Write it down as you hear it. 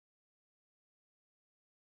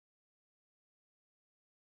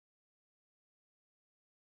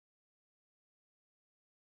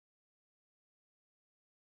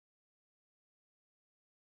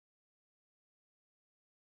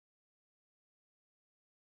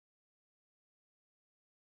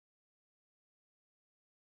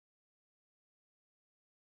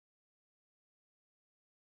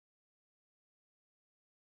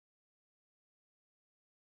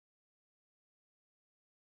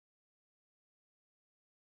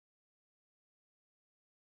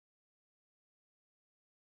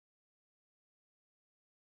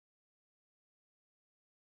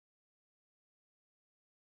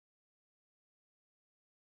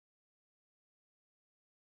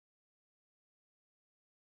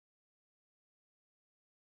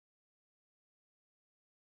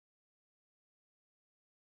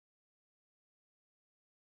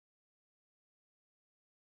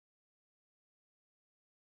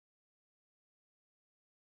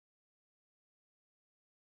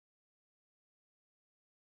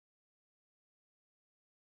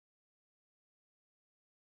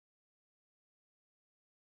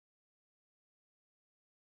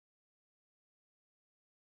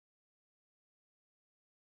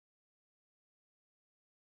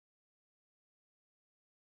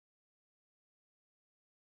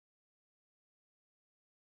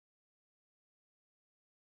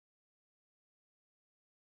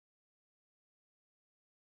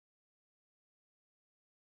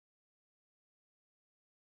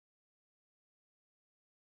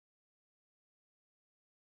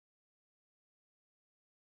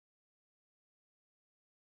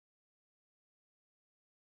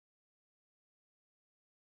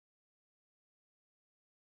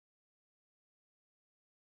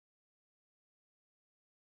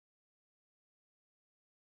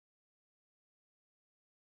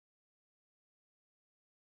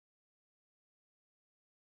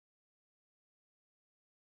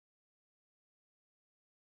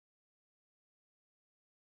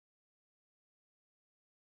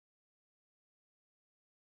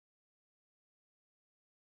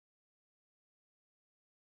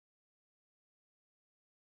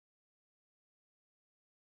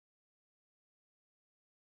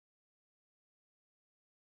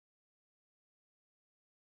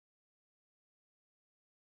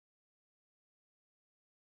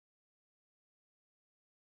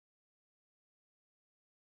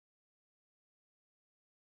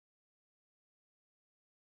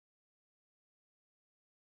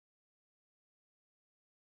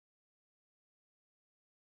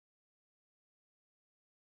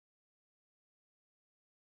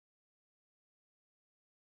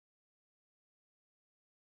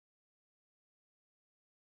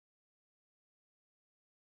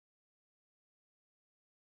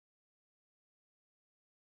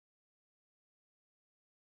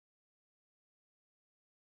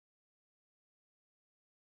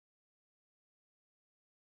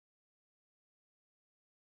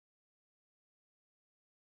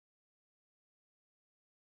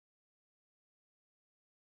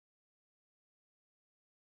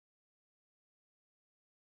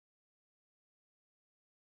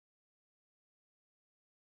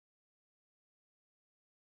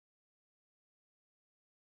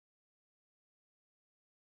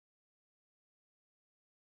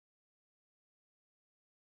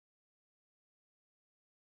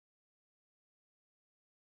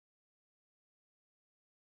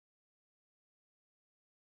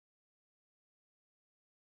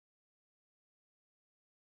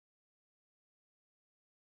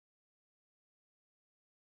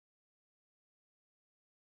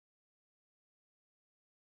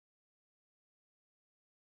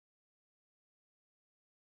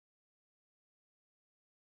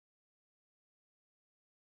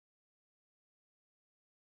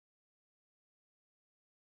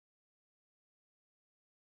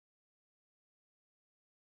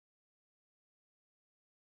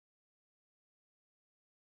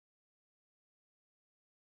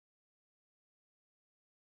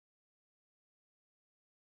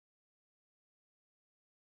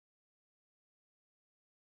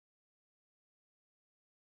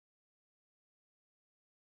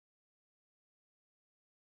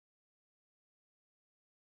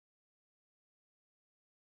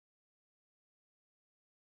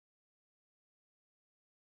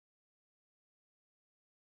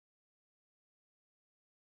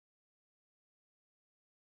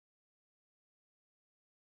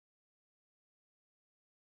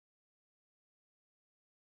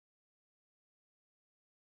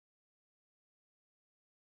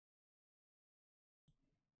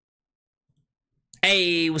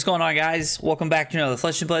Hey, what's going on, guys? Welcome back to another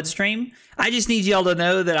Flesh and Blood stream. I just need y'all to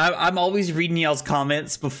know that I'm always reading y'all's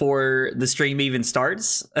comments before the stream even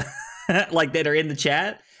starts, like that are in the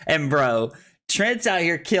chat. And bro, Trent's out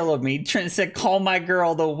here killing me. Trent said, "Call my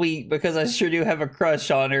girl the week because I sure do have a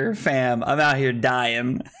crush on her." Fam, I'm out here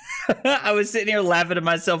dying. I was sitting here laughing at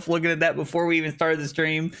myself looking at that before we even started the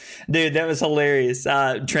stream. Dude, that was hilarious.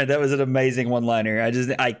 Trent, that was an amazing one-liner.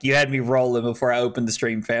 You had me rolling before I opened the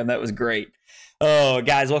stream, fam. That was great. Oh,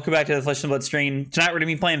 guys, welcome back to the Flesh and Blood stream. Tonight we're going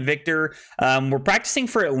to be playing Victor. We're practicing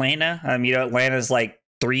for Atlanta. Atlanta's like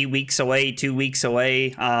 3 weeks away, 2 weeks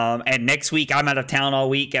away. And next week, I'm out of town all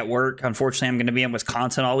week at work. Unfortunately, I'm going to be in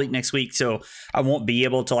Wisconsin all week next week, so I won't be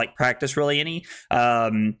able to practice really any.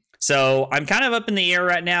 So I'm kind of up in the air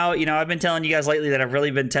right now. I've been telling you guys lately that I've really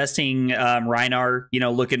been testing Reinar,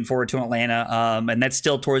 looking forward to Atlanta. And that's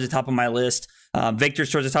still towards the top of my list. Victor's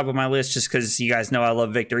towards the top of my list just because you guys know I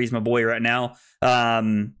love Victor. He's my boy right now.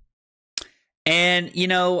 I'm going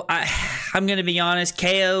to be honest,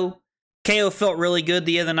 KO felt really good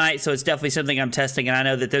the other night, so it's definitely something I'm testing, and I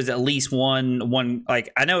know that there's at least one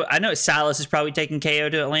I know Silas is probably taking KO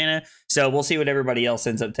to Atlanta, so we'll see what everybody else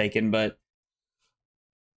ends up taking. But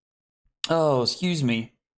oh, excuse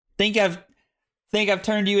me. Think I've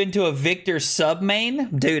turned you into a Victor sub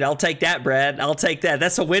main? Dude, I'll take that, Brad. I'll take that.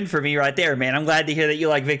 That's a win for me right there, man. I'm glad to hear that you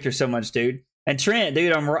like Victor so much, dude. And Trent,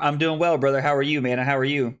 dude, I'm doing well, brother. How are you, man? How are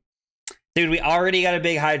you? Dude, we already got a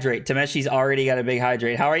big hydrate. Tameshi's already got a big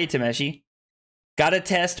hydrate. How are you, Tameshi? Got to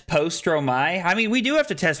test post Stromai? I mean, we do have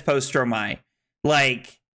to test post Stromai. I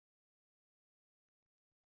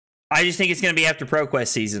just think it's going to be after ProQuest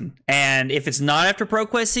season. And if it's not after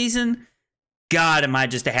ProQuest season, God, am I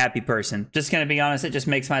just a happy person. Just going to be honest, it just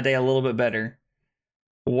makes my day a little bit better.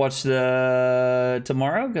 Watch the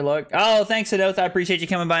tomorrow. Good luck. Oh, thanks, Adoth. I appreciate you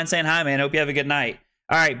coming by and saying hi, man. Hope you have a good night.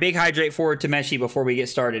 All right, big hydrate forward to Meshi before we get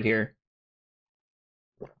started here.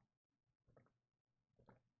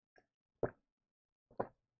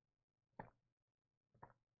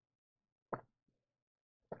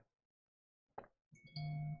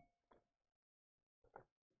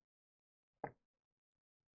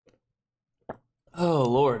 Oh,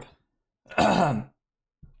 Lord.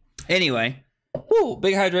 Anyway. Woo,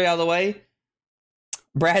 big hydrate out of the way.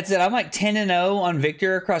 Brad said, I'm like 10-0 on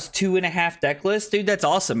Victor across 2.5 deck lists. Dude, that's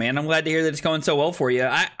awesome, man. I'm glad to hear that it's going so well for you.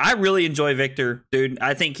 I really enjoy Victor, dude.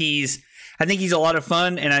 I think he's a lot of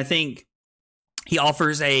fun, and I think he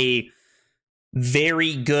offers a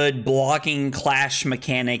very good blocking clash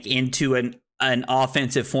mechanic into an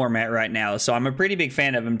offensive format right now. So I'm a pretty big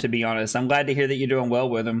fan of him, to be honest. I'm glad to hear that you're doing well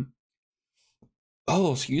with him.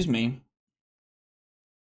 Oh, excuse me.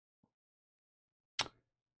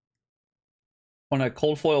 On a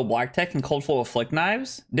cold foil black tech and cold foil flick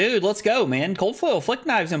knives? Dude, let's go, man. Cold foil flick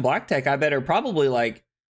knives and black tech, I bet, are probably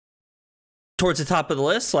towards the top of the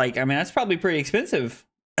list. That's probably pretty expensive.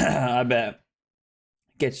 I bet.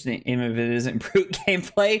 Gets the aim if it isn't brute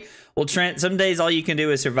gameplay. Well, Trent, some days all you can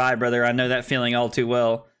do is survive, brother. I know that feeling all too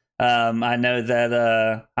well. I know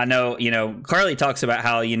that Carly talks about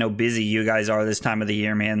how, busy you guys are this time of the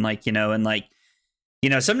year, man.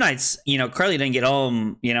 Some nights, Carly didn't get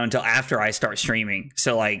home, until after I start streaming.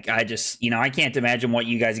 So I can't imagine what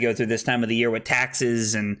you guys go through this time of the year with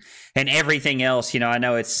taxes and everything else. I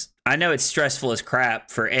know it's stressful as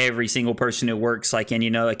crap for every single person who works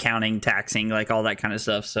in, accounting, taxing, all that kind of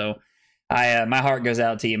stuff. So my heart goes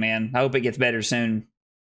out to you, man. I hope it gets better soon.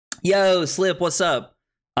 Yo, Slip, what's up?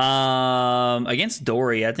 Against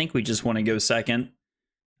Dory, I think we just want to go second.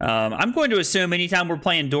 I'm going to assume anytime we're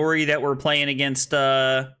playing Dory that we're playing against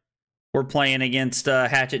Hatchet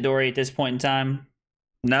Dory at this point in time.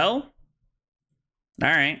 No? All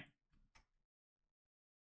right.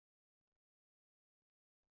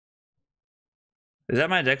 Is that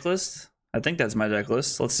my deck list? I think that's my deck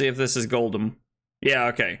list. Let's see if this is Goldem. Yeah,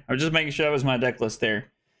 okay. I was just making sure that was my deck list there.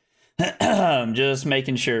 Just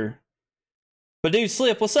making sure. But dude,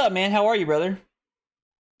 Slip, what's up, man? How are you, brother?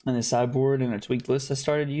 And the sideboard and a tweaked list I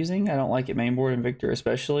started using. I don't like it mainboard and Victor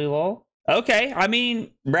especially, lol. Okay, I mean,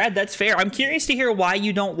 Brad, that's fair. I'm curious to hear why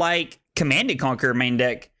you don't like Command & Conquer main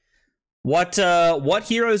deck. What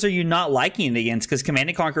heroes are you not liking it against? Because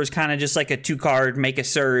Command & Conquer is kind of just like a 2-card, make a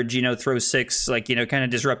surge, throw 6, kind of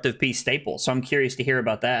disruptive piece staple. So I'm curious to hear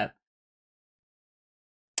about that.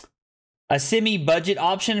 A semi-budget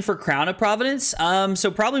option for Crown of Providence. So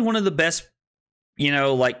probably one of the best,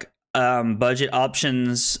 budget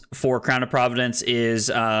options for Crown of Providence is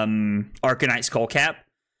Arcanite Skullcap.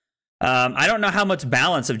 I don't know how much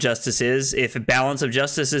Balance of Justice is. If Balance of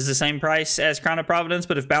Justice is the same price as Crown of Providence,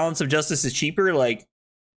 but if Balance of Justice is cheaper,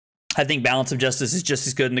 I think Balance of Justice is just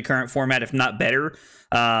as good in the current format, if not better.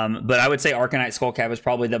 But I would say Arcanite Skullcap is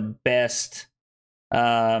probably the best.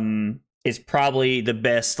 Is probably the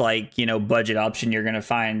best, like, you know, budget option you're gonna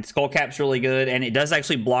find. Skullcap's really good, and it does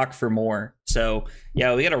actually block for more. So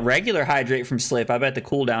yeah, we got a regular Hydrate from Slip. I bet the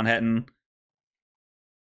cooldown hadn't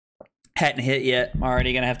hit yet. I'm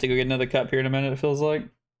already gonna have to go get another cup here in a minute, it feels like.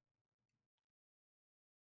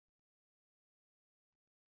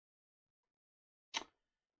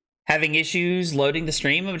 Having issues loading the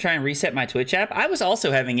stream. I'm trying to reset my Twitch app. I was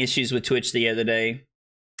also having issues with Twitch the other day.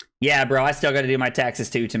 Yeah, bro, I still got to do my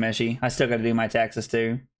taxes too, Tameshi. I still got to do my taxes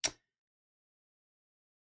too.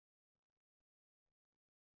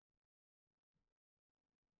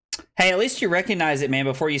 Hey, at least you recognize it, man,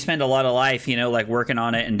 before you spend a lot of life, you know, like working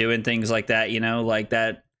on it and doing things like that, you know, like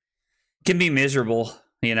that can be miserable,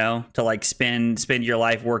 you know, to like spend your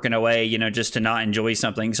life working away, you know, just to not enjoy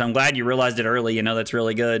something. So I'm glad you realized it early, you know, that's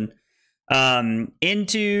really good.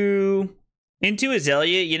 Into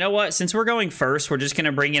Azalea, you know what? Since we're going first, we're just going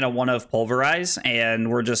to bring in a one of Pulverize,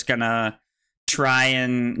 and we're just going to try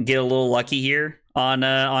and get a little lucky here on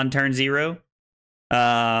turn 0.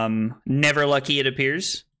 Never lucky, it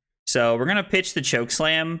appears. So we're going to pitch the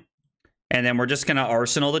Chokeslam, and then we're just going to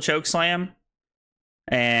Arsenal the Chokeslam.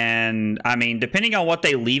 And, I mean, depending on what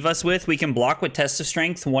they leave us with, we can block with Test of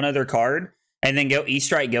Strength, one other card, and then go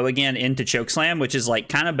E-Strike, go again into Chokeslam, which is, like,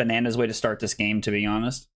 kind of bananas way to start this game, to be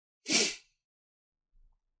honest.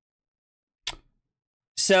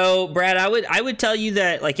 So, Brad, I would tell you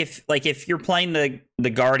that if you're playing the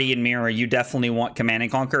Guardian Mirror, you definitely want Command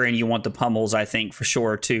and Conquer, and you want the pummels, I think, for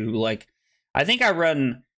sure too. Like, I think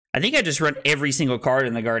I just run every single card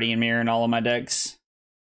in the Guardian Mirror in all of my decks.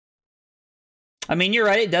 I mean, you're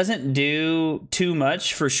right, it doesn't do too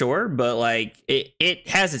much for sure, but like it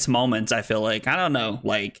has its moments, I feel like. I don't know,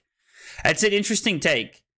 like it's an interesting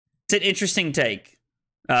take. It's an interesting take.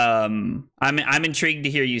 I'm intrigued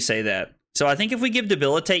to hear you say that. So I think if we give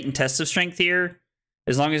Debilitate and Test of Strength here,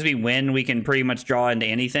 as long as we win, we can pretty much draw into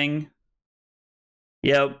anything.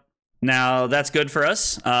 Yep. Now, that's good for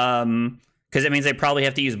us, because it means they probably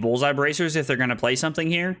have to use Bullseye Bracers if they're going to play something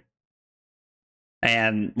here.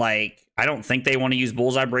 And, like, I don't think they want to use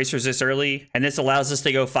Bullseye Bracers this early. And this allows us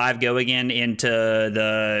to go 5-go again into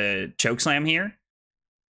the Chokeslam here.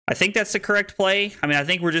 I think that's the correct play. I mean, I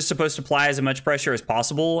think we're just supposed to apply as much pressure as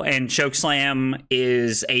possible, and Chokeslam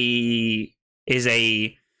is a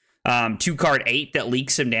 2-card 8 that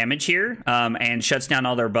leaks some damage here, and shuts down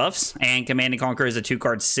all their buffs, and Command and Conquer is a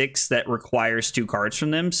 2-card 6 that requires 2 cards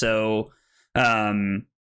from them, so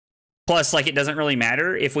plus, like, it doesn't really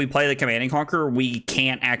matter. If we play the Command and Conquer, we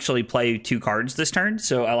can't actually play 2 cards this turn,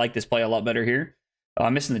 so I like this play a lot better here. Oh,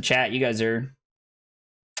 I'm missing the chat. You guys are...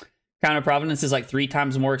 Crown of Providence is like 3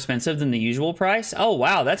 times more expensive than the usual price. Oh,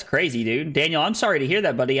 wow, that's crazy, dude. Daniel, I'm sorry to hear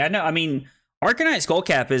that, buddy. I know, I mean, Arcanite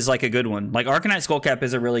Skullcap is like a good one. Like, Arcanite Skullcap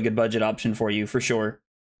is a really good budget option for you, for sure.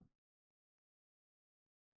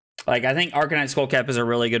 Like, I think Arcanite Skullcap is a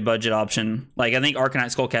really good budget option. Like, I think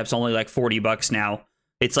Arcanite Skullcap's only like $40 now.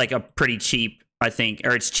 It's like a pretty cheap, I think,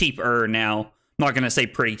 or it's cheaper now. I'm not going to say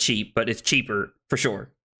pretty cheap, but it's cheaper, for sure.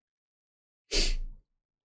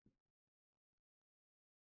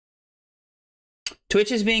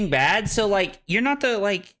 Twitch is being bad, so like you're not the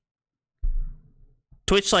like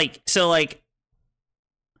Twitch, like, so like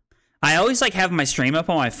I always like have my stream up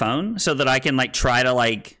on my phone so that I can like try to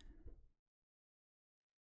like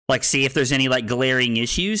see if there's any like glaring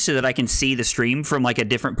issues so that I can see the stream from like a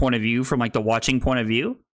different point of view, from like the watching point of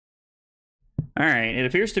view. All right, it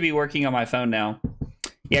appears to be working on my phone now.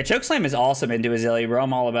 Yeah, Chokeslam is awesome into Azalea, bro.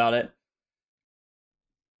 I'm all about it.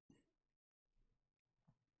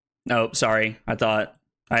 Oh, sorry. I thought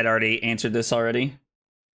I'd already answered this already.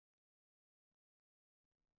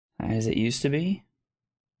 As it used to be.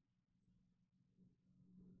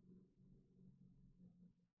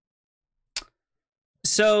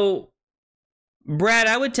 So, Brad,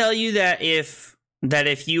 I would tell you that if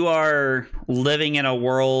you are living in a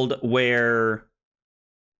world where...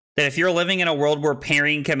 if you're living in a world where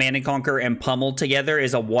pairing Command and Conquer and Pummel together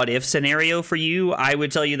is a what-if scenario for you, I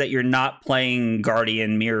would tell you that you're not playing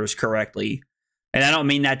Guardian Mirrors correctly. And I don't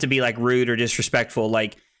mean that to be, like, rude or disrespectful.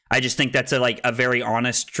 Like, I just think that's, a very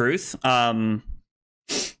honest truth. That,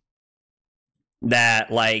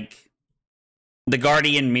 like, the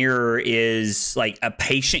Guardian Mirror is, like, a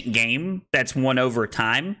patient game that's won over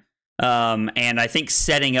time. And I think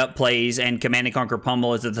setting up plays and Command and Conquer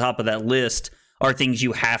Pummel is at the top of that list are things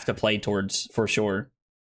you have to play towards, for sure.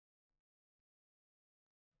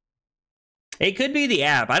 It could be the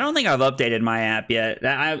app. I don't think I've updated my app yet.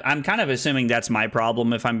 I'm kind of assuming that's my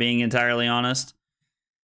problem, if I'm being entirely honest.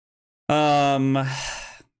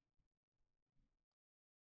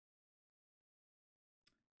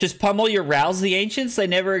 Just pummel your Rouse the Ancients. They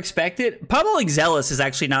never expect it. Pummeling Zealous is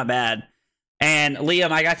actually not bad. And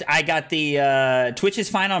Liam, I got the Twitch is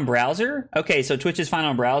fine on browser. Okay, so Twitch is fine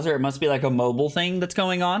on browser. It must be like a mobile thing that's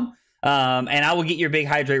going on. And I will get your big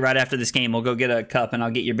hydrate right after this game. We'll go get a cup and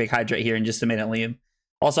I'll get your big hydrate here in just a minute, Liam.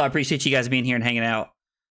 Also, I appreciate you guys being here and hanging out.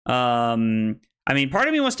 I mean, part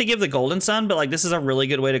of me wants to give the Golden Sun, but like this is a really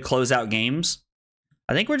good way to close out games.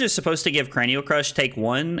 I think we're just supposed to give Cranial Crush, take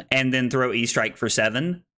 1, and then throw E-Strike for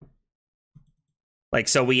 7. Like,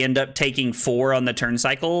 so we end up taking 4 on the turn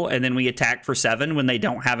cycle, and then we attack for 7 when they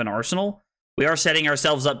don't have an arsenal. We are setting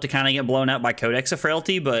ourselves up to kind of get blown out by Codex of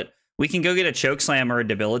Frailty, but we can go get a Chokeslam or a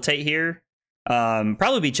Debilitate here.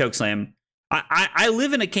 Probably be Chokeslam. I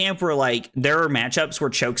live in a camp where, like, there are matchups where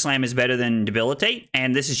Chokeslam is better than Debilitate,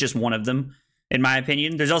 and this is just one of them, in my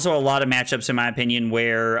opinion. There's also a lot of matchups, in my opinion,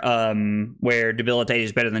 where Debilitate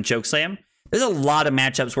is better than Chokeslam. There's a lot of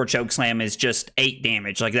matchups where Chokeslam is just 8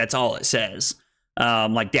 damage. Like, that's all it says.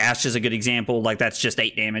 Like Dash is a good example. Like that's just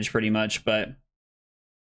 8 damage pretty much, but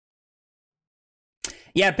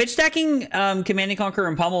yeah, pitch stacking Command and Conquer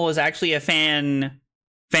and Pummel is actually a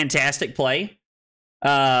fantastic play.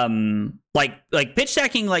 Like pitch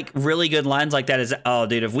stacking like really good lines like that is, oh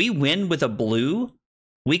dude, if we win with a blue,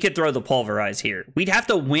 we could throw the Pulverize here. We'd have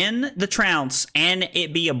to win the Trounce and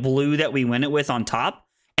it be a blue that we win it with on top,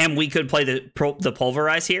 and we could play the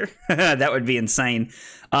Pulverize here. That would be insane.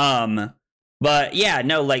 But yeah,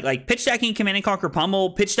 no, like pitch stacking Command and Conquer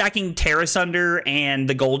Pummel, pitch stacking Terra Sunder and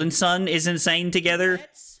the Golden Sun is insane together.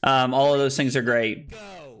 All of those things are great.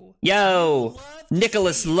 Yo,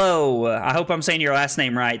 Nicholas Lowe. I hope I'm saying your last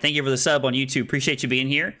name right. Thank you for the sub on YouTube. Appreciate you being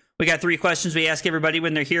here. We got 3 questions we ask everybody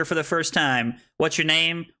when they're here for the first time. What's your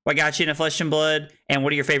name? What got you into Flesh and Blood? And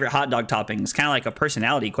what are your favorite hot dog toppings? Kind of like a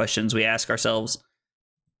personality questions we ask ourselves.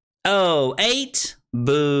 Oh, 8.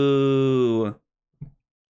 Boo.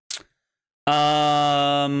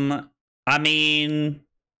 I mean,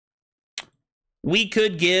 we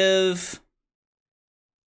could give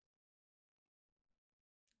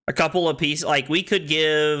a couple of pieces. Like, we could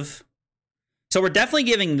give... So we're definitely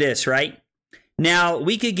giving this, right? Now,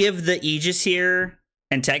 we could give the Aegis here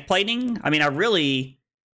and Tech Plating. I mean, I really...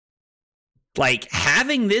 Like,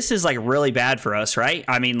 having this is, like, really bad for us, right?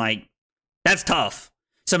 I mean, like, that's tough.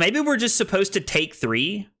 So maybe we're just supposed to take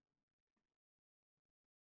 3.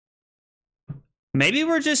 Maybe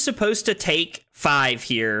we're just supposed to take 5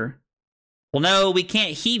 here. Well, no, we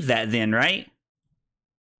can't heave that then, right?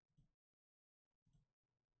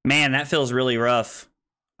 Man, that feels really rough.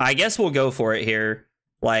 I guess we'll go for it here.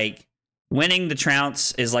 Like, winning the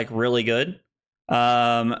Trounce is, like, really good.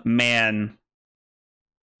 Man.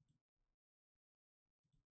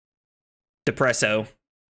 Depresso.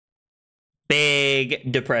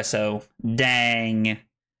 Big Depresso. Dang.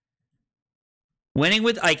 Winning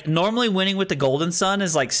with, like, normally winning with the Golden Sun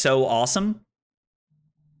is, like, so awesome.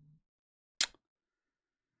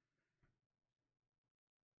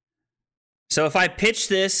 So if I pitch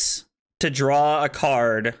this to draw a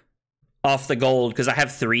card off the gold, because I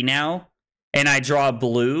have 3 now, and I draw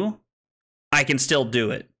blue, I can still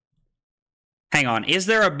do it. Hang on. Is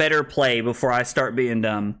there a better play before I start being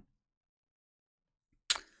dumb?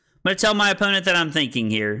 I'm going to tell my opponent that I'm thinking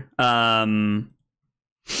here.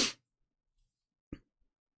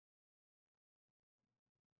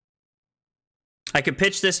 I could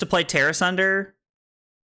pitch this to play Terra Sunder.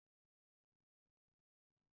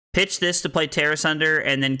 Pitch this to play Terra Sunder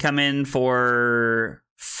and then come in for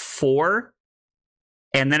 4.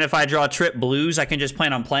 And then if I draw Trip Blues, I can just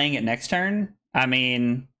plan on playing it next turn. I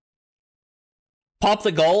mean, pop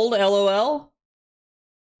the gold, LOL.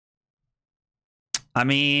 I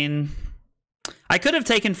mean, I could have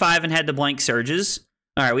taken 5 and had the blank Surges.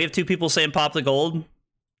 All right, we have 2 people saying pop the gold.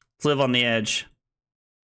 Let's live on the edge.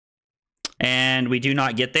 And we do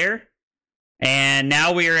not get there. And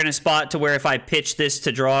now we are in a spot to where if I pitch this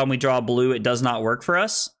to draw and we draw blue, it does not work for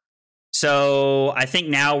us. So I think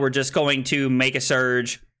now we're just going to make a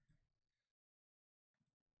Surge,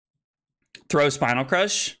 throw Spinal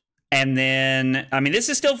Crush, and then, I mean, this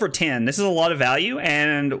is still for 10. This is a lot of value,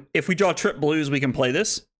 and if we draw Trip Blues, we can play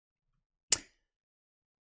this.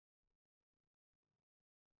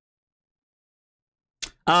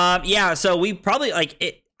 Yeah, so we probably,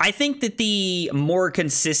 like, I think that the more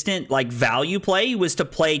consistent, like, value play was to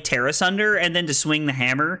play Terra Sunder and then to swing the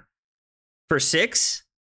hammer for 6.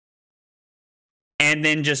 And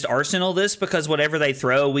then just Arsenal this, because whatever they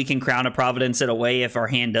throw, we can Crown of Providence it away if our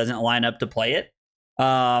hand doesn't line up to play it.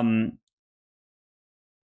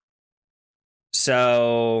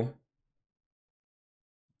 So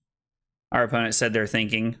Our opponent said they're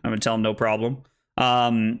thinking. I'm gonna tell them no problem.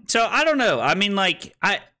 So I don't know. I mean, like,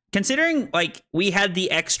 considering like we had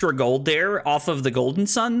the extra gold there off of the Golden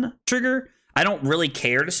Sun trigger, I don't really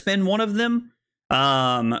care to spend one of them.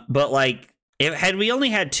 But like, had we only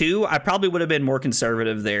had 2, I probably would have been more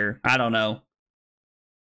conservative there. I don't know.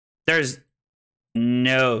 There's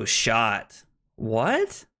no shot.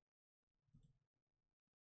 What?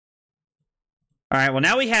 All right, well,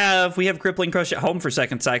 now we have Crippling Crush at home for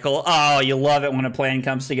second cycle. Oh, you love it when a plan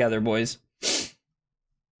comes together, boys.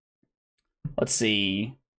 Let's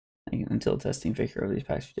see. Until testing Vicar over these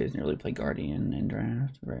past few days, nearly play Guardian and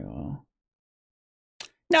draft very well.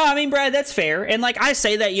 No, I mean, Brad, that's fair. And like I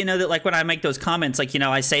say that, you know, that like when I make those comments, like, you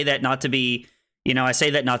know, I say that not to be, you know, I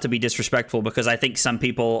say that not to be disrespectful because I think some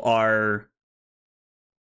people are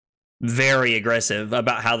very aggressive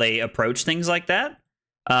about how they approach things like that.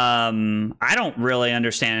 I don't really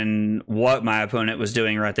understand what my opponent was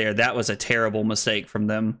doing right there. That was a terrible mistake from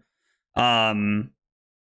them.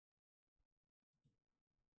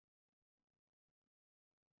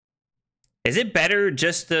 Is it better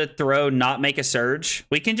just to throw not make a surge?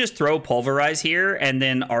 We can just throw Pulverize here and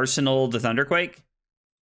then Arsenal the Thunderquake.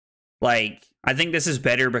 Like, I think this is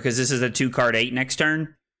better because this is a 2-card 8 next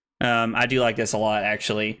turn. I do like this a lot,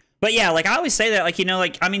 actually. But yeah, like, I always say that, like, you know,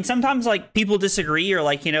 like, I mean, sometimes, like, people disagree or,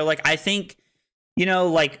 like, you know, like, I think, you know,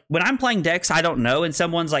 like, when I'm playing decks, I don't know, and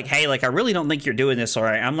someone's like, hey, like, I really don't think you're doing this all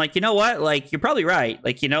right. I'm like, you know what? Like, you're probably right.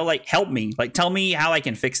 Like, you know, like, help me. Like, tell me how I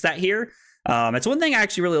can fix that here. It's one thing I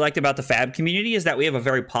actually really liked about the Fab community is that we have a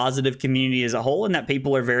very positive community as a whole and that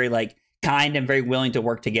people are very like kind and very willing to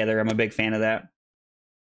work together. I'm a big fan of that.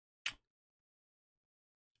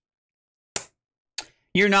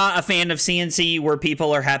 You're not a fan of CNC where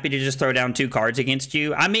people are happy to just throw down 2 cards against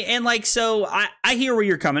you. I mean, and like, so I hear where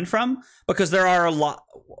you're coming from because there are a lot.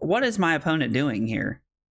 What is my opponent doing here?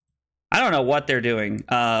 I don't know what they're doing.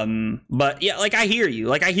 But yeah, like I hear you.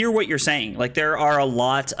 Like I hear what you're saying. Like there are a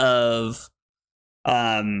lot of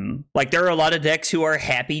decks who are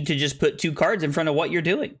happy to just put 2 cards in front of what you're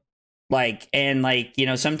doing. Like, and like, you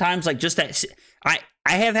know, sometimes like just that I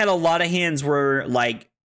have had a lot of hands where like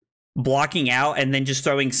blocking out and then just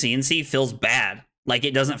throwing CNC feels bad. Like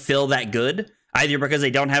it doesn't feel that good. Either because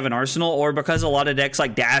they don't have an arsenal or because a lot of decks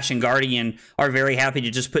like Dash and Guardian are very happy to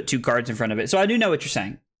just put 2 cards in front of it. So I do know what you're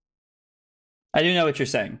saying. I do know what you're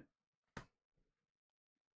saying.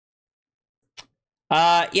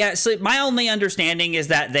 Yeah, so my only understanding is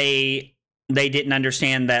that they didn't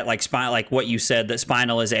understand that like what you said, that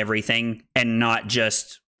Spinal is everything and not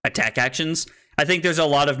just attack actions. I think there's a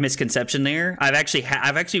lot of misconception there. I've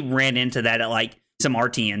actually ran into that at like some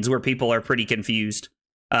RTNs where people are pretty confused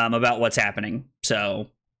about what's happening. So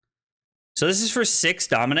this is for 6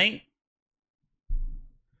 dominate.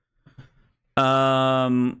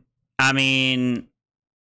 I mean,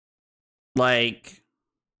 like,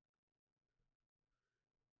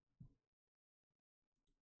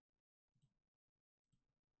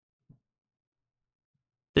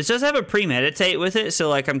 this does have a premeditate with it, so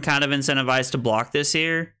like I'm kind of incentivized to block this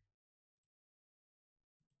here.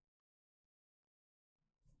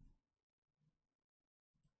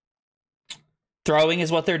 Throwing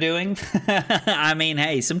is what they're doing. I mean,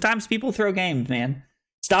 hey, sometimes people throw games, man.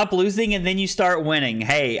 Stop losing and then you start winning.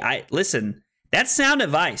 Hey, listen, that's sound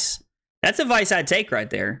advice. That's advice I'd take right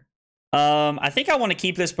there. I think I want to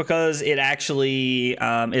keep this because it actually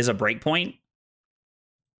is a break point.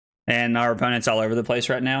 And our opponent's all over the place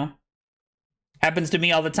right now. Happens to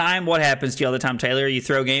me all the time. What happens to you all the time, Taylor? You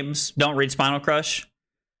throw games, don't read Spinal Crush.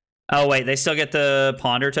 Oh, wait, they still get the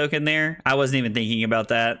Ponder token there? I wasn't even thinking about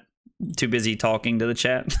that. Too busy talking to the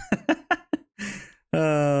chat.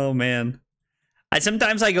 Oh, man.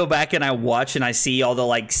 Sometimes I go back and I watch and I see all the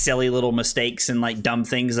like silly little mistakes and like dumb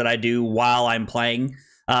things that I do while I'm playing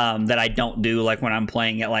that I don't do like when I'm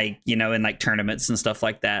playing at like, you know, in like tournaments and stuff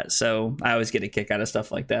like that. So I always get a kick out of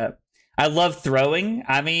stuff like that. I love throwing.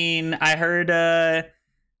 I mean, I heard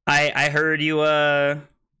I heard you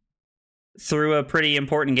threw a pretty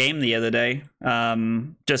important game the other day.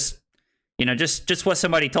 Just what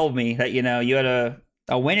somebody told me, that, you know, you had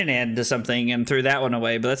a winning end to something and threw that one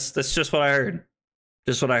away. But that's just what I heard.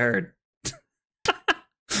 Just what I heard.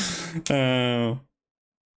 Oh.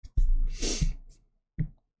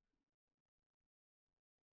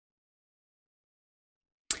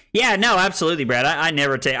 Yeah, no, absolutely, Brad. I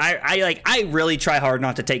never take. I really try hard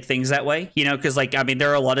not to take things that way, you know, because like I mean, there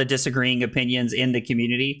are a lot of disagreeing opinions in the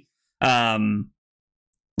community.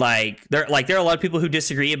 Like there are a lot of people who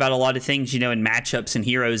disagree about a lot of things, you know, in matchups and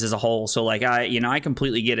heroes as a whole. So like I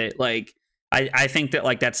completely get it. Like I think that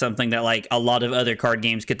like that's something that like a lot of other card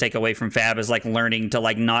games could take away from Fab is like learning to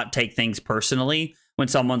like not take things personally when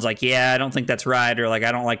someone's like, yeah, I don't think that's right, or like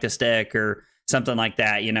I don't like this deck or something like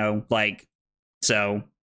that, you know, like, so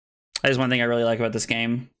that is one thing I really like about this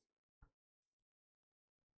game.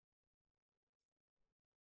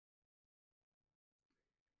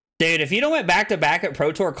 Dude, if you don't went back to back at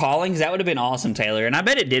Pro Tour callings, that would have been awesome, Taylor. And I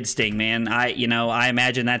bet it did sting, man. I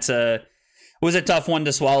imagine was a tough one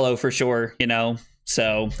to swallow for sure, you know.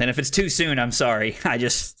 So, and if it's too soon, I'm sorry. I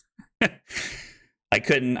just I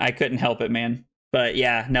couldn't help it, man. But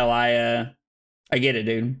yeah, no, I get it,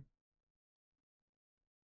 dude.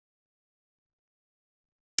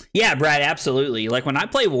 Yeah, Brad, absolutely. Like when I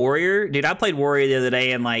play Warrior, dude, I played Warrior the other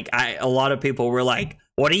day, and like a lot of people were like,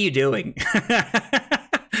 "What are you doing?"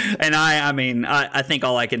 And I mean, I think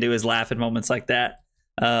all I can do is laugh at moments like that.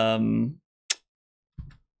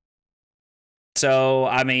 So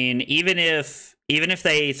I mean, even if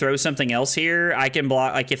they throw something else here, I can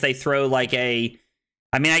block. Like if they throw like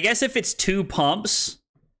I mean, I guess if it's 2 pumps,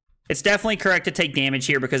 it's definitely correct to take damage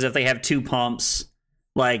here because if they have 2 pumps,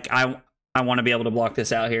 like I want to be able to block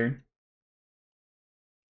this out here.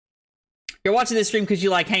 You're watching this stream because you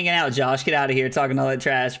like hanging out, Josh. Get out of here talking all that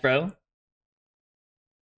trash, bro.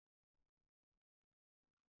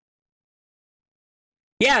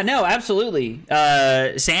 Yeah, no, absolutely.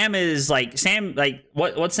 Sam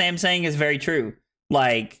what Sam's saying is very true.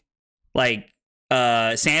 Like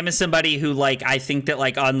Sam is somebody who like I think that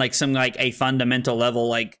like on like some like a fundamental level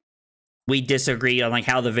like we disagree on like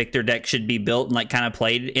how the Victor deck should be built and like kind of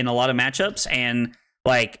played in a lot of matchups, and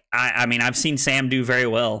like I mean I've seen Sam do very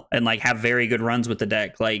well and like have very good runs with the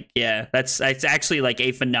deck. Like yeah, it's actually like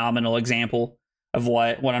a phenomenal example of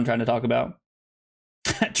what I'm trying to talk about.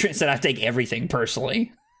 Trent said I take everything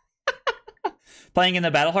personally. Playing in the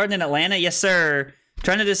Battle Hardened in Atlanta? Yes, sir.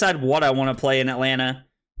 Trying to decide what I want to play in Atlanta.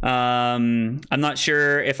 I'm not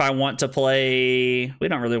sure if I want to play... We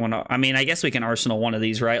don't really want to... I mean, I guess we can Arsenal one of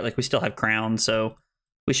these, right? Like, we still have Crown, so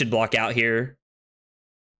we should block out here.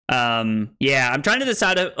 Yeah, I'm trying to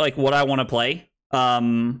decide like what I want to play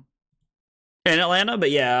in Atlanta, but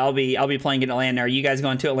yeah, I'll be playing in Atlanta. Are you guys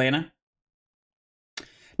going to Atlanta?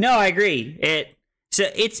 No, I agree.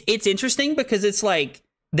 It's interesting because it's like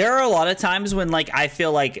there are a lot of times when like I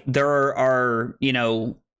feel like there are, you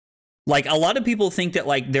know, like a lot of people think that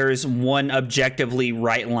like there's one objectively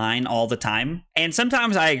right line all the time. And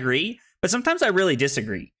sometimes I agree, but sometimes I really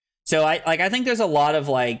disagree. So I think there's a lot of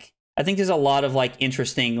like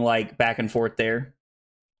interesting like back and forth there.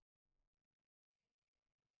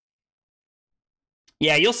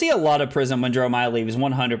 Yeah, you'll see a lot of Prism when Jeremiah leaves,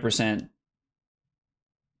 100%.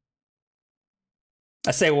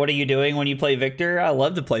 I say, what are you doing when you play Victor? I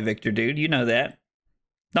love to play Victor, dude. You know that.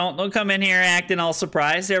 Don't come in here acting all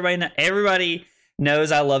surprised. Everybody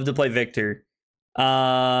knows I love to play Victor.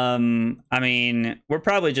 I mean, we're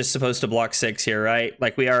probably just supposed to block 6 here, right?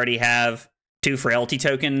 Like we already have 2 frailty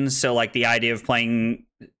tokens, so like the idea of playing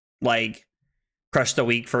like Crush the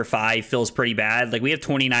Weak for 5 feels pretty bad. Like we have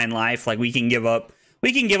 29 life. Like we can give up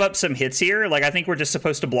some hits here. Like I think we're just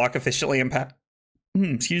supposed to block efficiently and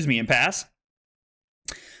pass.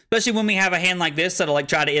 Especially when we have a hand like this that'll like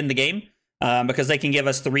try to end the game, because they can give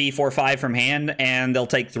us 3, 4, 5 from hand, and they'll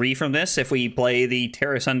take 3 from this if we play the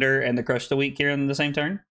Terrace Under and the Crush the Weak here in the same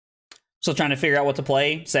turn. Still trying to figure out what to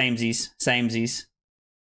play. Samesies.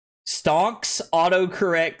 Stonks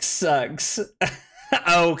autocorrect sucks.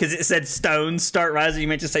 Oh, because it said stones start rising. You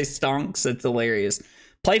meant to say stonks. That's hilarious.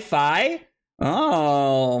 Play Fi?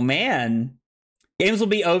 Oh, man. Games will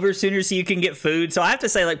be over sooner so you can get food. So I have to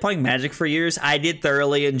say, like, playing Magic for years, I did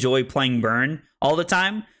thoroughly enjoy playing Burn all the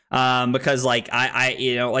time. Because, like, I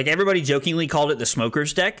you know, like, everybody jokingly called it the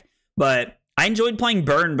Smokers deck. But I enjoyed playing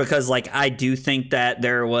Burn because, like, I do think that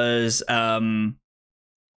there was, like,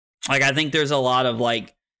 I think there's a lot of,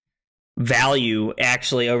 like, value,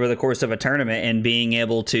 actually, over the course of a tournament and being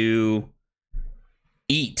able to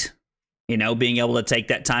eat. You know, being able to take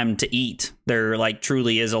that time to eat. There, like,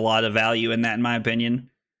 truly is a lot of value in that, in my opinion.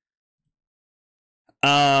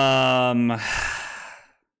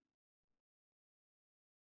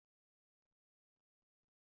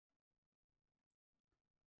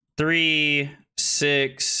 3,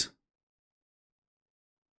 6.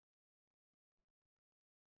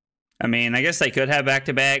 I mean, I guess they could have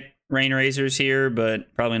back-to-back Rain Razors here,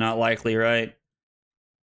 but probably not likely, right?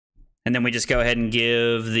 And then we just go ahead and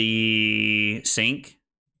give the sync.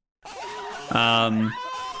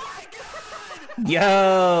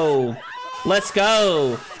 Yo! Let's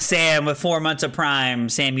go! Sam with 4 months of Prime.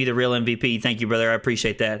 Sam, you the real MVP. Thank you, brother. I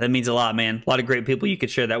appreciate that. That means a lot, man. A lot of great people you could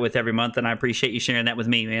share that with every month, and I appreciate you sharing that with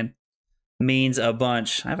me, man. means a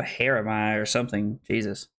bunch. I have a hair in my eye or something.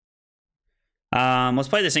 Jesus. Let's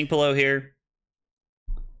play the Sink Below here.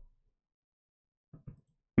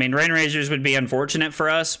 I mean, Rain Razors would be unfortunate for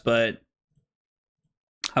us, but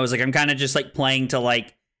I was like, I'm kind of just like playing to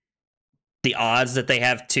like the odds that they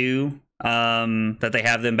have two, that they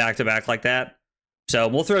have them back to back like that. So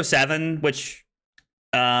we'll throw 7, which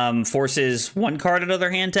forces 1 card out of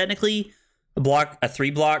their hand technically. A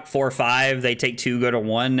 3-block, 4/5. They take 2, go to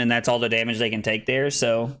 1, and that's all the damage they can take there.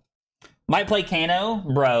 So might play Kano,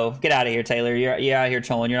 bro. Get out of here, Taylor. You're out here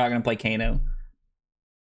trolling. You're not gonna play Kano.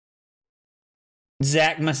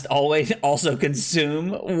 Zach must always also consume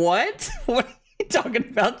what? What are you talking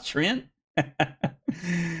about, Trent?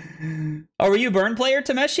 Oh, were you a burn player,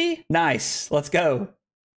 Tameshi? Nice. Let's go.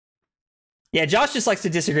 Yeah, Josh just likes to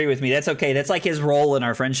disagree with me. That's okay. That's like his role in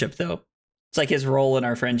our friendship, though. It's like his role in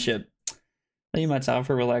our friendship. Thank you my time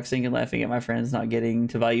for relaxing and laughing at my friends not getting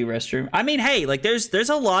to value restroom. I mean, hey, like there's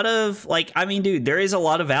a lot of like, I mean, dude, there is a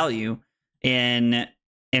lot of value in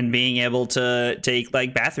being able to take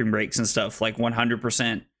like bathroom breaks and stuff, like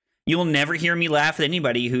 100%. You will never hear me laugh at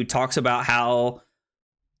anybody who talks about how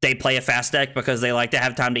they play a fast deck because they like to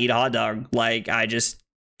have time to eat a hot dog. Like, I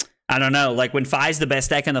don't know. Like, when Fi's the best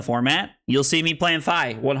deck in the format, you'll see me playing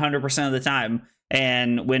Fi 100% of the time.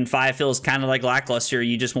 And when Fi feels kind of like lackluster,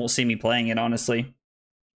 you just won't see me playing it, honestly.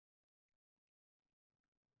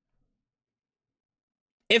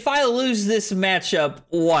 If I lose this matchup,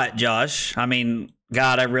 what, Josh? I mean,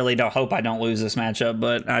 God, I really don't hope I don't lose this matchup,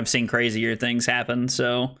 but I've seen crazier things happen,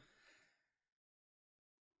 so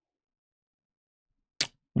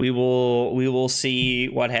we will see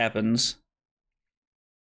what happens.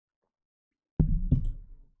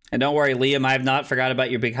 And don't worry, Liam, I have not forgot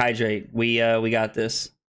about your big hydrate. We got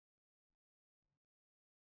this.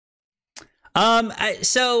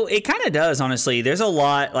 So it kind of does, honestly. There's a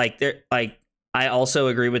lot I also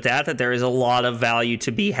agree with that there is a lot of value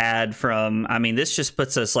to be had from, I mean, this just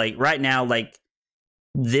puts us like right now, like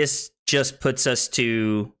this just puts us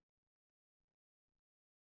to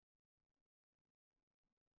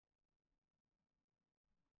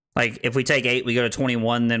like, if we take 8, we go to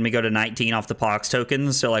 21, then we go to 19 off the Pox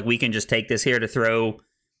tokens. So like we can just take this here to throw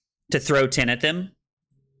 10 at them.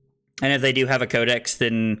 And if they do have a codex,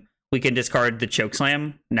 then we can discard the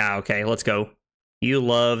Chokeslam. Nah, okay, let's go. You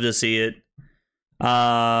love to see it.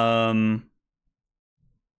 I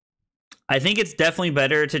think it's definitely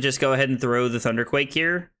better to just go ahead and throw the Thunderquake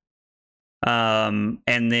here. And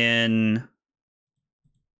then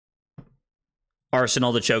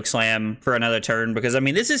Arsenal the Chokeslam for another turn, because I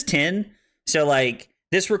mean this is 10, so like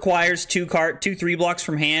this requires 2 3-blocks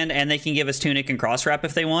from hand, and they can give us Tunic and Crosswrap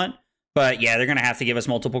if they want. But yeah, they're gonna have to give us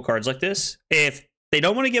multiple cards like this. If they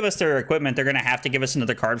don't want to give us their equipment, they're gonna have to give us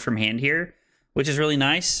another card from hand here, which is really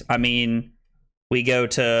nice. I mean, we go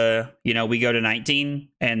to 19,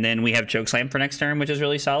 and then we have Chokeslam for next turn, which is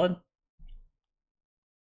really solid.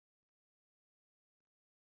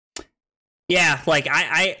 Yeah, like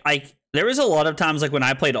I there was a lot of times like when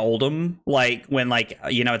I played Oldhim, like when like,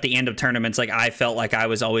 you know, at the end of tournaments, like I felt like I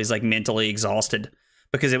was always like mentally exhausted,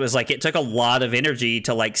 because it was like it took a lot of energy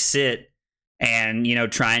to like sit and, you know,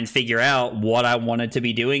 try and figure out what I wanted to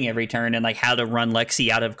be doing every turn and like how to run Lexi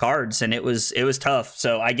out of cards. And it was tough.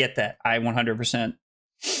 So I get that. I 100%.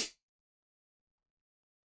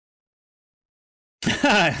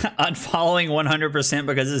 Unfollowing 100%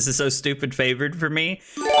 because this is so stupid favored for me.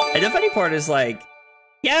 And the funny part is like,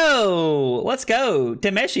 yo, let's go.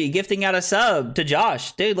 Tameshi gifting out a sub to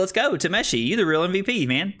Josh. Dude, let's go. Tameshi, you the real MVP,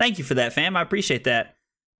 man. Thank you for that, fam. I appreciate that.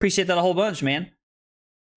 Appreciate that a whole bunch, man.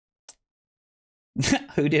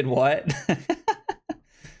 Who did what?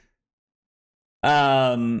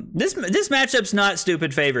 This matchup's not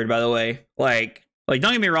stupid favored, by the way. Like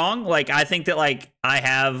don't get me wrong. Like, I think that like I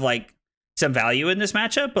have like some value in this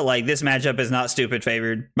matchup, but like this matchup is not stupid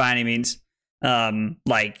favored by any means.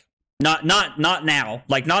 Like not now.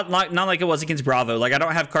 Like not like it was against Bravo. Like I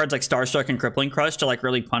don't have cards like Starstruck and Crippling Crush to like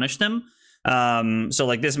really punish them. So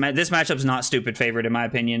like this matchup's not stupid favored in my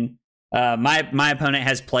opinion. My opponent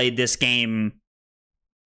has played this game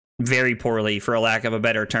very poorly, for a lack of a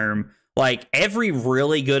better term. Like every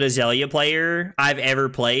really good Azalea player I've ever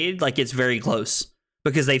played, like it's very close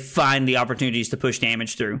because they find the opportunities to push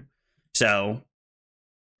damage through. So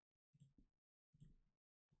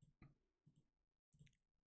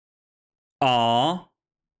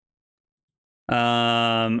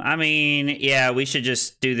I mean, yeah, we should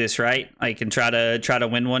just do this, right? I can try to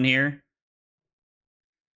win one here.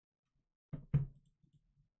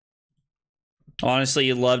 Honestly,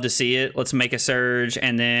 you'd love to see it. Let's make a Surge,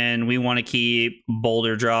 and then we want to keep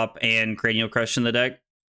Boulder Drop and Cranial Crush in the deck.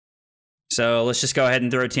 So let's just go ahead and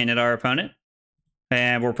throw 10 at our opponent.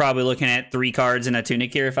 And we're probably looking at 3 cards and a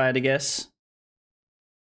Tunic here, if I had to guess.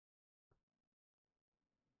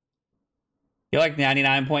 You're like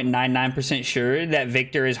 99.99% sure that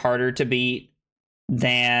Victor is harder to beat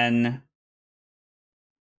than...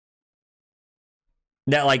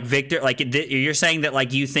 That, like, Victor... Like, you're saying that,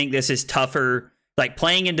 like, you think this is tougher... Like,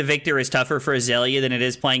 playing into Victor is tougher for Azalea than it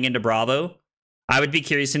is playing into Bravo? I would be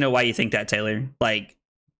curious to know why you think that, Taylor. Like...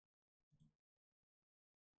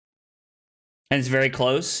 And it's very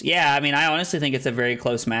close. Yeah, I mean, I honestly think it's a very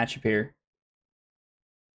close matchup here.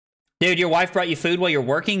 Dude, your wife brought you food while you're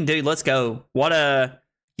working? Dude, let's go. What a...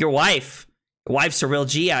 Your wife. Your wife's a real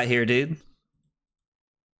G out here, dude.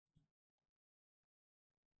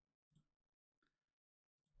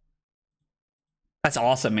 That's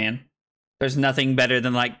awesome, man. There's nothing better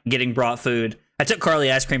than, like, getting brought food. I took Carly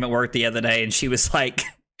ice cream at work the other day, and she was like...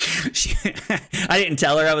 I didn't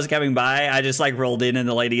tell her I was coming by. I just, like, rolled in, and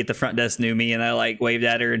the lady at the front desk knew me, and I, like, waved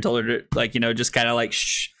at her and told her to, like, you know, just kind of, like,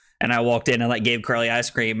 shh. And I walked in and, like, gave Carly ice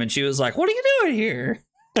cream, and she was like, what are you doing here?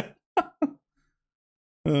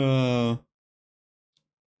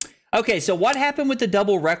 Okay, so what happened with the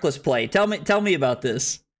double reckless play? Tell me about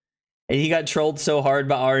this. And he got trolled so hard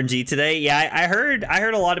by RNG today. Yeah, I heard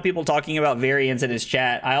a lot of people talking about variants in his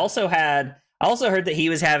chat. I also heard that he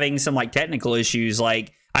was having some, like, technical issues.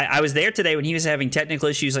 Like, I was there today when he was having technical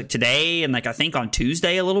issues, like, today and, like, I think on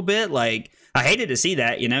Tuesday a little bit. Like, I hated to see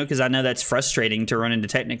that, you know, because I know that's frustrating to run into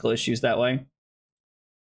technical issues that way.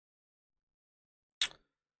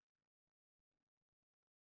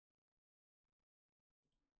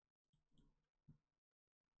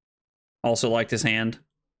 Also like this hand.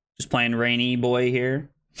 Just playing Rainy Boy here.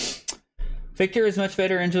 Victor is much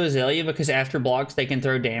better into Azalea because after blocks they can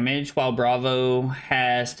throw damage, while Bravo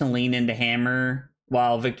has to lean into Hammer.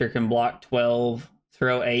 While Victor can block 12,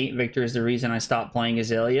 throw 8. Victor is the reason I stopped playing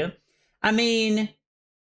Azalea. I mean,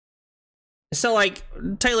 so, like,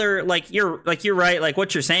 Taylor, like you're right. Like,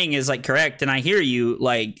 what you're saying is, like, correct, and I hear you.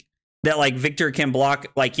 Like, that, like, Victor can block,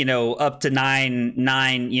 like, you know, up to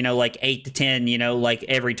 9, you know, like 8 to 10, you know, like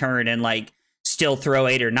every turn, and, like, still throw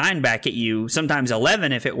 8 or 9 back at you. Sometimes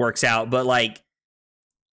 11 if it works out, but like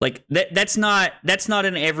that's not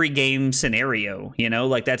an every game scenario, you know,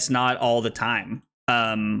 like that's not all the time.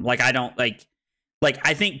 Like I don't like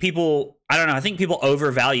I think people, I don't know, I think people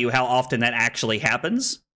overvalue how often that actually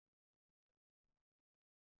happens.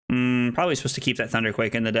 Probably supposed to keep that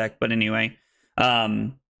Thunderquake in the deck, but anyway,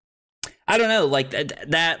 I don't know, like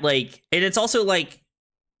that like, and it's also like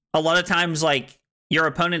a lot of times like your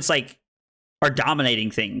opponents like are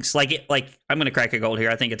dominating things. Like I'm gonna crack a gold here.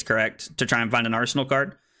 I think it's correct to try and find an Arsenal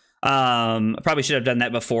card. I probably should have done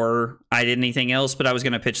that before I did anything else, but I was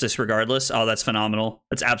gonna pitch this regardless. Oh, that's phenomenal.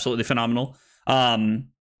 That's absolutely phenomenal. But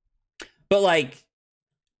like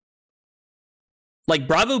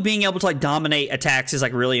Bravo being able to like dominate attacks is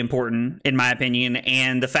like really important in my opinion,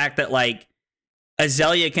 and the fact that like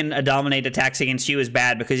Azalea can dominate attacks against you is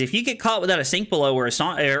bad, because if you get caught without a Sink Below or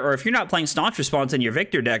or if you're not playing Staunch Response in your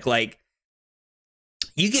Victor deck, like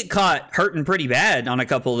you get caught hurting pretty bad on a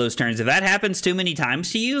couple of those turns. If that happens too many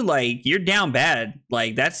times to you, like you're down bad.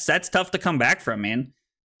 Like that's tough to come back from, man.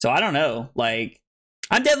 So I don't know. Like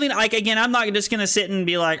I'm definitely like, again, I'm not just gonna sit and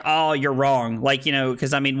be like, oh, you're wrong. Like, you know,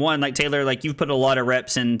 because I mean, one, like Taylor, like you've put a lot of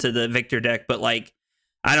reps into the Victor deck, but like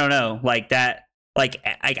I don't know, like that. Like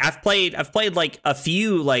I've played like a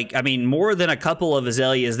few, like I mean more than a couple of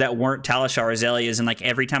Azaleas that weren't Talishar Azaleas, and like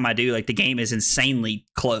every time I do, like the game is insanely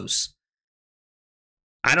close.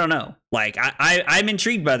 I don't know. Like I'm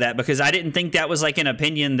intrigued by that, because I didn't think that was like an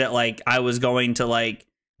opinion that like I was going to like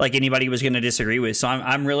anybody was going to disagree with. So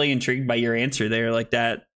I'm really intrigued by your answer there. Like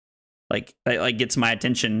that gets my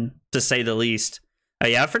attention, to say the least.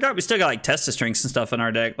 Yeah, I forgot we still got like Testa Strings and stuff in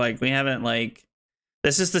our deck. Like we haven't like,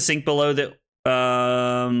 this is the Sink Below that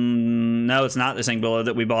no, it's not the Sink Below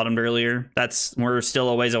that we bottomed earlier. We're still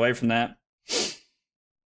a ways away from that.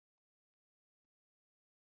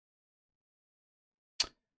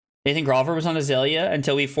 They think Grover was on Azalea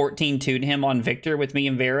until we 14-2'd him on Victor with me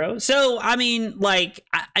and Vero. So, I mean, like,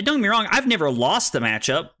 I don't get me wrong, I've never lost the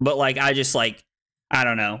matchup, but, like, I just, like, I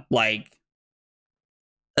don't know, like,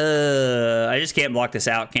 I just can't block this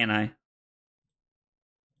out, can I?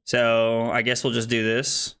 So, I guess we'll just do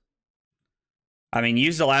this. I mean,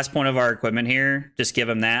 use the last point of our equipment here. Just give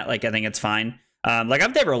him that. Like, I think it's fine. Like,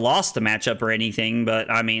 I've never lost the matchup or anything,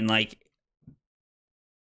 but, I mean, like,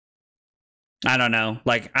 I don't know.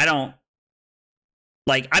 Like, I'm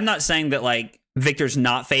not saying that, like, Victor's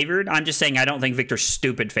not favored. I'm just saying I don't think Victor's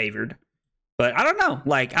stupid favored. But I don't know.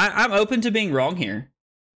 Like, I'm open to being wrong here.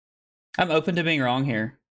 I'm open to being wrong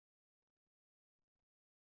here.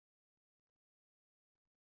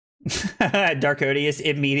 Darkodius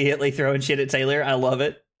immediately throwing shit at Taylor. I love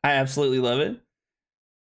it. I absolutely love it.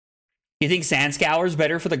 You think Sandscour's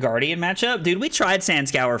better for the Guardian matchup? Dude, we tried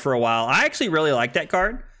Sandscour for a while. I actually really like that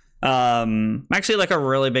card. I'm actually like a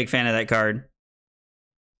really big fan of that card.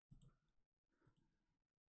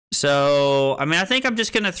 So, I mean, I think I'm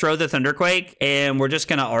just going to throw the Thunderquake, and we're just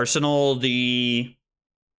going to Arsenal the...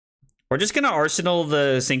 We're just going to Arsenal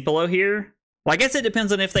the Sink Below here. Well, I guess it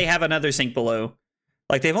depends on if they have another Sink Below.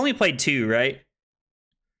 Like, they've only played 2, right?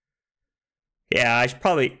 Yeah, I should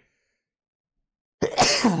probably...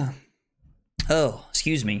 Oh,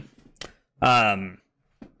 excuse me. So,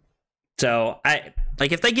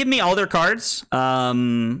 like, if they give me all their cards, I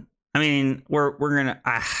mean, we're gonna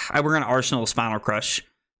Arsenal Spinal Crush.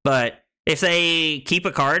 But if they keep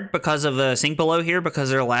a card because of the Sink Below here, because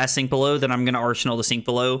they're last Sink Below, then I'm gonna Arsenal the Sink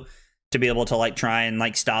Below to be able to like try and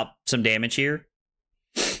like stop some damage here.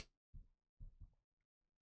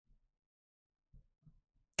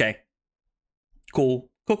 Okay. Cool.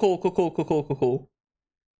 Cool.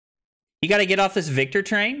 You gotta get off this Victor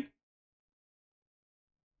train?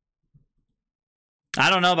 I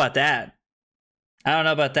don't know about that.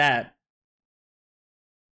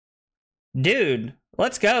 Dude,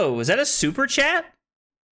 let's go. Is that a super chat?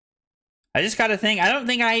 I just gotta think. I don't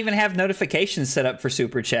think I even have notifications set up for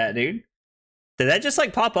super chat, dude. Did that just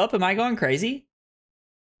like pop up? Am I going crazy?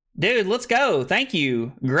 Dude, let's go. Thank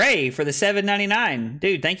you, Gray, for the $7.99.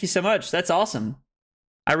 Dude, thank you so much. That's awesome.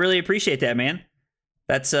 I really appreciate that, man.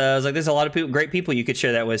 That's I was like, there's a lot of people, great people you could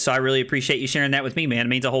share that with. So I really appreciate you sharing that with me, man. It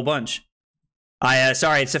means a whole bunch.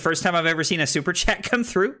 Sorry, it's the first time I've ever seen a super chat come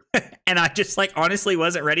through, and I just like honestly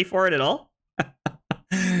wasn't ready for it at all.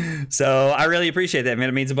 So I really appreciate that, man.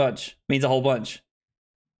 It means a bunch. It means a whole bunch.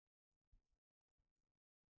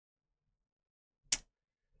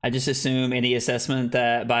 I just assume any assessment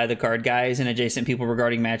that by the card guys and adjacent people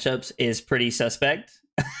regarding matchups is pretty suspect.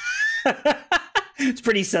 It's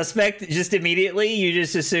pretty suspect. Just immediately, you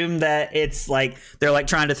just assume that it's like they're like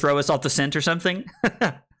trying to throw us off the scent or something.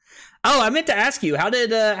 Oh, I meant to ask you, how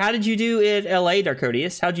did you do in LA,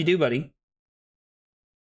 Darkodius? How'd you do, buddy?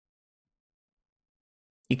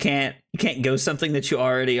 You can't go something that you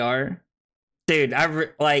already are, dude.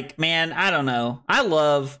 Like, man, I don't know. I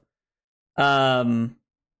love,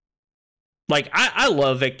 like I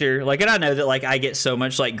love Victor. Like, and I know that like I get so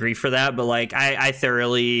much like grief for that, but like I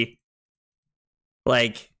thoroughly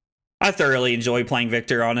enjoy playing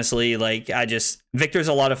Victor, honestly. Like, Victor's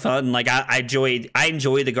a lot of fun. Like, I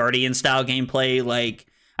enjoy the Guardian style gameplay. Like,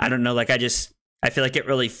 I don't know, like, I feel like it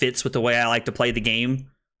really fits with the way I like to play the game.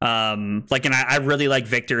 Like, and I really like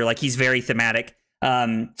Victor. Like, he's very thematic.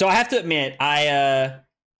 So I have to admit, I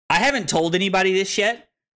haven't told anybody this yet.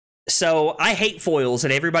 So I hate foils,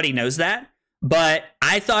 and everybody knows that. But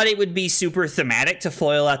I thought it would be super thematic to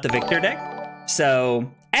foil out the Victor deck.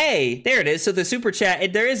 So... Hey, there it is. So the super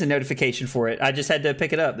chat, there is a notification for it. I just had to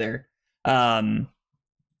pick it up there. I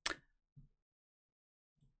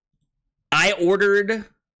ordered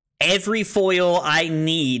every foil I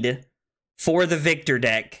need for the Victor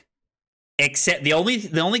deck, except the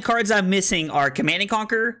only cards I'm missing are Command and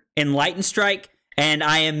Conquer and Light and Strike, and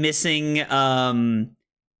I am missing I'm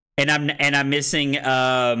missing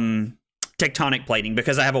Tectonic Plating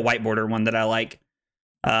because I have a white border one that I like.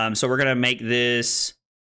 So we're gonna make this.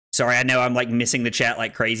 Sorry, I know I'm like missing the chat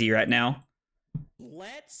like crazy right now.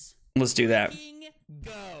 Let's do that.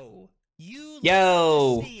 Go.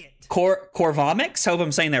 Yo, Corvomix. Hope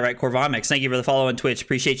I'm saying that right. Corvomix. Thank you for the follow on Twitch.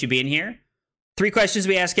 Appreciate you being here. 3 questions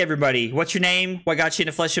we ask everybody. What's your name? What got you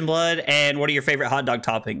into Flesh and Blood? And what are your favorite hot dog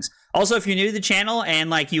toppings? Also, if you're new to the channel and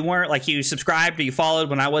like you weren't, like you subscribed or you followed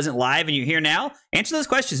when I wasn't live and you're here now, answer those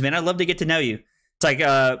questions, man. I'd love to get to know you. It's like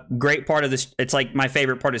a great part of this. It's like my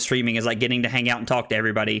favorite part of streaming is like getting to hang out and talk to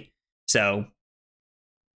everybody. So,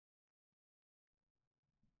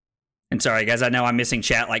 and sorry guys, I know I'm missing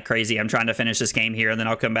chat like crazy. I'm trying to finish this game here and then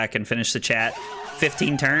I'll come back and finish the chat.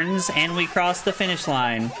 15 turns and we cross the finish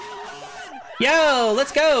line. Yo,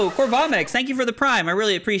 let's go. Corvomix, thank you for the Prime. I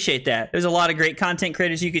really appreciate that. There's a lot of great content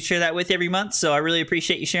creators you could share that with every month. So I really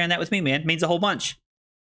appreciate you sharing that with me, man. It means a whole bunch.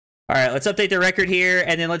 All right, let's update the record here,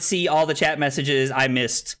 and then let's see all the chat messages I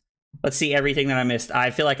missed. Let's see everything that I missed.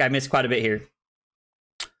 I feel like I missed quite a bit here.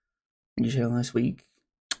 You show last week.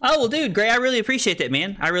 Oh, well, dude, Gray, I really appreciate that,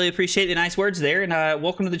 man. I really appreciate the nice words there, and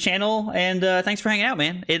welcome to the channel, and thanks for hanging out,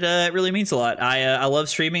 man. It really means a lot. I love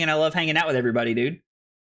streaming, and I love hanging out with everybody, dude.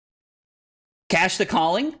 Cash the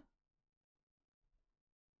calling.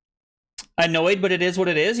 Annoyed, but it is what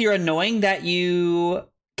it is. You're annoying that you...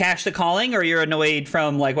 Cash the calling, or you're annoyed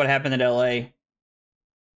from like what happened in LA?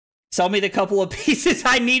 Sell me the couple of pieces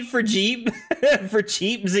I need for Jeep. For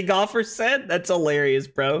cheap, Zigoffer said. That's hilarious,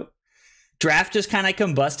 bro. Draft just kind of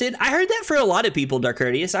combusted. I heard that for a lot of people, Dark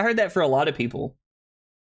Courteous. I heard that for a lot of people.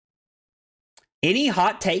 Any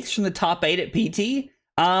hot takes from the top 8 at PT?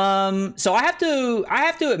 So I have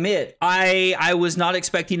to admit, I was not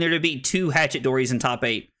expecting there to be 2 Hatchet Dories in top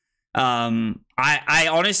 8. I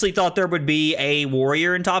honestly thought there would be a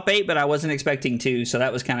Warrior in top 8, but I wasn't expecting 2, so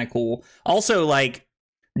that was kind of cool. Also, like,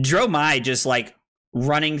 Dromai just, like,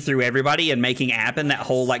 running through everybody and making Appen that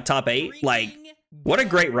whole, like, top 8. Like, what a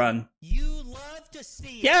great run.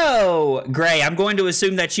 Yo, Gray, I'm going to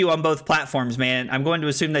assume that's you on both platforms, man. I'm going to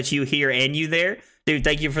assume that's you here and you there. Dude,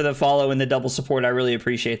 thank you for the follow and the double support. I really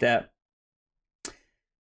appreciate that.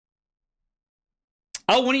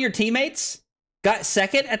 Oh, one of your teammates got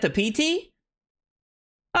second at the PT?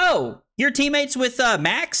 Oh, your teammates with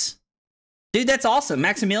Max? Dude, that's awesome.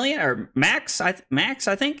 Maximilian or Max, Max,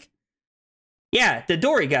 I think. Yeah, the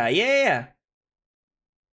Dory guy. Yeah.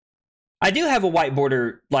 I do have a white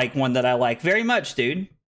border, like, one that I like very much, dude.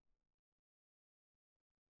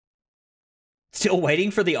 Still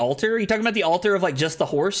waiting for the altar? Are you talking about the altar of, like, just the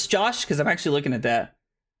horse, Josh? Because I'm actually looking at that.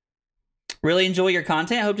 Really enjoy your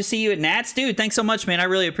content. Hope to see you at Nats. Dude, thanks so much, man. I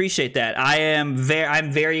really appreciate that. I'm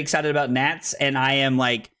very excited about Nats, and I am,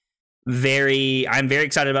 like, I'm very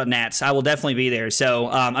excited about Nats. I will definitely be there. So,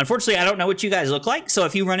 unfortunately, I don't know what you guys look like. So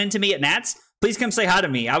if you run into me at Nats, please come say hi to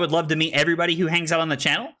me. I would love to meet everybody who hangs out on the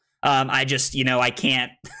channel. I just, you know, I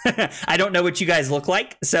can't, I don't know what you guys look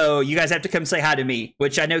like. So you guys have to come say hi to me,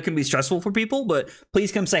 which I know can be stressful for people, but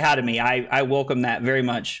please come say hi to me. I welcome that very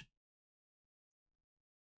much.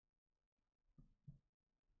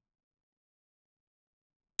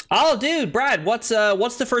 Oh, dude, Brad, what's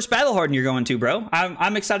the first battle harden you're going to, bro?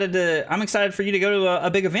 I'm excited for you to go to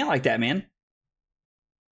a big event like that, man.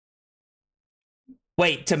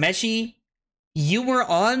 Wait, Tameshi, you were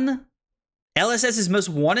on LSS's most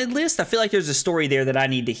wanted list? I feel like there's a story there that I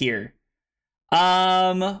need to hear.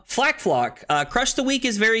 Flak Flock. Crush the Week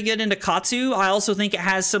is very good into Katsu. I also think it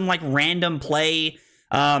has some, like, random play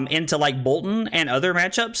into, like, Bolton and other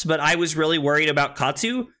matchups, but I was really worried about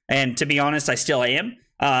Katsu, and to be honest, I still am.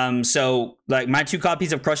 So, like, my 2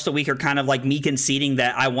 copies of Crush the Week are kind of like me conceding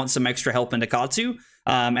that I want some extra help into Katsu,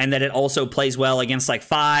 and that it also plays well against, like,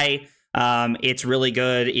 Fi. It's really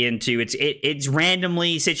good into it's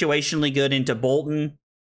randomly situationally good into Bolton,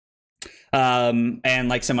 and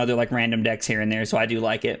like some other, like, random decks here and there. So I do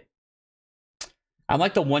like it. I'm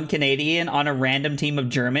like the one Canadian on a random team of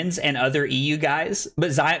Germans and other EU guys.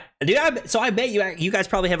 But so I bet you guys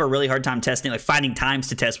probably have a really hard time testing, like, finding times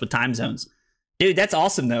to test with time zones. Dude, that's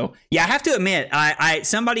awesome, though. Yeah, I have to admit,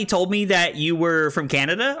 somebody told me that you were from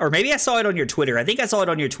Canada, or maybe I saw it on your Twitter. I think I saw it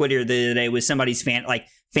on your Twitter the other day with somebody's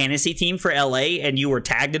fantasy team for LA, and you were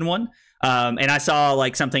tagged in one. And I saw,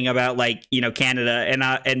 like, something about, like, you know, Canada,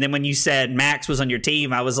 and then when you said Max was on your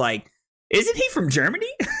team, I was like, isn't he from Germany?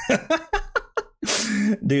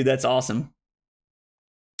 Dude, that's awesome.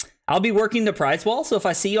 I'll be working the prize wall, so if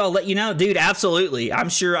I see you, I'll let you know. Dude, absolutely. I'm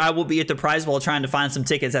sure I will be at the prize wall trying to find some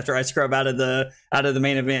tickets after I scrub out of the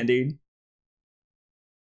main event, dude.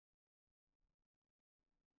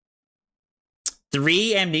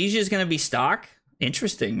 3 Amnesia is going to be stock?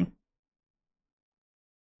 Interesting.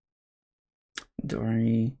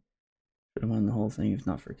 Dory should have won the whole thing if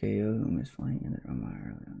not for KO, who missed flying in on my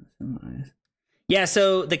early on the semis. Yeah,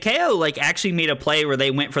 so the KO, like, actually made a play where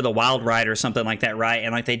they went for the Wild Ride or something like that, right?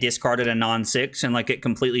 And, like, they discarded a non-6 and, like, it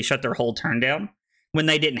completely shut their whole turn down when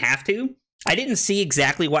they didn't have to. I didn't see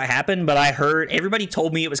exactly what happened, but I heard everybody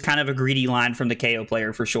told me it was kind of a greedy line from the KO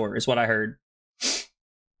player for sure, is what I heard.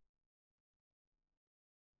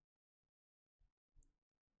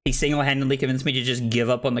 He single-handedly convinced me to just give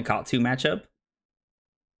up on the Katsu matchup.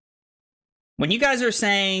 When you guys are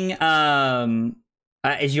saying,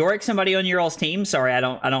 is Yorick somebody on your all's team? Sorry, I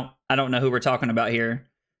don't know who we're talking about here.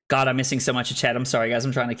 God, I'm missing so much of chat. I'm sorry, guys.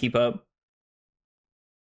 I'm trying to keep up.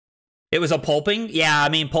 It was a pulping? Yeah, I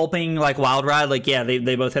mean, pulping, like, Wild Ride, like, yeah,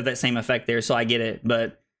 they both have that same effect there, so I get it,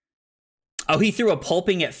 but... Oh, he threw a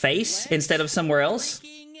pulping at face instead of somewhere else?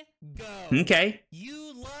 Okay.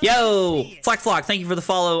 Yo, Flock, thank you for the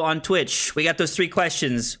follow on Twitch. We got those 3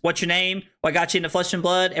 questions. What's your name? What got you into Flesh and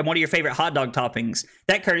Blood? And what are your favorite hot dog toppings?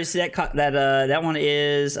 That one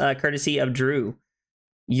is courtesy of Drew.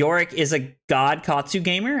 Yorick is a god Katsu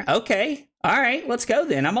gamer? Okay. All right, let's go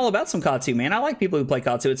then. I'm all about some Katsu, man. I like people who play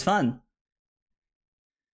Katsu. It's fun.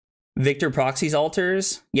 Victor Proxy's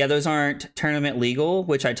altars. Yeah, those aren't tournament legal,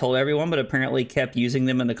 which I told everyone, but apparently kept using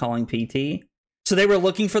them in the calling PT. So they were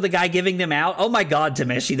looking for the guy giving them out? Oh my god,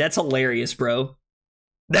 Tameshi, that's hilarious, bro.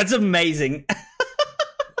 That's amazing.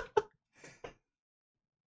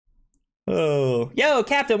 Oh, yo,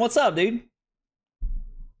 Captain, what's up, dude?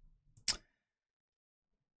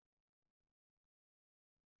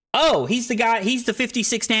 Oh, he's the guy. He's the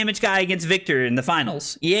 56 damage guy against Victor in the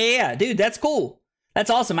finals. Yeah, dude, that's cool. That's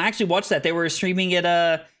awesome. I actually watched that. They were streaming it.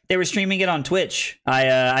 They were streaming it on Twitch.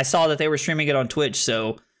 I saw that they were streaming it on Twitch.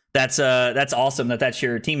 So that's awesome. That's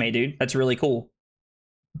your teammate, dude. That's really cool.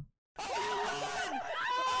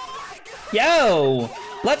 Yo,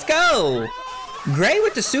 let's go. Gray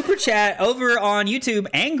with the super chat over on YouTube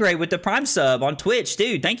and Gray with the Prime sub on Twitch.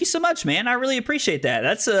 Dude, thank you so much, man. I really appreciate that.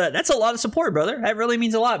 That's a lot of support, brother. That really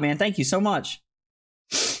means a lot, man. Thank you so much.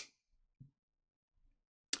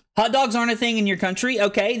 Hot dogs aren't a thing in your country.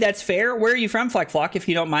 Okay, that's fair. Where are you from, Fleck Flock, if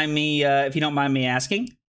you don't mind me asking?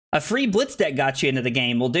 A free Blitz deck got you into the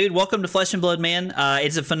game. Well, dude, welcome to Flesh and Blood, man.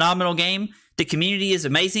 It's a phenomenal game. The community is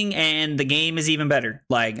amazing, and the game is even better.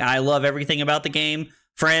 Like, I love everything about the game.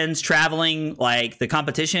 Friends, traveling, like the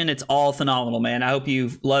competition, it's all phenomenal, man. I hope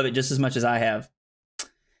you love it just as much as I have.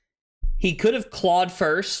 He could have clawed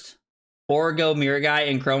first or go Mirror Guy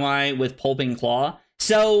and Chromai with Pulping Claw.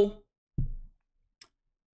 So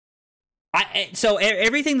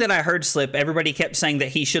everything that I heard Slip, everybody kept saying that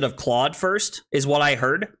he should have clawed first is what I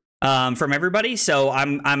heard from everybody. So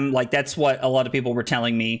I'm like, that's what a lot of people were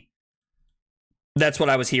telling me. That's what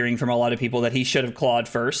I was hearing from a lot of people, that he should have clawed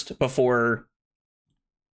first before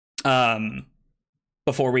he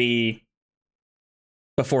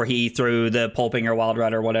threw the Pulping or Wild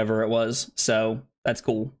Ride or whatever it was. So that's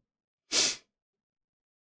cool.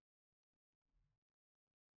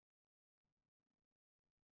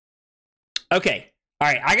 Okay. All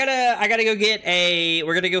right. I gotta go get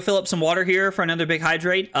we're gonna go fill up some water here for another big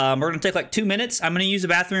hydrate. We're gonna take like 2 minutes. I'm gonna use the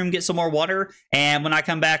bathroom, get some more water, and when I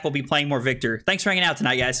come back, we'll be playing more Victor. Thanks for hanging out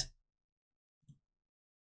tonight, guys.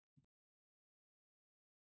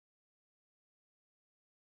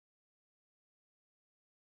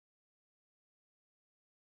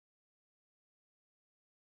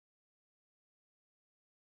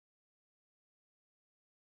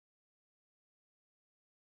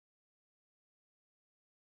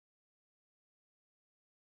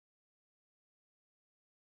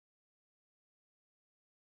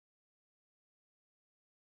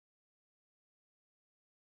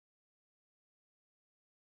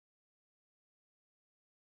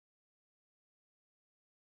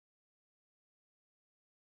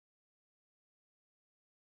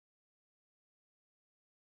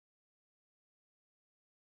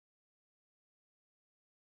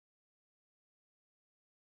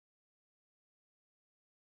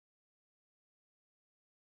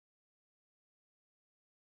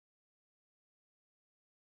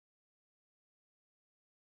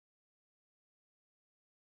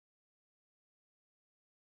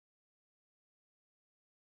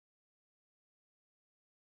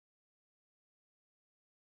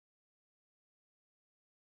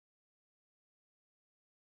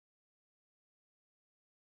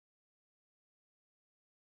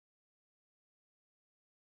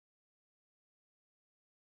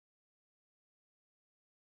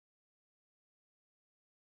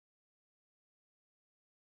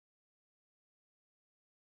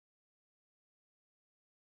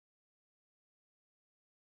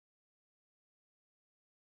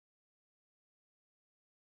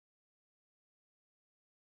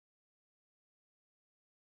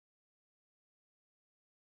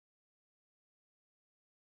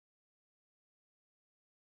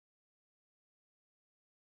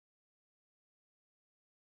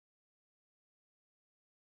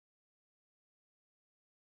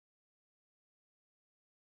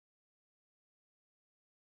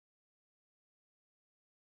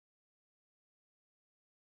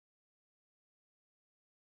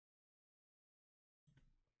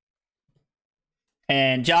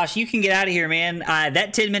 And Josh, you can get out of here, man.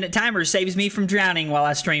 That 10-minute timer saves me from drowning while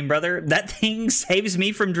I stream, brother. That thing saves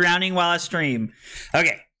me from drowning while I stream.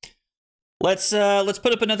 Okay. Let's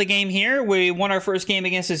put up another game here. We won our first game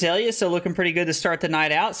against Azalea, so looking pretty good to start the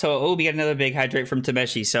night out. So, we got another big hydrate from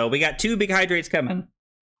Tameshi. So we got 2 big hydrates coming.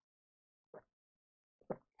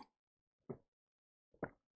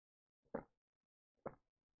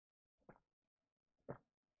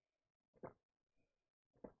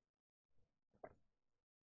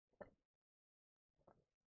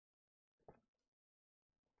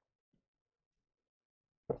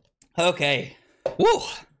 Okay. Woo!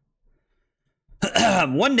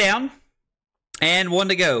 1 down and 1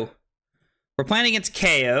 to go. We're playing against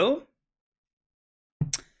KO.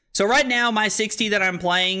 So right now, my 60 that I'm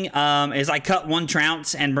playing is I cut 1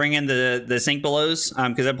 Trounce and bring in the Sink Belows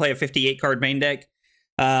because I play a 58 card main deck.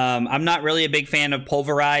 I'm not really a big fan of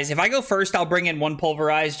Pulverize. If I go first, I'll bring in one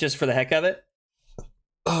Pulverize just for the heck of it.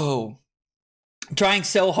 Oh. Trying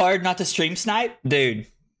so hard not to stream snipe? Dude.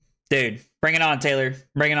 Bring it on, Taylor.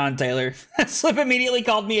 Bring it on, Taylor. Slip immediately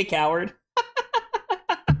called me a coward.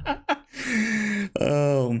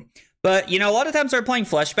 Oh. But, you know, a lot of times they're playing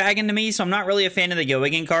Fleshbag into me, so I'm not really a fan of the Go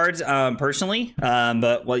Again cards, personally.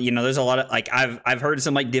 But, well, you know, there's a lot of, like, I've heard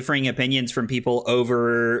some, like, differing opinions from people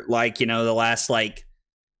over, like, you know, over the last,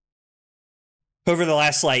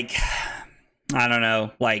 like, I don't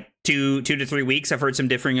know, like, 2 to 3 weeks. I've heard some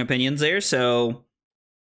differing opinions there, so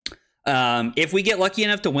if we get lucky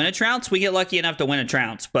enough to win a trounce, we get lucky enough to win a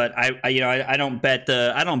trounce. But I don't bet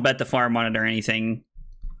the farm on it or anything.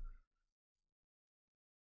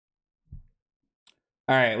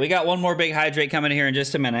 All right, we got one more big hydrate coming here in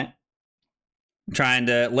just a minute. I'm trying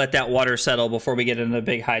to let that water settle before we get into the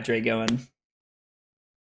big hydrate going.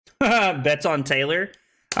 Bets on Taylor.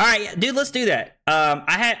 All right, dude, let's do that.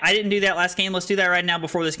 I didn't do that last game. Let's do that right now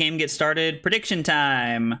before this game gets started. Prediction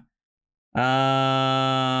time. Will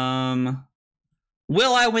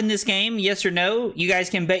I win this game? Yes or no? You guys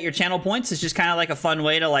can bet your channel points. It's just kind of like a fun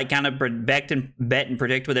way to like kind of bet and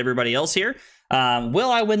predict with everybody else here.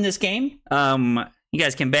 Will I win this game? You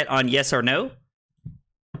guys can bet on yes or no.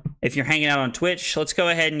 If you're hanging out on Twitch, let's go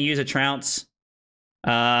ahead and use a trounce.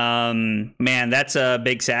 Man, that's a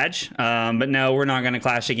big Sag. But no, we're not going to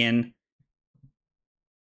clash again.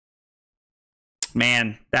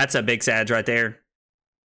 Man, that's a big Sag right there.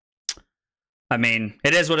 I mean,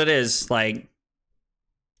 it is what it is. Like,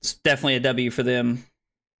 it's definitely a W for them.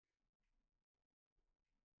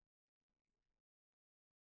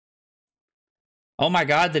 Oh my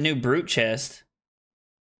god, the new Brute chest.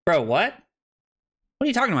 Bro, what? What are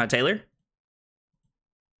you talking about, Taylor?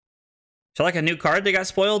 So like a new card that got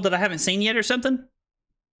spoiled that I haven't seen yet or something?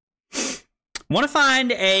 Want to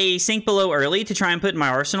find a Sink Below early to try and put in my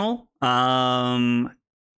arsenal. I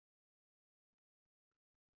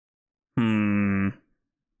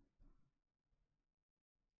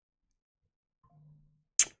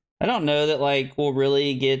don't know that, like, we'll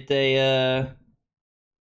really get a,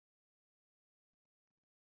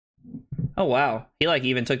 Oh, wow. He, like,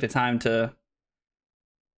 even took the time to...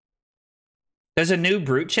 There's a new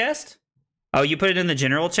Brute chest? Oh, you put it in the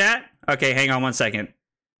general chat? Okay, hang on one second.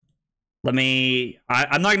 Let me...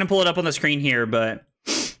 I'm not going to pull it up on the screen here, but...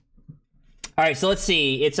 Alright, so let's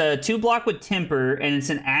see. It's a 2-block with Temper, and it's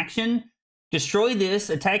an action. Destroy this.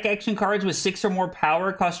 Attack action cards with 6 or more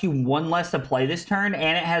power. Cost you 1 less to play this turn,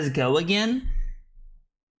 and it has Go Again.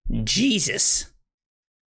 Jesus.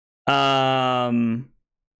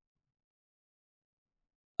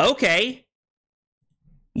 Okay.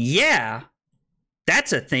 Yeah.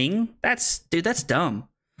 That's a thing. Dude, that's dumb.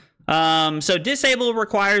 So disable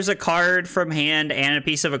requires a card from hand and a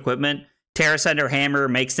piece of equipment. Terrace Under Hammer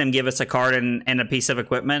makes them give us a card and a piece of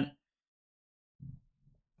equipment.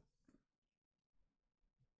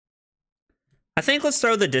 I think let's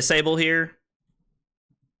throw the disable here.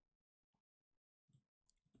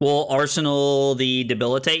 We'll arsenal the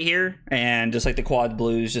debilitate here, and just like the quad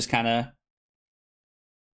blues, just kind of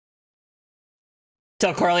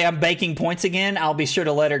tell Carly I'm baking points again. I'll be sure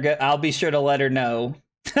to let her go. I'll be sure to let her know.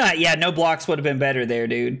 Yeah, no blocks would have been better there,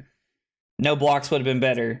 dude. No blocks would have been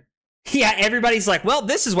better. Yeah, everybody's like, well,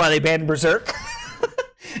 this is why they banned Berserk.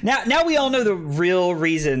 Now we all know the real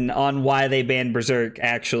reason on why they banned Berserk,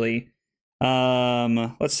 actually.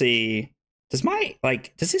 Let's see. Does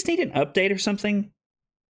this need an update or something?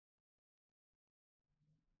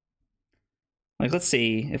 Like, let's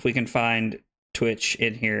see if we can find Twitch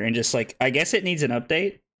in here and just like, I guess it needs an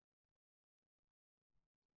update.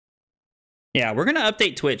 Yeah, we're gonna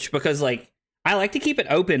update Twitch because like I like to keep it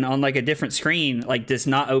open on like a different screen, like this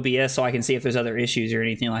not OBS, so I can see if there's other issues or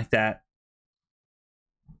anything like that.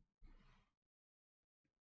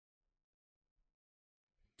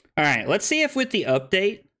 All right, let's see if with the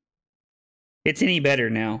update it's any better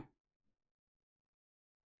now.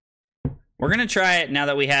 We're gonna try it now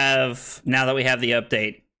that we have the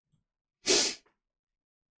update.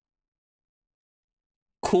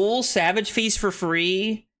 Cool, Savage Feast for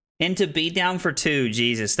free into Beatdown for 2.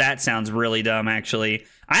 Jesus, that sounds really dumb, actually.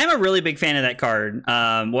 I am a really big fan of that card.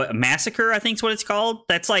 What Massacre, I think is what it's called.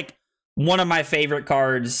 That's like one of my favorite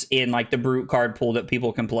cards in like the Brute card pool that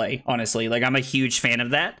people can play, honestly. Like, I'm a huge fan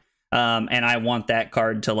of that. And I want that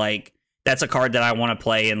card to like, that's a card that I want to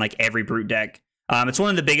play in like every Brute deck. It's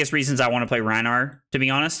one of the biggest reasons I want to play Rhinar, to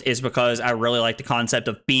be honest, is because I really like the concept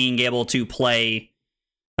of being able to play,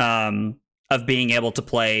 gonna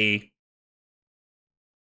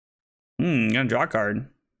draw a card.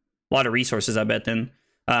 A lot of resources, I bet, then.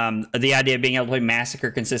 The idea of being able to play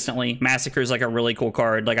Massacre consistently. Massacre is like a really cool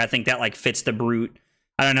card. Like I think that like fits the Brute.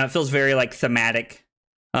 I don't know. It feels very like thematic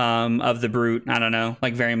of the Brute. I don't know.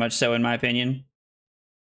 Like very much so in my opinion.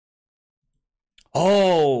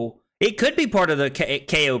 Oh, it could be part of the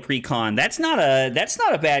KO precon. That's not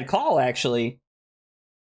a bad call actually.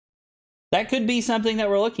 That could be something that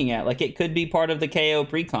we're looking at. Like it could be part of the KO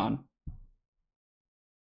precon.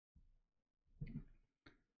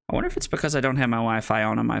 I wonder if it's because I don't have my Wi-Fi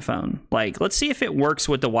on my phone. Like, let's see if it works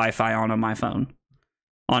with the Wi-Fi on my phone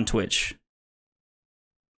on Twitch.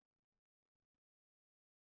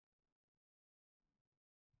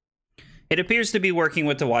 It appears to be working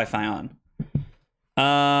with the Wi-Fi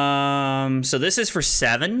on. So this is for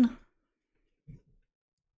 7.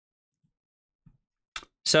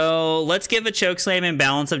 So let's give a Chokeslam and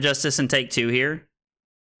Balance of Justice and take 2 here.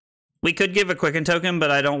 We could give a Quicken token, but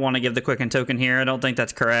I don't want to give the Quicken token here. I don't think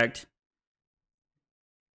that's correct.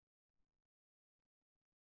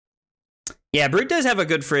 Yeah, Brute does have a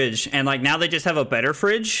good fridge, and like now they just have a better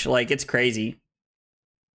fridge. Like it's crazy.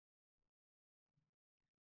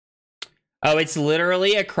 Oh, it's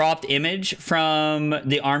literally a cropped image from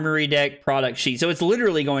the Armory deck product sheet. So it's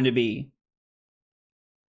literally going to be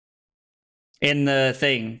in the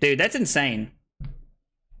thing. Dude, that's insane.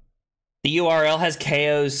 The URL has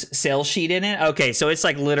KO's sales sheet in it. Okay, so it's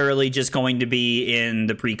like literally just going to be in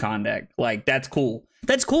the pre-con deck. Like, that's cool.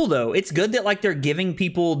 That's cool, though. It's good that, like, they're giving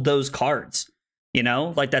people those cards. You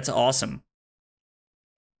know? Like, that's awesome.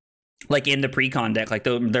 Like, in the pre-con deck. Like,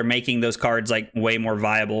 they're making those cards, like, way more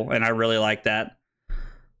viable. And I really like that.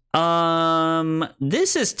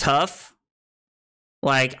 This is tough.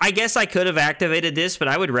 Like, I guess I could have activated this, but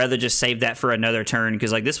I would rather just save that for another turn.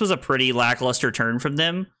 Because, like, this was a pretty lackluster turn from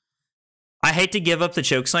them. I hate to give up the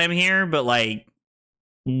Chokeslam here, but, like,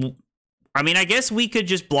 I mean, I guess we could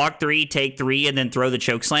just block 3, take 3, and then throw the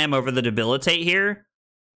Chokeslam over the Debilitate here.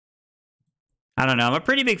 I don't know. I'm a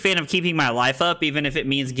pretty big fan of keeping my life up, even if it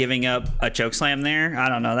means giving up a Chokeslam there. I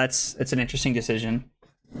don't know. It's an interesting decision.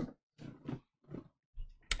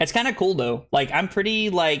 It's kind of cool, though. Like, I'm pretty,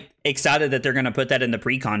 like, excited that they're going to put that in the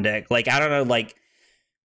pre-con deck. Like, I don't know, like,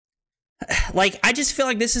 I just feel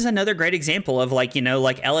like this is another great example of, like, you know,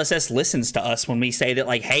 like, LSS listens to us when we say that,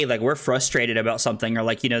 like, hey, like, we're frustrated about something, or,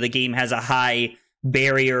 like, you know, the game has a high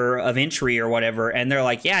barrier of entry or whatever, and they're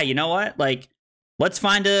like, yeah, you know what? Like, let's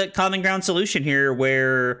find a common ground solution here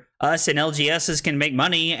where us and LGSs can make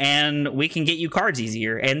money and we can get you cards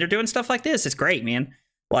easier. And they're doing stuff like this. It's great, man.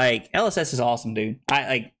 Like, LSS is awesome, dude.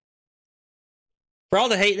 Like, for all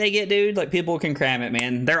the hate they get, dude, like, people can cram it,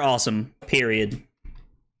 man. They're awesome, period.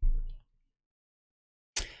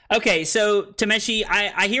 Okay, so Tameshi,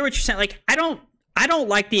 I hear what you're saying. Like, I don't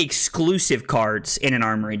like the exclusive cards in an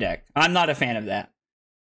Armory deck. I'm not a fan of that.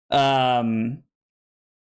 I'm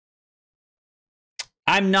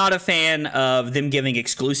not a fan of them giving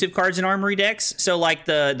exclusive cards in Armory decks. So, like,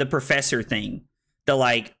 the Professor thing, the,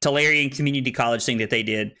 like, Tolarian Community College thing that they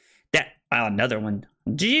did. That, another one.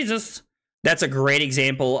 Jesus. That's a great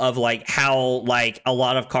example of, like, how, like, a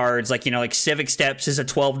lot of cards, like, you know, like, Civic Steps is a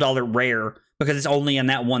 $12 rare because it's only in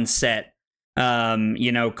that one set.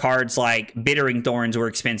 You know, cards like Bittering Thorns were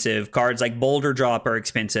expensive. Cards like Boulder Drop are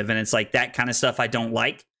expensive. And it's like that kind of stuff I don't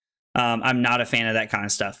like. I'm not a fan of that kind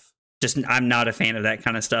of stuff. I'm not a fan of that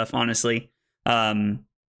kind of stuff, honestly. So.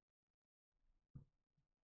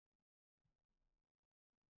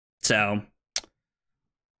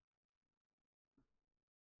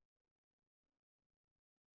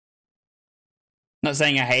 Not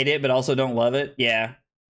saying I hate it, but also don't love it. Yeah.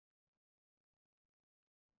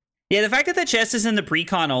 Yeah, the fact that the chest is in the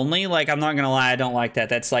pre-con only, like, I'm not gonna lie, I don't like that.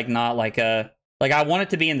 That's, like, not, like, a... Like, I want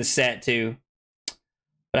it to be in the set, too.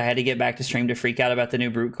 But I had to get back to stream to freak out about the new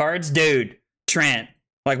Brute cards. Dude, Trent,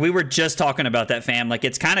 like, we were just talking about that, fam. Like,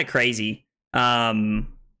 it's kind of crazy. I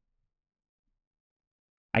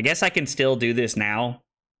guess I can still do this now.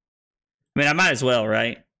 I mean, I might as well,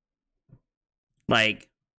 right? Like...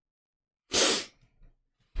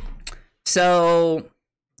 So...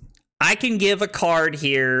 I can give a card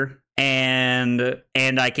here, and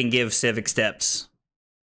I can give Civic Steps.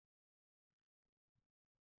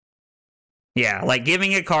 Yeah, like,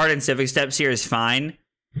 giving a card in Civic Steps here is fine.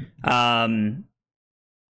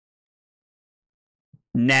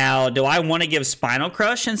 Now, do I want to give Spinal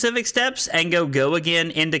Crush in Civic Steps and go again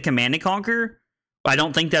into Command and Conquer? I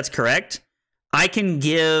don't think that's correct. I can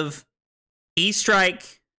give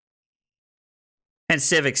E-Strike and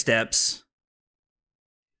Civic Steps.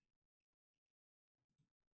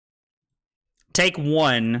 Take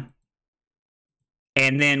 1,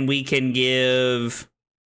 and then we can give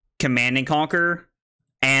Command and Conquer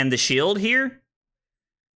and the shield here.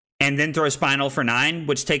 and then throw Spinal for 9,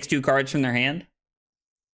 which takes 2 cards from their hand.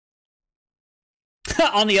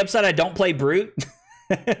 On the upside, I don't play Brute.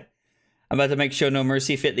 I'm about to make Show No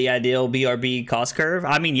Mercy fit the ideal BRB cost curve.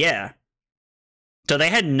 I mean, yeah. So they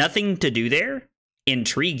had nothing to do there?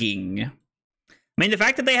 Intriguing. I mean, the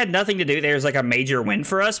fact that they had nothing to do there is like a major win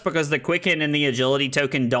for us because the Quicken and the Agility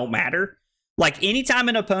token don't matter. Like, anytime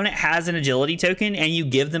an opponent has an Agility token and you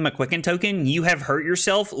give them a Quicken token, you have hurt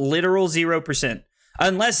yourself literal 0%.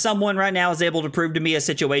 Unless someone right now is able to prove to me a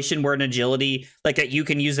situation where an Agility, like that you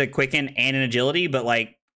can use a Quicken and an Agility, but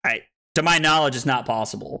like, to my knowledge, it's not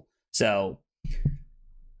possible. So...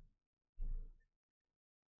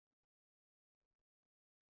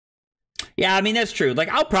 yeah, I mean, that's true. Like,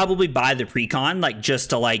 I'll probably buy the Precon, like, just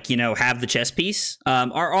to, like, you know, have the chess piece.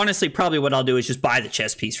 Or honestly, probably what I'll do is just buy the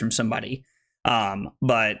chess piece from somebody.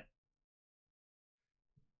 But...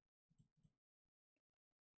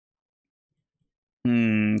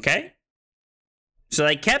 okay. So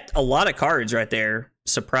they kept a lot of cards right there.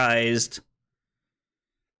 Surprised.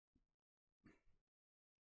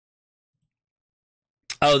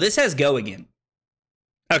 Oh, this has Go again.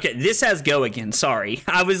 Okay, this has Go again. Sorry.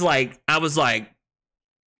 I was like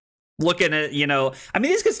looking at, you know, I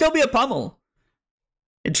mean, this could still be a pummel.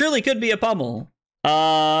 It truly could be a pummel.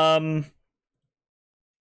 I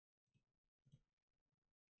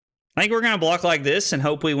think we're going to block like this and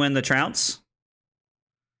hope we win the trounce.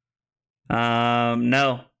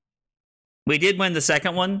 No. We did win the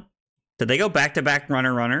second one. Did they go back-to-back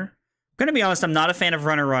runner-runner? I'm going to be honest, I'm not a fan of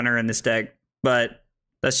runner-runner in this deck, but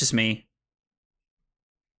that's just me.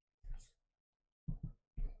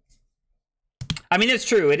 I mean, it's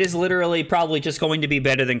true. It is literally probably just going to be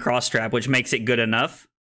better than Cross-Trap, which makes it good enough.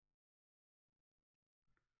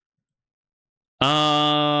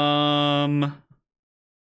 I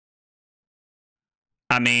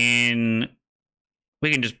mean,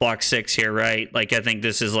 we can just block 6 here, right? Like, I think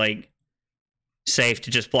this is, like, safe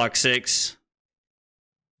to just block 6.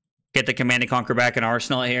 Get the Command and Conquer back in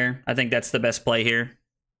Arsenal here. I think that's the best play here.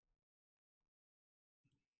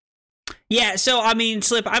 Yeah, so, I mean,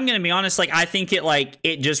 Slip, I'm going to be honest, like, I think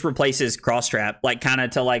it just replaces Cross-Trap, like, kind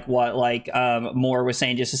of to, like, what, like, Moore was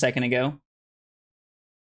saying just a second ago.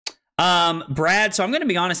 Brad, so I'm going to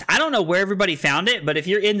be honest, I don't know where everybody found it, but if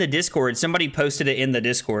you're in the Discord, somebody posted it in the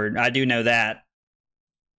Discord. I do know that.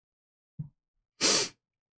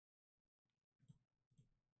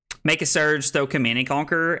 Make a Surge, throw Command and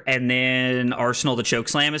Conquer, and then Arsenal the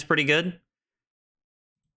Chokeslam is pretty good.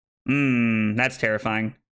 That's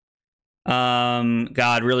terrifying.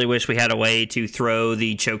 God, really wish we had a way to throw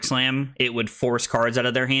the Chokeslam. It would force cards out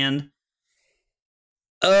of their hand.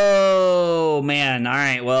 Oh man! All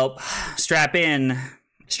right, well, strap in,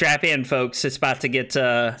 folks. It's about to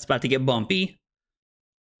get bumpy.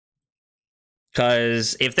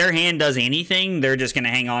 Because if their hand does anything, they're just gonna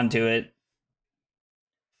hang on to it.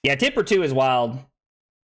 Yeah, Tipper 2 is wild.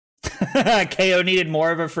 KO needed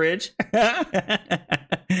more of a fridge.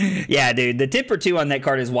 Yeah, dude, the Tipper 2 on that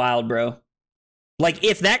card is wild, bro. Like,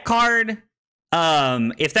 if that card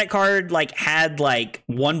like had like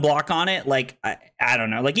 1 block on it, like I don't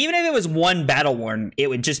know, like even if it was 1 battle worn, it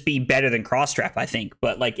would just be better than Cross-Trap, I think.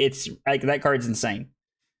 But like, it's like, that card's insane.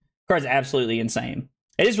 Card's absolutely insane.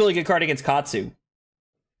 It is a really good card against Katsu.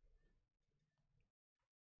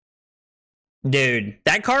 Dude,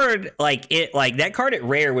 that card, that card at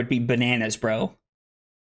rare would be bananas, bro.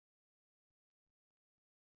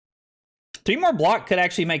 3 more block could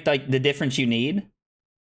actually make like the difference you need.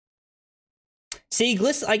 See,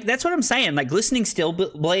 like, that's what I'm saying. Like, Glistening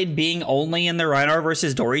Steelblade being only in the Rhinar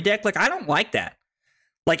versus Dory deck, like, I don't like that.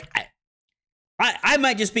 Like, I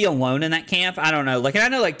might just be alone in that camp. I don't know. Like, and I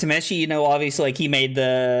know, like, Tameshi, you know, obviously, like, he made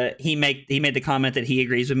the comment that he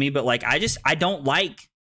agrees with me, but like, I don't like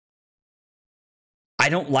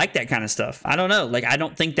that kind of stuff. I don't know. Like, I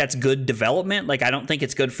don't think that's good development. Like, I don't think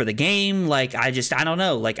it's good for the game. Like, I don't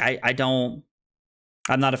know. Like, I'm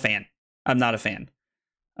not a fan. I'm not a fan.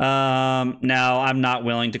 No, I'm not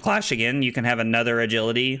willing to clash again. You can have another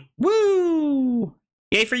agility. Woo!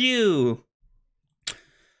 Yay for you!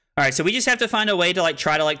 All right, so we just have to find a way to, like,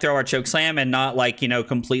 try to, like, throw our Chokeslam and not, like, you know,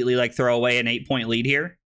 completely, like, throw away an 8-point lead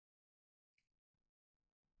here.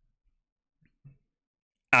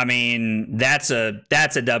 I mean, that's a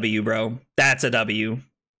W, bro. That's a W.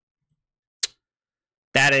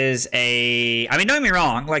 That is a... I mean, don't get me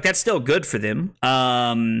wrong. Like, that's still good for them.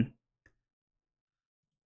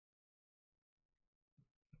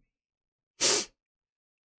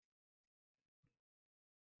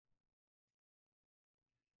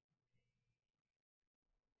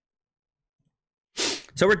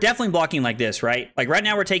 So we're definitely blocking like this, right? Like right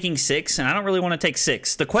now we're taking 6, and I don't really want to take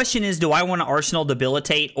 6. The question is, do I want to Arsenal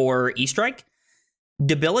Debilitate or E-Strike?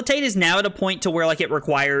 Debilitate is now at a point to where like it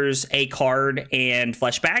requires a card and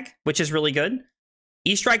Flesh Bag, which is really good.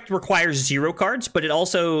 E-Strike requires 0 cards, but it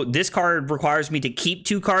also, this card requires me to keep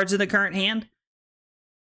 2 cards in the current hand.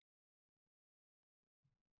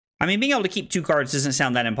 I mean, being able to keep 2 cards doesn't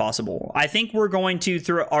sound that impossible. I think we're going to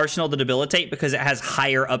throw Arsenal to Debilitate because it has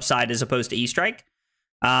higher upside as opposed to E-Strike.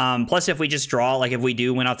 Plus, if we just draw, like if we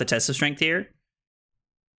do win off the Test of Strength here.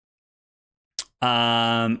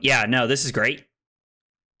 Yeah, no, this is great.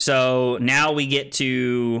 So now we get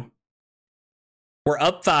to, we're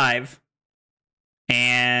up 5.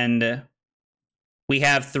 And we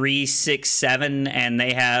have 3, 6, 7, and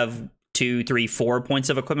they have 2, 3, 4 points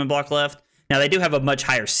of equipment block left. Now, they do have a much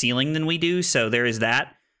higher ceiling than we do, so there is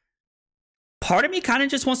that. Part of me kind of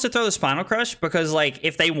just wants to throw the Spinal Crush, because, like,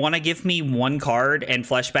 if they want to give me 1 card and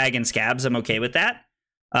Flesh Bag and Scabs, I'm okay with that.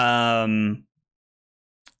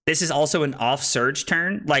 This is also an off-Surge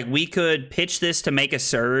turn. Like, we could pitch this to make a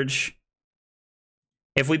Surge.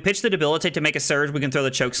 If we pitch the Debilitate to make a Surge, we can throw the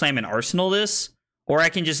Chokeslam and Arsenal this. Or I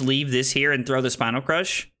can just leave this here and throw the Spinal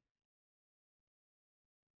Crush.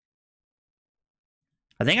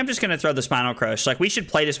 I think I'm just going to throw the Spinal Crush. Like, we should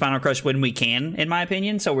play the Spinal Crush when we can, in my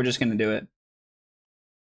opinion, so we're just going to do it.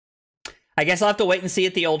 I guess I'll have to wait and see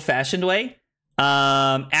it the old-fashioned way.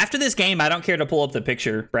 After this game, I don't care to pull up the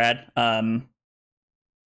picture, Brad. I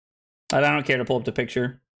don't care to pull up the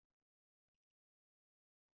picture.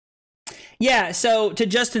 Yeah, so to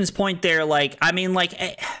Justin's point there, like, I mean, like,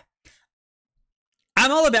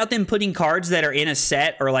 I'm all about them putting cards that are in a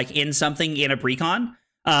set or, like, in something in a precon.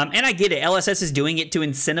 And I get it. LSS is doing it to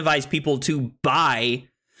incentivize people to buy.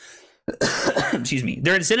 Excuse me.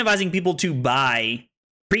 They're incentivizing people to buy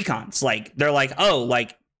precons. Like, they're like, oh,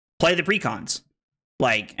 like, play the precons.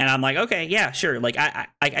 Like, and I'm like, okay, yeah, sure. Like, I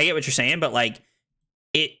get what you're saying, but like,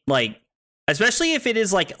 it, like, especially if it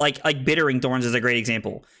is like Bittering Thorns is a great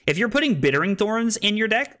example. If you're putting Bittering Thorns in your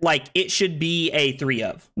deck, like, it should be a 3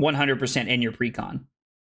 of 100% in your precon.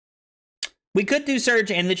 We could do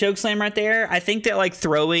Surge and the Chokeslam right there. I think that like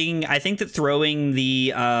throwing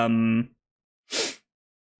the I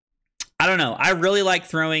don't know. I really like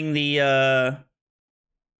throwing the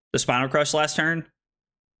Spinal Crush last turn.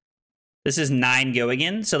 This is 9 go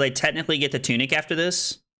again, so they technically get the Tunic after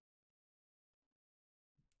this.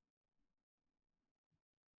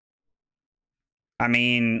 I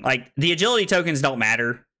mean, like, the agility tokens don't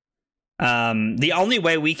matter. The only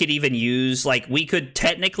way we could even use, like, we could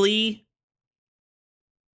technically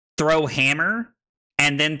throw Hammer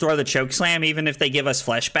and then throw the Chokeslam even if they give us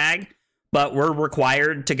Flesh Bag, but we're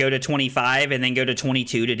required to go to 25 and then go to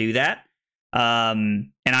 22 to do that.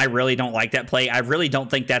 And I really don't like that play. I really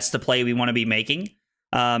don't think that's the play we want to be making.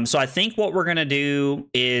 So I think what we're going to do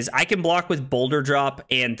is I can block with Boulder Drop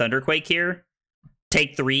and Thunderquake here,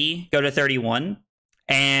 take 3, go to 31,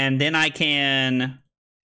 and then I can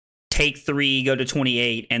take 3, go to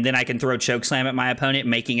 28, and then I can throw Chokeslam at my opponent,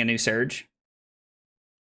 making a new Surge.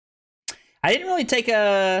 I didn't really take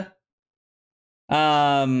a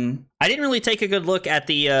good look at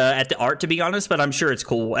the art, to be honest, but I'm sure it's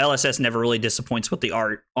cool. LSS never really disappoints with the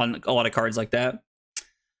art on a lot of cards like that.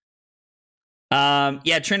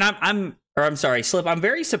 Yeah, Trent, I'm sorry, Slip. I'm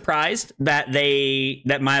very surprised that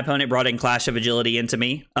my opponent brought in Clash of Agility into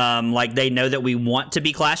me. Like, they know that we want to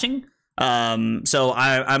be clashing. So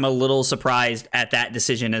I'm a little surprised at that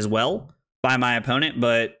decision as well by my opponent,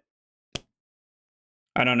 but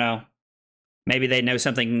I don't know. Maybe they know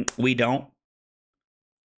something we don't.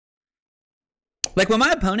 Like, when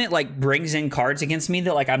my opponent, like, brings in cards against me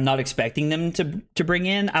that, like, I'm not expecting them to bring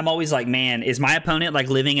in, I'm always like, man, is my opponent, like,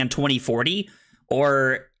 living in 2040?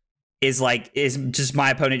 Or is just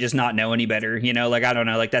my opponent just not know any better? You know, like, I don't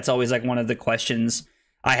know. Like, that's always, like, one of the questions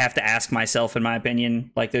I have to ask myself, in my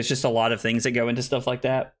opinion. Like, there's just a lot of things that go into stuff like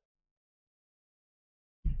that.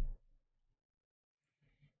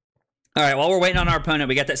 All right, while we're waiting on our opponent,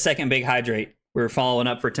 we got that second big hydrate. We're following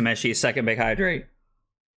up for Tameshi's second big hydrate.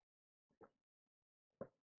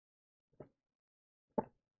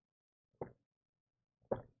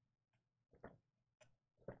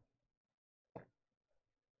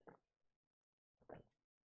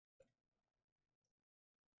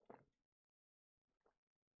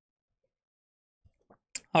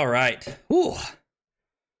 All right. Ooh.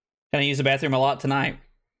 Gonna use the bathroom a lot tonight.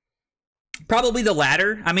 Probably the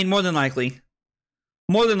latter. I mean, more than likely.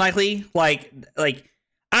 More than likely, like,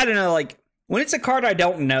 I don't know, like, when it's a card I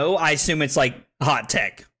don't know, I assume it's, like, hot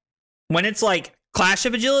tech. When it's, like, Clash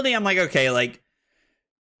of Agility, I'm like, okay, like,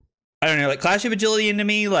 I don't know, like, Clash of Agility into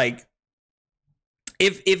me, like,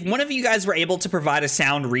 If one of you guys were able to provide a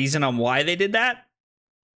sound reason on why they did that,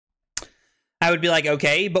 I would be like,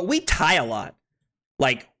 okay, but we tie a lot.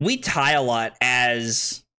 Like, we tie a lot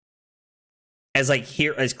as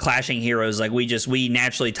clashing heroes. Like, we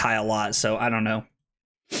naturally tie a lot, so I don't know.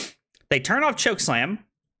 They turn off Chokeslam.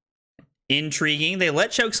 Intriguing. They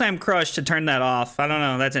let Chokeslam crush to turn that off. I don't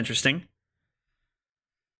know. That's interesting.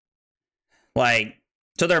 Like,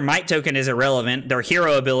 so their might token is irrelevant. Their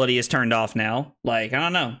hero ability is turned off now. Like, I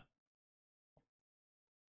don't know.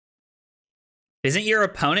 Isn't your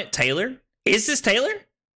opponent Taylor? Is this Taylor?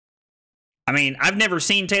 I mean, I've never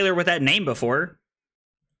seen Taylor with that name before.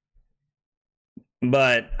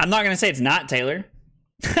 But I'm not going to say it's not Taylor.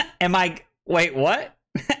 Am I... Wait, what?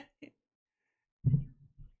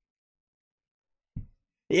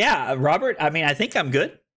 Yeah, Robert, I mean, I think I'm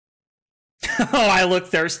good. Oh, I look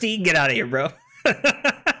thirsty? Get out of here, bro.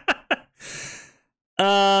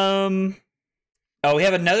 Oh, we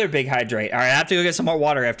have another big hydrate. All right, I have to go get some more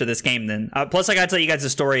water after this game then. Plus, I got to tell you guys a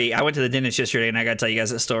story. I went to the dentist yesterday, and I got to tell you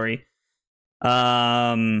guys a story.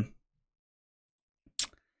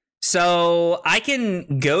 So I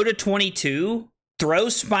can go to 22, throw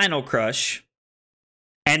Spinal Crush,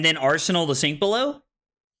 and then Arsenal the Sink Below.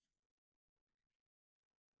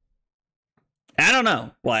 I don't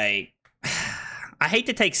know. Like, I hate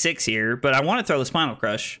to take 6 here, but I want to throw the Spinal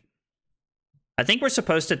Crush. I think we're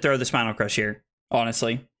supposed to throw the Spinal Crush here,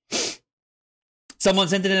 honestly. Someone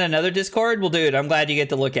sent it in another Discord? Well, dude, I'm glad you get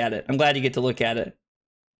to look at it. I'm glad you get to look at it.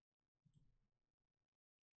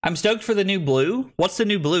 I'm stoked for the new blue. What's the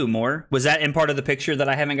new blue, More? Was that in part of the picture that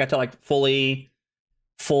I haven't got to, like, fully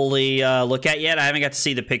look at yet? I haven't got to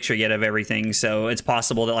see the picture yet of everything, so it's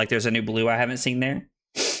possible that, like, there's a new blue I haven't seen there.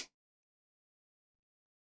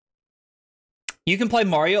 You can play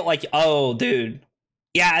Mario, like, oh, dude.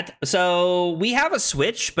 Yeah, so we have a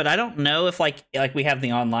Switch, but I don't know if, like we have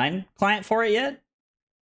the online client for it yet.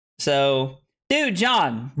 So, dude,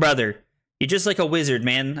 John, brother, you're just like a wizard,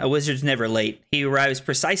 man. A wizard's never late. He arrives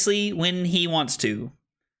precisely when he wants to.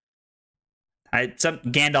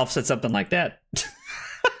 Gandalf said something like that.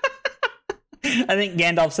 I think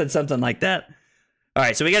Gandalf said something like that. All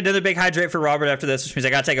right, so we got another big hydrate for Robert after this, which means I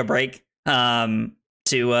got to take a break.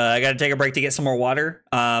 I got to take a break to get some more water.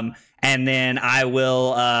 And then I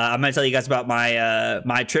will, I'm going to tell you guys about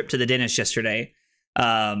my trip to the dentist yesterday.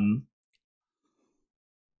 Oh,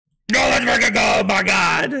 let's freaking go. Oh my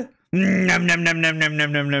God. Num, num, num, num, num,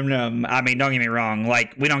 num, num, num, num. I mean, don't get me wrong.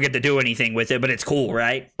 Like, we don't get to do anything with it, but it's cool,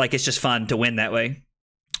 right? Like, it's just fun to win that way.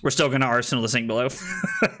 We're still going to Arsenal the Sink Below.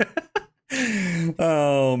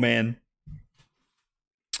 Oh, man.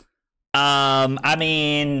 I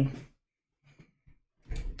mean...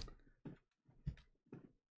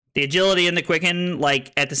 The agility and the quicken,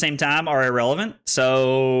 like, at the same time are irrelevant.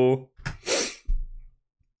 So,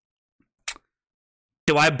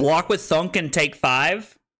 do I block with Thunk and take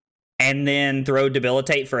 5? And then throw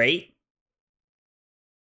Debilitate for 8?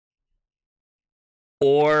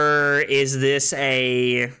 Or is this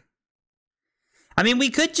a... I mean, we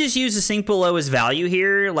could just use the Sink Below as value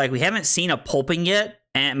here. Like, we haven't seen a Pulping yet.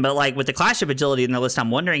 But, like, with the Clash of Agility in the list,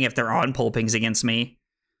 I'm wondering if they're on Pulpings against me.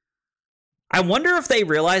 I wonder if they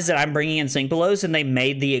realize that I'm bringing in Sink Belows and they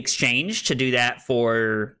made the exchange to do that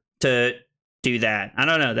to do that. I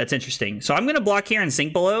don't know. That's interesting. So I'm going to block here and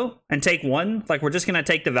Sink Below and take 1. Like, we're just going to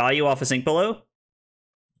take the value off of Sink Below.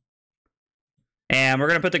 And we're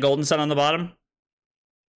going to put the Golden Sun on the bottom.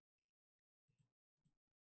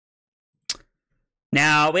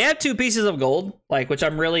 Now, we have 2 pieces of gold, like, which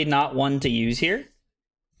I'm really not one to use here.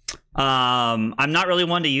 I'm not really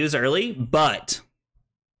one to use early, but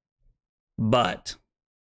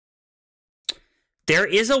there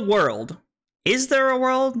is a world. Is there a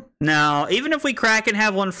world? No, even if we crack and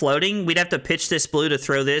have one floating, we'd have to pitch this blue to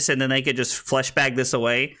throw this, and then they could just flesh bag this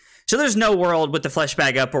away. So there's no world with the flesh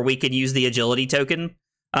bag up where we could use the agility token.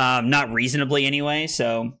 Not reasonably anyway,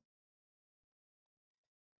 so...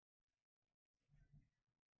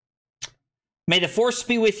 May the Force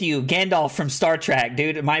be with you, Gandalf from Star Trek.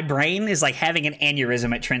 Dude, my brain is like having an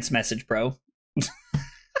aneurysm at Trent's message, bro.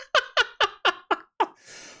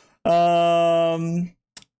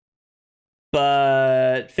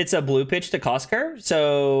 But fits a blue pitch to cost curve,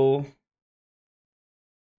 so...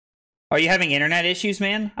 Are you having internet issues,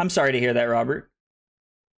 man? I'm sorry to hear that, Robert.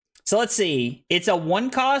 So let's see. It's a 1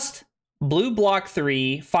 cost, blue block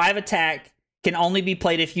 3, 5 attack, can only be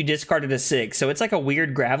played if you discarded a 6. So it's like a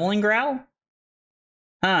weird Graveling Growl?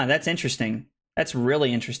 Huh, that's interesting. That's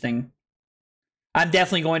really interesting. I'm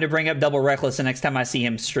definitely going to bring up Double Reckless the next time I see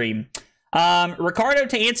him stream. Ricardo,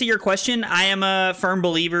 to answer your question, I am a firm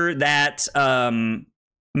believer that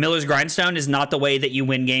Miller's Grindstone is not the way that you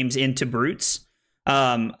win games into brutes,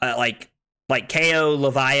 like KO,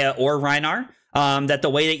 Levia, or Rhinar. That the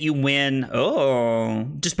way that you win,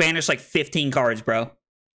 just banish like 15 cards, bro.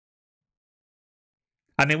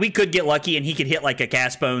 I mean, we could get lucky and he could hit like a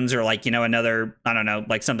Cast Bones or like, you know, another, I don't know,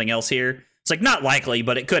 like something else here. It's like not likely,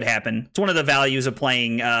 but it could happen. It's one of the values of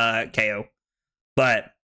playing KO.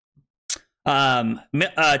 But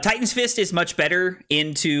Titan's Fist is much better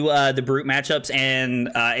into the brute matchups, and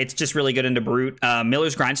it's just really good into brute.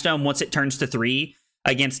 Miller's Grindstone, once it turns to 3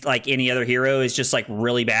 against like any other hero, is just like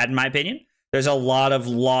really bad in my opinion. There's a lot of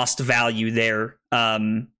lost value there,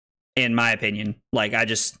 in my opinion. Like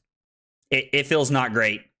it feels not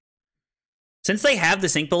great. Since they have the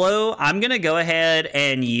Sink Below, I'm gonna go ahead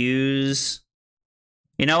and use.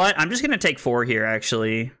 You know what? I'm just gonna take 4 here.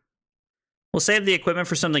 Actually, we'll save the equipment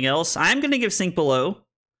for something else. I'm gonna give Sink Below.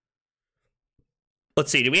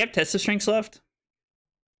 Let's see. Do we have Test of Strengths left?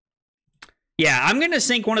 Yeah, I'm gonna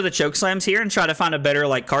sink one of the Choke Slams here and try to find a better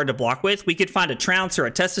like card to block with. We could find a Trounce or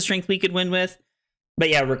a Test of Strength we could win with. But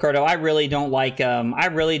yeah, Ricardo, I really don't like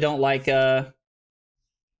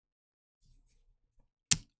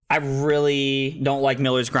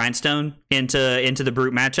Miller's Grindstone into the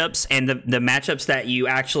brute matchups, and the matchups that you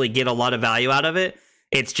actually get a lot of value out of it.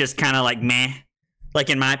 It's just kind of like meh, like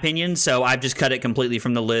in my opinion. So I've just cut it completely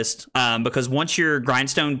from the list, because once your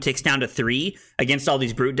Grindstone ticks down to 3 against all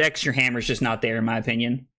these brute decks, your hammer's just not there in my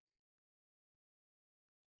opinion.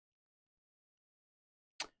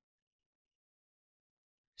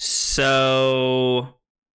 So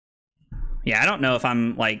yeah, I don't know if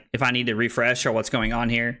I'm like, if I need to refresh or what's going on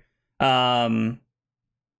here. What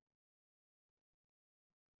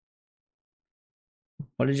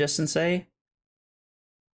did Justin say?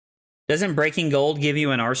 Doesn't Breaking Gold give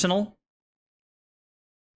you an arsenal?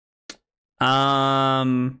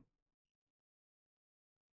 I'm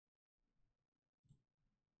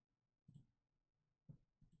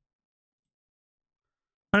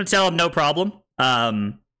gonna tell him no problem.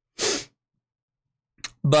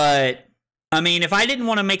 But I mean, if I didn't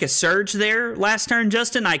want to make a surge there last turn,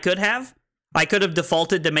 Justin, I could have. I could have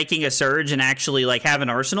defaulted to making a surge and actually like have an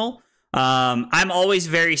arsenal. I'm always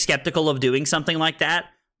very skeptical of doing something like that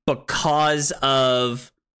because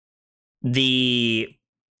of the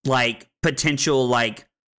like potential like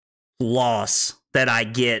loss that I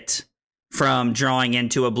get from drawing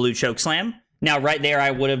into a blue choke slam. Now, right there,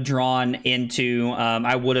 I would have drawn into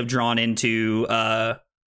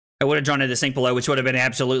Sink Below, which would have been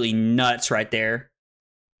absolutely nuts right there.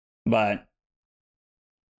 But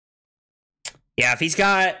yeah, if he's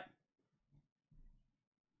got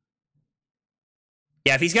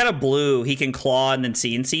a blue, he can claw and then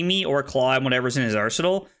CNC me, or claw and whatever's in his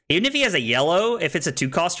arsenal. Even if he has a yellow, if it's a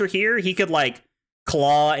 2-coster here, he could like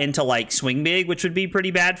claw into like Swing Big, which would be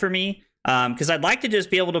pretty bad for me. Because I'd like to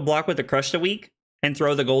just be able to block with the Crush the Weak and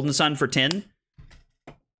throw the Golden Sun for 10.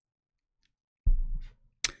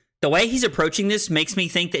 The way he's approaching this makes me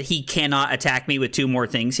think that he cannot attack me with 2 more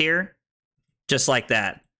things here. Just like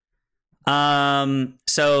that.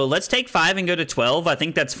 So let's take 5 and go to 12. I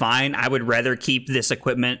think that's fine. I would rather keep this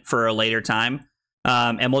equipment for a later time.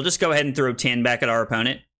 And we'll just go ahead and throw 10 back at our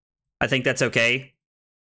opponent. I think that's okay.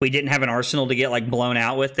 We didn't have an arsenal to get like blown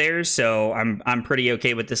out with there, so I'm pretty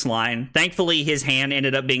okay with this line. Thankfully, his hand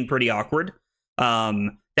ended up being pretty awkward.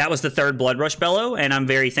 That was the 3rd Blood Rush Bellow, and I'm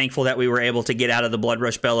very thankful that we were able to get out of the Blood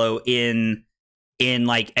Rush Bellow in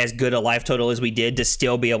like as good a life total as we did to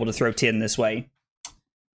still be able to throw 10 this way.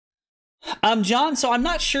 John, so I'm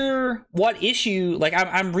not sure what issue, like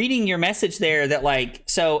I'm reading your message there that like,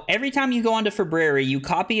 so every time you go onto February, you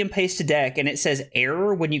copy and paste a deck and it says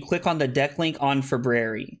error when you click on the deck link on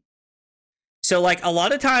February. So like a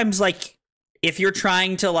lot of times, like if you're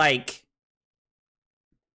trying to like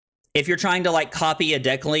copy a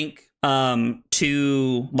deck link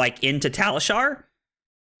to like into Talishar,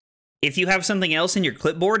 if you have something else in your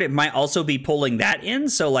clipboard, it might also be pulling that in.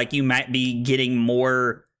 So like you might be getting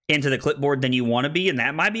more into the clipboard than you want to be, and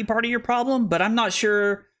that might be part of your problem, but I'm not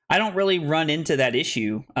sure. I don't really run into that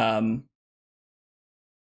issue. I'm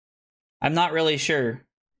not really sure.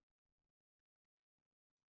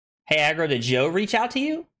 Hey, Aggro, did Joe reach out to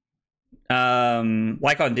you?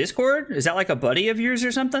 Like on Discord? Is that like a buddy of yours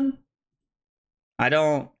or something? I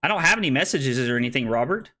don't have any messages or anything,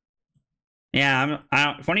 Robert. Yeah,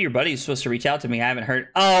 if one of your buddies is supposed to reach out to me, I haven't heard.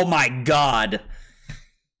 Oh my God.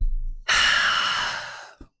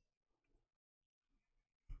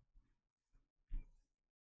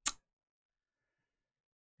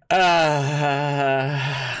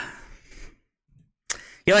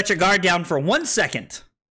 You let your guard down for 1 second.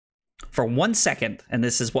 For 1 second, and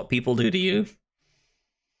this is what people do to you.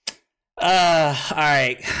 All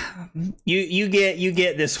right. You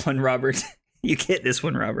get this one, Robert. You get this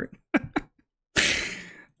one, Robert.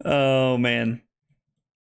 Oh man.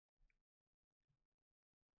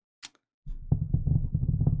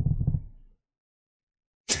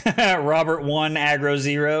 Robert 1, aggro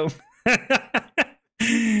 0.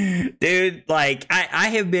 Dude, like I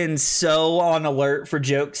have been so on alert for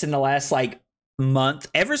jokes in the last like month.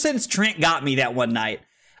 Ever since Trent got me that one night,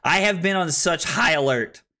 I have been on such high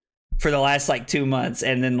alert for the last like 2 months,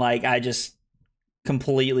 and then like I just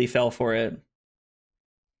completely fell for it.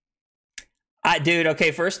 Dude, okay,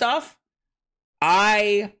 first off,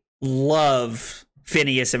 I love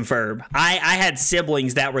Phineas and Ferb. I had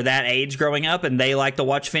siblings that were that age growing up, and they like to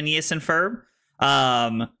watch Phineas and Ferb.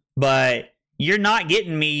 But you're not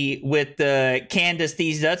getting me with the Candace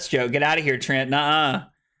These Nuts joke. Get out of here, Trent. Nuh-uh.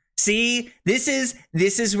 See, this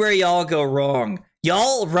is where y'all go wrong.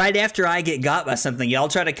 Y'all, right after I get got by something, y'all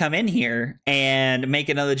try to come in here and make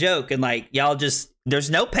another joke, and like y'all just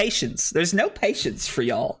there's no patience. There's no patience for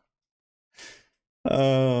y'all.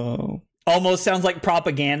 Oh, almost sounds like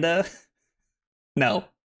propaganda. No.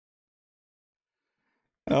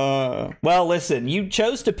 Well, listen, you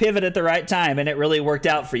chose to pivot at the right time, and it really worked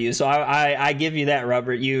out for you. So I give you that,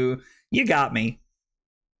 Robert. You got me.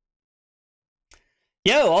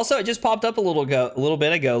 Yo, also, it just popped up a little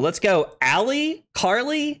bit ago. Let's go, Allie,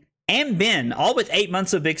 Carly, and Ben, all with 8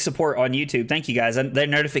 months of big support on YouTube. Thank you guys. Their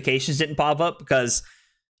notifications didn't pop up because,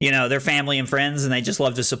 you know, they're family and friends, and they just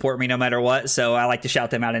love to support me no matter what. So I like to shout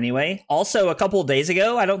them out anyway. Also, a couple of days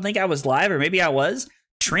ago, I don't think I was live, or maybe I was.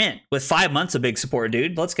 Trent with 5 months of big support,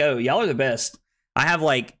 dude. Let's go. Y'all are the best. I have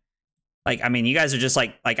like I mean, you guys are just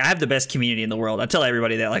like I have the best community in the world. I tell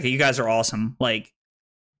everybody that. Like, you guys are awesome. Like,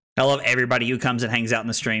 I love everybody who comes and hangs out in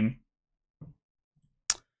the stream.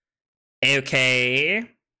 Okay.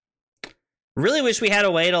 Really wish we had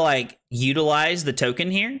a way to like utilize the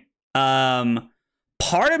token here.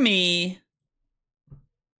 Part of me,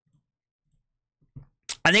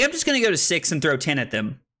 I think I'm just gonna go to 6 and throw 10 at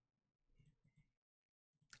them.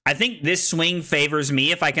 I think this swing favors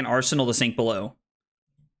me if I can arsenal the sink below.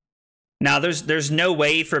 Now there's no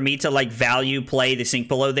way for me to like value play the sink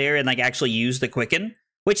below there and like actually use the quicken,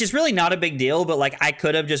 which is really not a big deal, but like I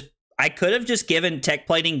could have just given tech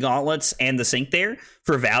plating gauntlets and the sink there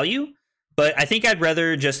for value, but I think I'd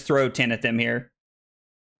rather just throw 10 at them here.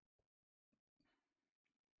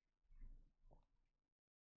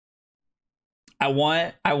 I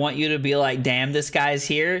want you to be like, damn, this guy's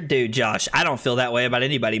here. Dude, Josh, I don't feel that way about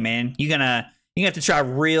anybody, man. You're gonna have to try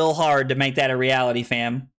real hard to make that a reality,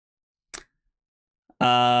 fam.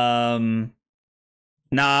 Nah,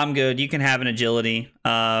 I'm good. You can have an agility.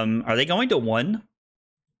 Are they going to 1?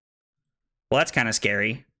 Well, that's kind of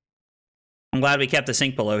scary. I'm glad we kept the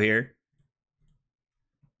sink below here.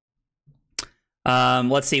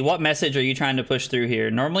 Let's see. What message are you trying to push through here?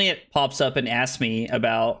 Normally it pops up and asks me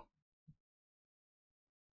about...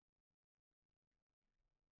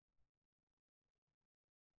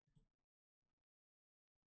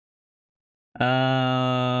 I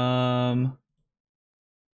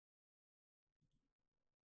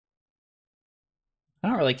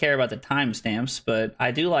don't really care about the timestamps, but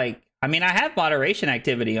I do like... I mean, I have moderation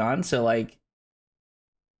activity on, so like...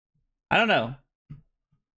 I don't know.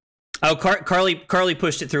 Oh, Carly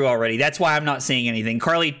pushed it through already. That's why I'm not seeing anything.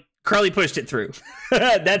 Carly pushed it through.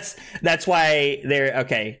 That's why they're...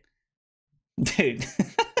 Okay. Dude.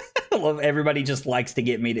 I love everybody just likes to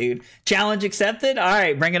get me, dude. Challenge accepted? All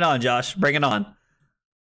right, bring it on, Josh. Bring it on.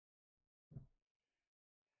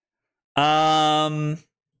 I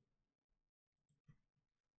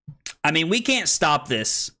mean, we can't stop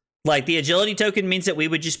this. Like, the agility token means that we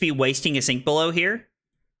would just be wasting a sink below here.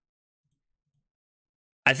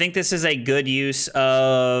 I think this is a good use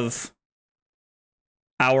of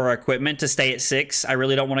our equipment to stay at 6. I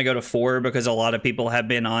really don't want to go to 4 because a lot of people have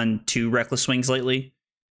been on 2 reckless swings lately.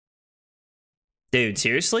 Dude,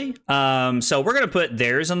 seriously? So we're going to put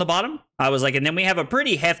theirs on the bottom. I was like, and then we have a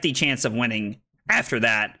pretty hefty chance of winning after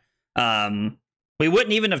that. We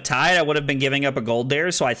wouldn't even have tied. I would have been giving up a gold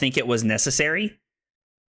there, so I think it was necessary.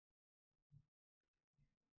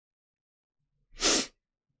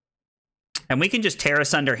 And we can just tear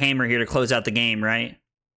asunder hammer here to close out the game, right?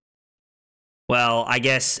 Well, I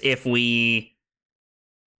guess if we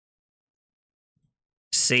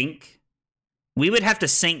sink, we would have to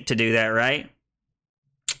sink to do that, right?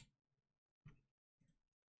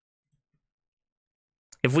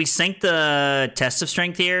 If we sink the test of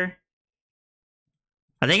strength here,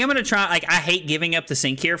 I think I'm going to try, like, I hate giving up the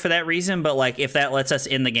sink here for that reason, but, like, if that lets us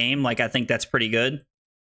in the game, like, I think that's pretty good.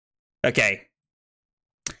 Okay.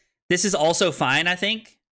 This is also fine, I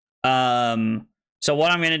think. So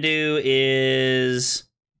what I'm gonna do is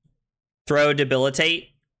throw debilitate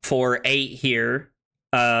for 8 here.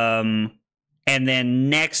 And then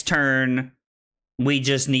next turn we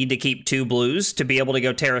just need to keep 2 blues to be able to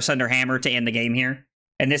go Terra Sunder Hammer to end the game here.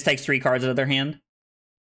 And this takes 3 cards out of their hand.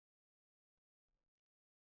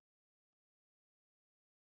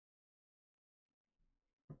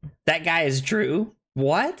 That guy is Drew.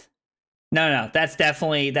 What? No, that's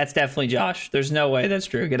definitely Josh. There's no way that's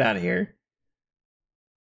Drew. Get out of here.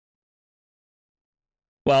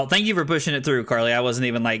 Well, thank you for pushing it through, Carly. I wasn't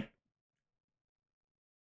even like...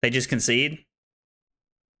 They just concede?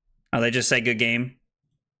 Oh, they just say good game?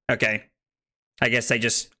 Okay. I guess they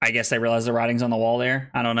realized the writing's on the wall there.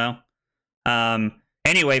 I don't know.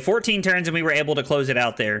 Anyway, 14 turns and we were able to close it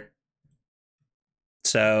out there.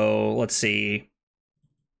 So, let's see.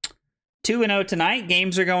 2-0 tonight.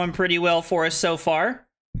 Games are going pretty well for us so far.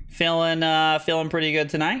 Feeling pretty good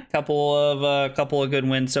tonight. Couple of good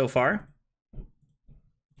wins so far.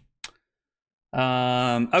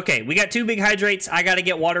 Okay, we got 2 big hydrates I gotta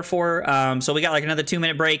get water for. So we got like another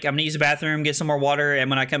 2-minute break. I'm gonna use the bathroom, get some more water, and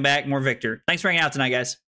when I come back, more Victor. Thanks for hanging out tonight,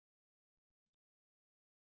 guys.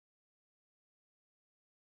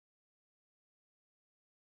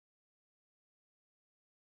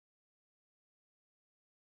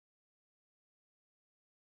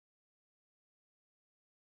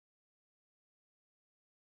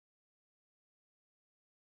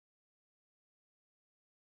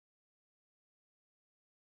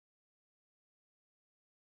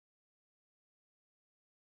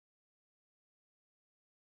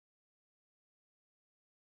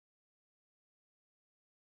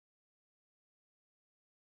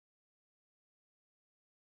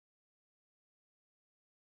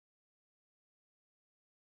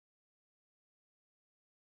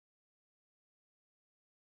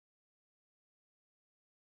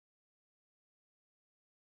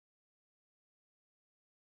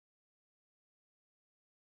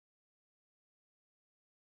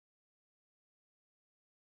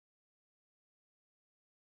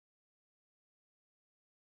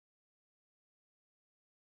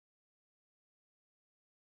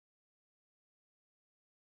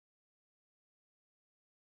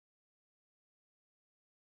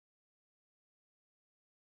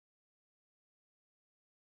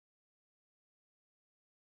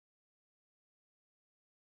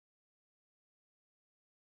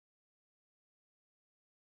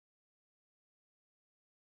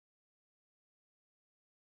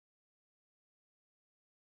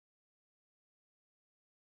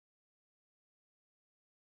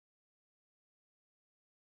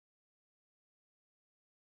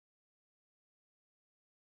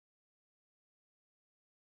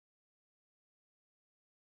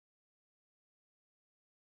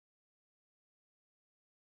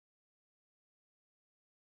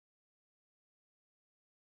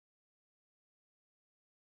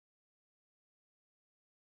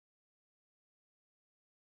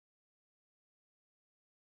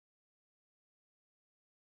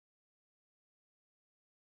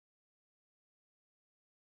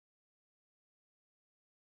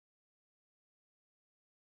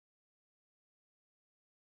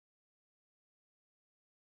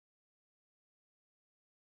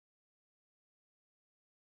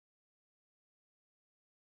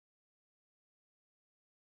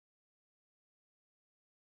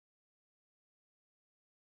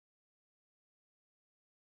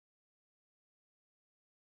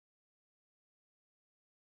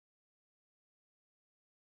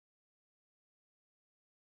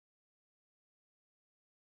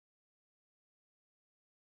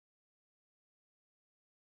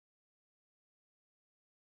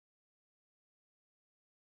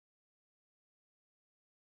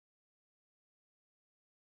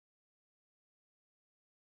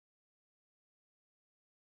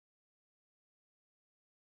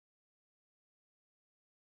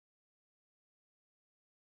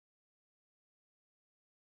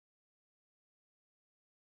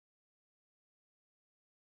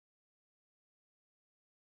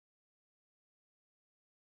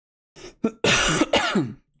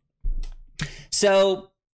 So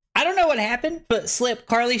I don't know what happened, but Slip,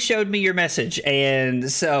 Carly showed me your message,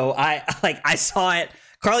 and so I saw it.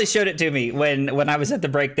 Carly showed it to me when I was at the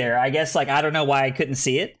break there. I guess I don't know why I couldn't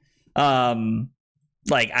see it. I don't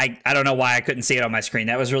know why I couldn't see it on my screen.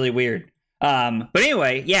 That was really weird. But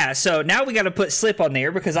anyway, yeah. So now we got to put Slip on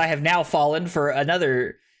there because I have now fallen for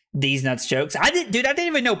another These Nuts jokes. I didn't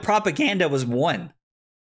even know propaganda was one.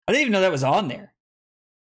 I didn't even know that was on there.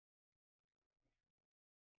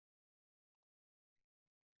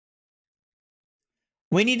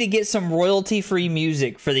 We need to get some royalty-free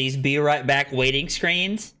music for these be right back waiting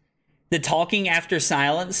screens. The talking after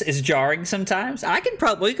silence is jarring sometimes.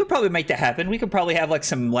 We could probably make that happen. We could probably have like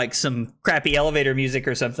some crappy elevator music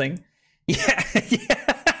or something. Yeah,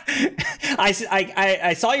 yeah.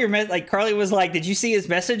 I saw your like Carly was like, did you see his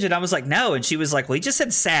message? And I was like, no. And she was like, well, he just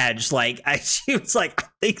said Sag. Like she was like, I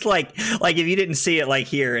think like if you didn't see it like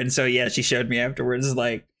here. And so yeah, she showed me afterwards.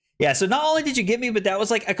 Like yeah. So not only did you get me, but that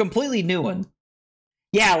was like a completely new one.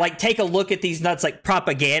 Yeah, like take a look at these nuts, like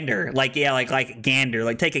propaganda, like yeah, like gander,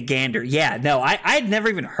 like take a gander. Yeah, no, I had never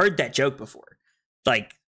even heard that joke before.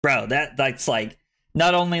 Like, bro, that's like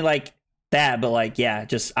not only like that, but like yeah,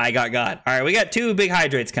 just I got. All right, we got 2 big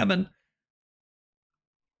hydrates coming.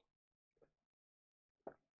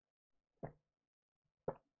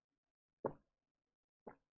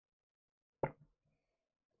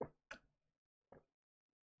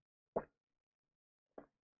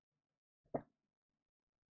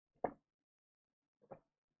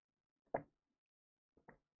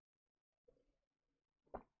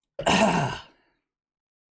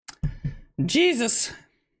 Jesus.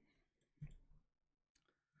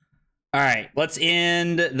 All right, let's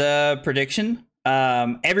end the prediction.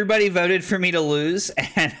 Everybody voted for me to lose,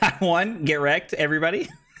 and I won. Get wrecked, everybody.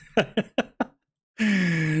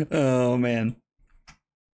 Oh, man.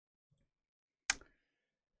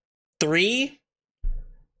 3?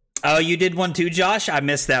 Oh, you did one too, Josh? I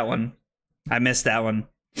missed that one.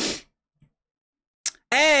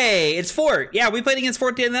 Hey, it's Fort. Yeah, we played against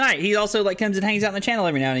Fort the other night. He also like comes and hangs out in the channel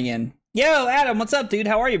every now and again. Yo, Adam, what's up, dude?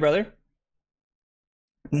 How are you, brother?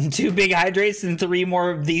 2 big hydrates and 3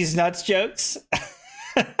 more of these nuts jokes.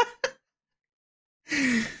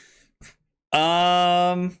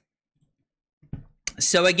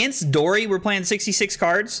 So against Dory, we're playing 66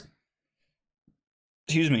 cards.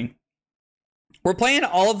 Excuse me. We're playing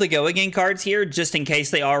all of the Go Again cards here, just in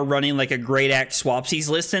case they are running like a Great Axe Swapsies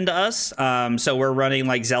list into us. So we're running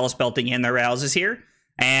like Zealous Belting in their houses here,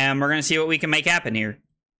 and we're gonna see what we can make happen here.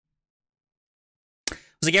 I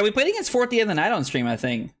was like, yeah, we played against Fort the other night on stream, I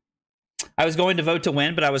think. I was going to vote to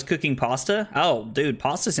win, but I was cooking pasta. Oh, dude,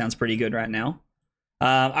 pasta sounds pretty good right now.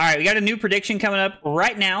 All right, we got a new prediction coming up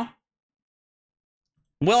right now.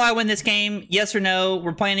 Will I win this game? Yes or no?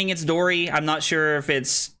 We're playing against Dory. I'm not sure if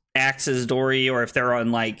it's Axe's Dory or if they're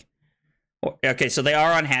on like... Okay, so they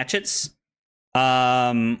are on hatchets.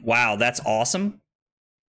 Wow, that's awesome.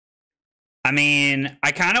 I mean,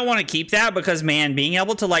 I kind of want to keep that because, man, being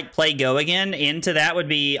able to like play Go Again into that would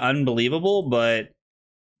be unbelievable, but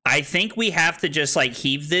I think we have to just like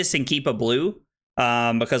heave this and keep a blue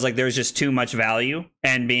because like there's just too much value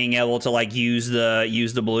and being able to like use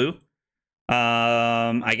the blue.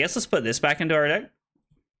 I guess let's put this back into our deck.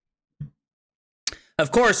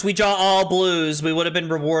 Of course, we draw all blues. We would have been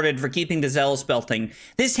rewarded for keeping the Zealous Belting.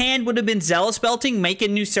 This hand would have been Zealous Belting, make a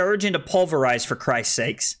new Surge into Pulverize, for Christ's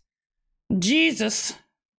sakes. Jesus.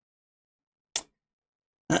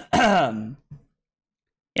 Yeah,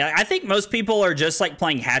 I think most people are just like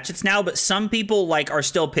playing hatchets now, but some people like are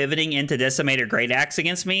still pivoting into Decimator Great Axe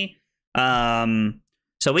against me.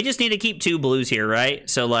 So we just need to keep 2 blues here, right?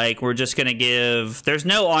 So like we're just gonna give... There's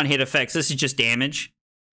no on-hit effects. This is just damage.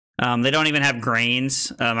 They don't even have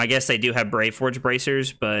grains. I guess they do have Brave Forge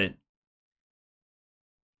bracers, but...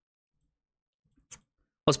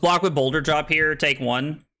 Let's block with Boulder Drop here. Take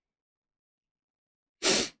 1.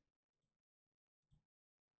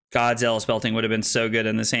 God, Zealous Belting would have been so good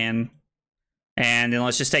in this hand. And then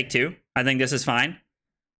let's just take 2. I think this is fine.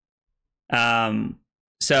 So I'm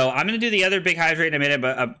going to do the other big hydrate in a minute,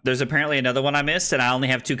 but there's apparently another one I missed, and I only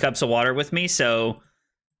have 2 cups of water with me, so...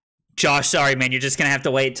 Josh, sorry, man. You're just going to have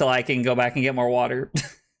to wait till I can go back and get more water.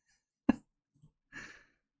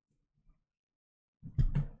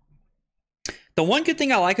 The one good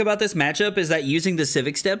thing I like about this matchup is that using the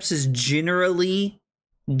Civic Steps is generally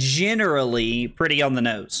pretty on the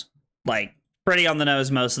nose. Like, pretty on the nose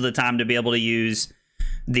most of the time to be able to use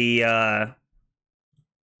the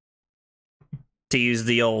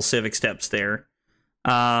old Civic Steps there.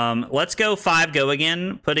 Let's go 5 Go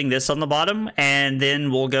Again, putting this on the bottom, and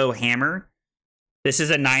then we'll go Hammer. This is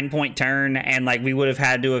a 9-point turn, and like we would have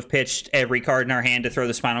had to have pitched every card in our hand to throw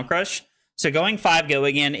the Spinal Crush. So going 5 Go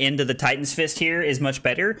Again into the Titan's Fist here is much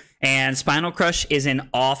better, and Spinal Crush is an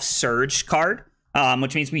off-surge card,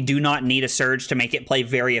 which means we do not need a surge to make it play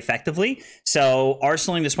very effectively. So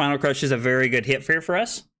arsenaling the Spinal Crush is a very good hit for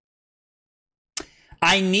us.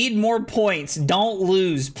 I need more points. Don't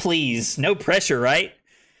lose, please. No pressure, right?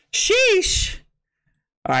 Sheesh.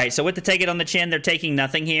 All right, so with the Take It on the Chin, they're taking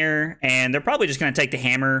nothing here, and they're probably just going to take the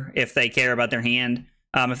Hammer if they care about their hand.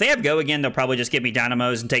 If they have Go Again, they'll probably just give me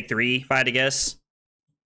Dynamos and take 3, if I had to guess.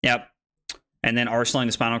 Yep. And then arsenaling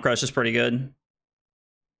the Spinal Crush is pretty good.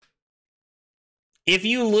 If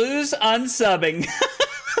you lose, unsubbing.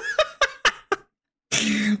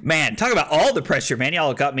 Man, talk about all the pressure, man.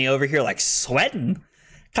 Y'all got me over here like sweating.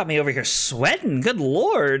 Got me over here sweating. Good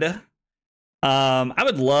lord. I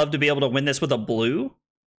would love to be able to win this with a blue.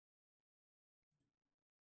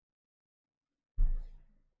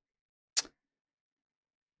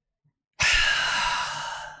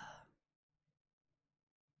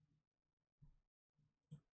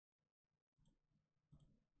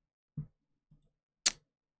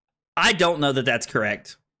 I don't know that that's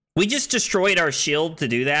correct. We just destroyed our shield to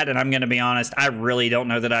do that, and I'm going to be honest, I really don't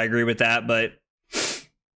know that I agree with that, but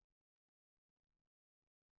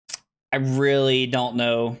I really don't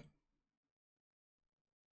know.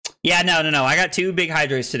 Yeah, no. I got 2 big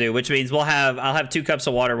hydrates to do, which means I'll have 2 cups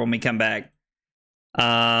of water when we come back.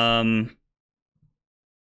 So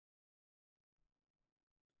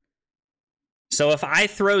if I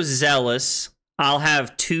throw Zealous, I'll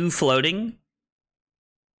have 2 floating.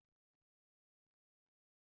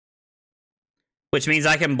 Which means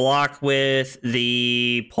I can block with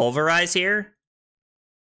the Pulverize here.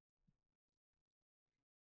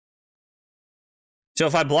 So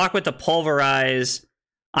if I block with the Pulverize,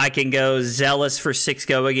 I can go Zealous for 6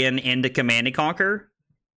 go again into Command and Conquer.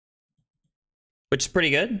 Which is pretty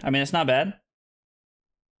good. I mean, it's not bad.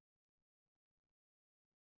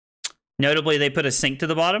 Notably, they put a Sink to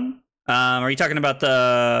the bottom. Are you talking about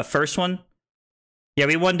the first one? Yeah,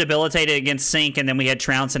 we won Debilitated against Sink, and then we had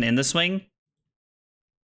Trounce and in the swing.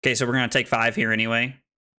 Okay, so we're going to take 5 here anyway.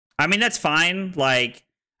 I mean, that's fine. Like,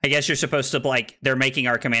 I guess you're supposed to, like, they're making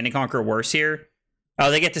our Command and Conquer worse here. Oh,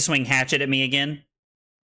 they get to swing Hatchet at me again.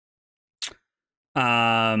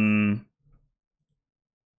 I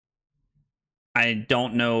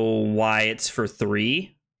don't know why it's for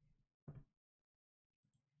 3.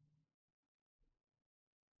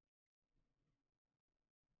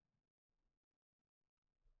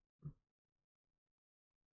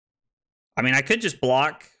 I mean, I could just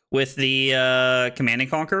block with the Command and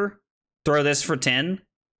Conquer. Throw this for 10.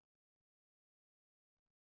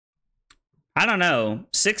 I don't know.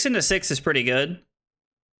 6 into 6 is pretty good.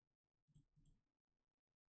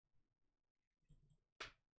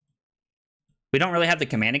 We don't really have the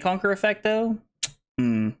Command and Conquer effect, though.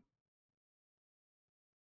 No,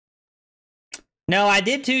 I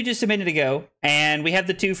did 2 just a minute ago, and we have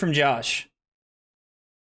the 2 from Josh.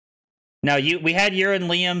 No, we had your and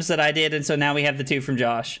Liam's that I did, and so now we have the 2 from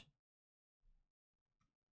Josh.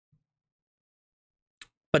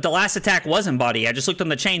 But the last attack wasn't body. I just looked on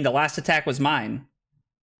the chain. The last attack was mine.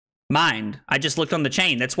 Mind. I just looked on the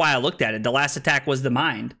chain. That's why I looked at it. The last attack was the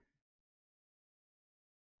mind.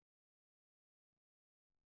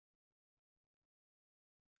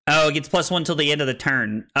 Oh, it gets +1 till the end of the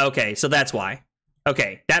turn. Okay, so that's why.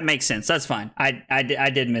 Okay, that makes sense. That's fine. I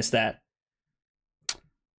did miss that.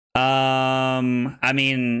 I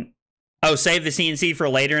mean, oh, save the CNC for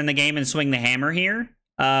later in the game and swing the hammer here.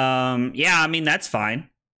 Yeah, I mean, that's fine.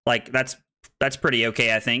 Like, that's pretty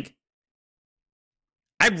okay, I think.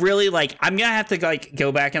 I really, like, I'm gonna have to, like,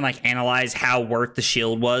 go back and, like, analyze how worth the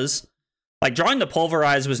shield was. Like, drawing the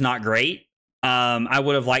Pulverize was not great. I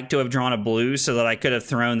would have liked to have drawn a blue so that I could have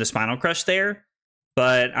thrown the Spinal Crush there.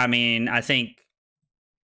 But, I mean, I think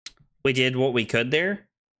we did what we could there.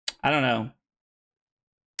 I don't know.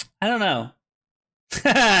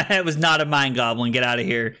 It was not a Mind Goblin. Get out of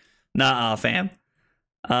here. Nuh-uh, fam.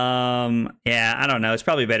 Yeah, I don't know. It's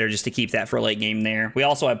probably better just to keep that for late game there. We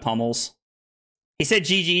also have Pummels. He said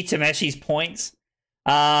GG to Meshi's points.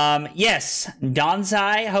 Yes, Donzai,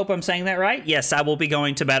 I hope I'm saying that right. Yes, I will be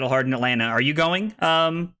going to Battle Hard in Atlanta. Are you going,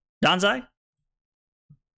 Donzai?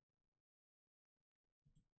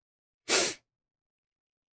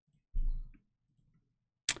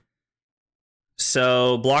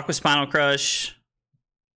 So, block with Spinal Crush.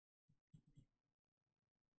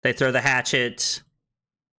 They throw the Hatchet.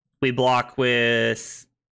 We block with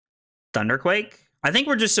Thunderquake. I think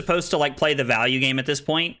we're just supposed to, like, play the value game at this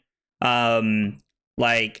point.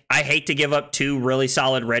 Like, I hate to give up 2 really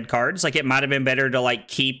solid red cards. Like, it might have been better to, like,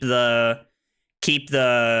 keep the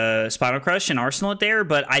Spinal Crush and arsenal it there,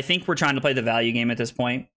 but I think we're trying to play the value game at this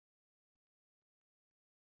point.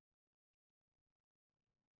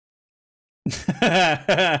 Dude,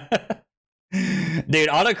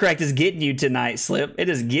 autocorrect is getting you tonight, Slip. It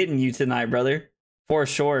is getting you tonight, brother. For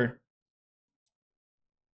sure.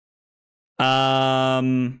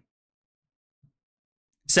 So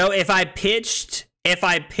if I pitched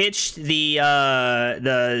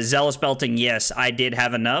the Zealous Belting, yes, I did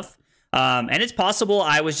have enough. And it's possible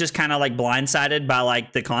I was just kind of like blindsided by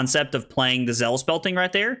like the concept of playing the Zealous Belting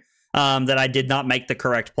right there. That I did not make the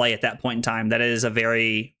correct play at that point in time. That is a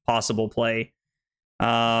very possible play.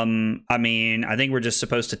 I mean, I think we're just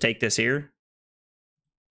supposed to take this here.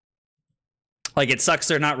 Like, it sucks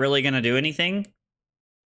they're not really going to do anything.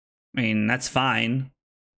 I mean, that's fine.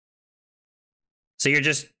 So you're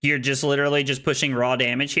just literally just pushing raw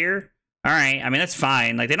damage here. All right. I mean, that's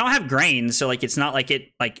fine. Like, they don't have grains, so like it's not like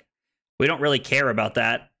we don't really care about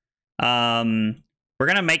that. We're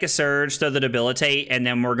going to make a surge, throw the debilitate, and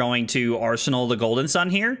then we're going to arsenal the Golden Sun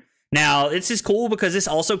here. Now, this is cool because this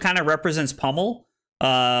also kind of represents Pummel.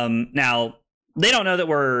 Now, they don't know that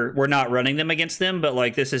we're not running them against them, but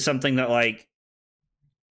like this is something that like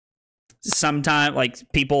sometimes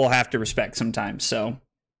like people have to respect sometimes. So,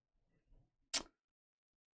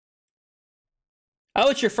 oh,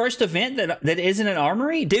 it's your first event that isn't an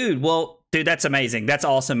armory, dude. Well, dude, that's amazing. That's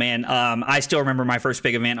awesome, man. I still remember my first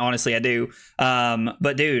big event. Honestly, I do.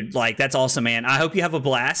 But dude, like, that's awesome, man. I hope you have a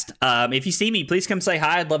blast. If you see me, please come say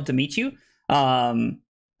hi. I'd love to meet you.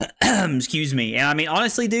 Excuse me. And I mean,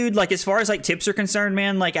 honestly, dude, like, as far as like tips are concerned,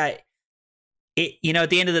 man, like you know, at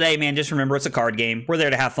the end of the day, man, just remember it's a card game. We're there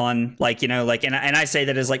to have fun. Like, you know, like, and I say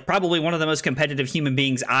that as like probably one of the most competitive human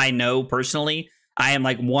beings I know personally. I am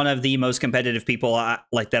like one of the most competitive people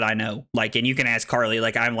like that I know. Like, and you can ask Carly,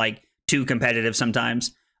 like, I'm like too competitive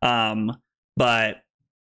sometimes. But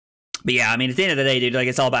yeah, I mean, at the end of the day, dude, like,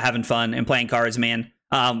 it's all about having fun and playing cards, man.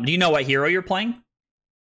 Do you know what hero you're playing?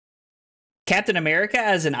 Captain America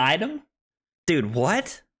as an item? Dude,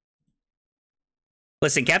 what?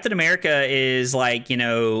 Listen, Captain America is like, you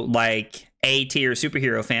know, like A tier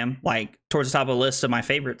superhero, fam. Like, towards the top of the list of my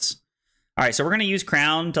favorites. All right, so we're going to use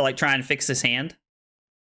Crown to like try and fix this hand.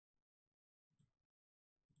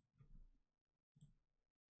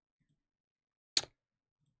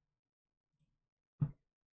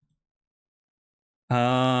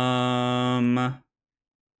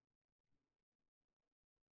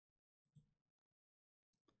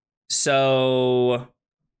 So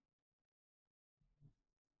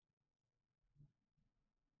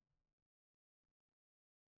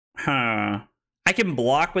I can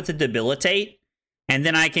block with the debilitate, and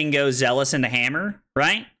then I can go Zealous into Hammer,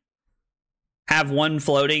 right? Have one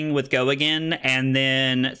floating with Go Again, and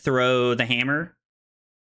then throw the Hammer.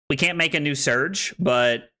 We can't make a new Surge,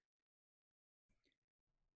 but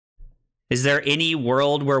is there any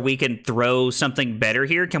world where we can throw something better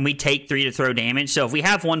here? Can we take 3 to throw damage? So if we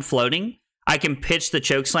have one floating, I can pitch the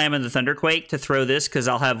Chokeslam and the Thunderquake to throw this because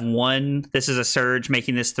I'll have one. This is a Surge,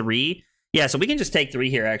 making this 3. Yeah, so we can just take 3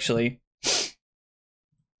 here, actually.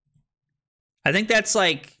 I think that's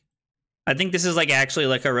like... I think this is like actually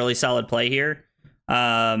like a really solid play here.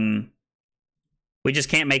 We just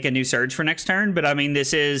can't make a new Surge for next turn, but I mean,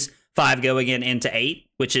 this is 5 Go Again into 8,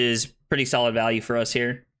 which is pretty solid value for us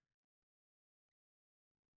here.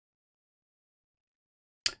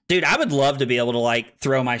 Dude, I would love to be able to, like,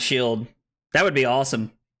 throw my shield. That would be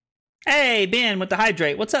awesome. Hey, Ben with the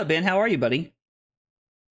Hydrate. What's up, Ben? How are you, buddy?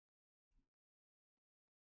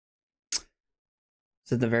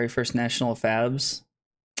 Is it the very first National of Fabs?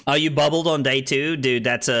 Oh, you bubbled on day 2? Dude,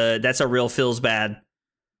 that's a real feels bad.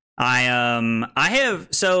 I have,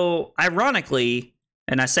 so, ironically,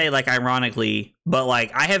 and I say, like, ironically, but,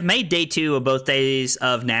 like, I have made day 2 of both days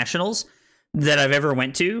of Nationals that I've ever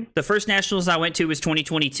went to. The first Nationals I went to was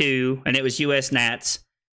 2022, and it was US Nats.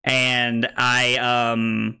 And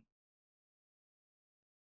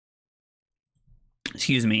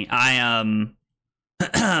excuse me, my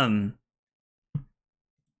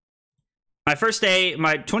first day,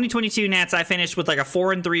 my 2022 Nats, I finished with like a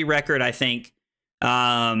 4-3 record, I think,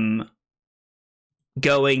 going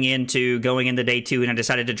into day 2, and I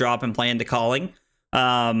decided to drop and play into Calling.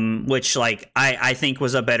 Which, like, I think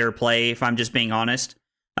was a better play, if I'm just being honest.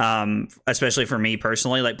 Especially for me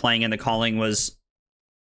personally, like, playing in the Calling was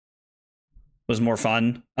more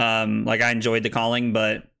fun. Like, I enjoyed the Calling,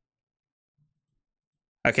 but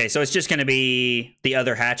okay, so it's just gonna be the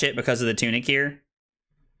other Hatchet because of the Tunic here.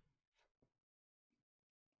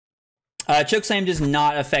 Chokeslam does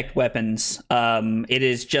not affect weapons. It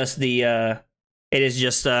is just the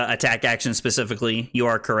attack action specifically. You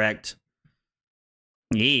are correct.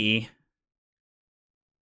 Yee.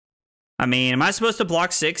 I mean, am I supposed to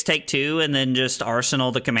block 6, take 2, and then just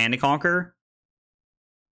arsenal the Command and Conquer?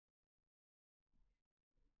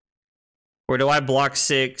 Or do I block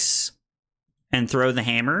 6 and throw the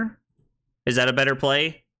Hammer? Is that a better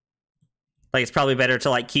play? Like, it's probably better to,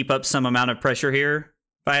 like, keep up some amount of pressure here,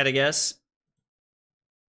 if I had to guess.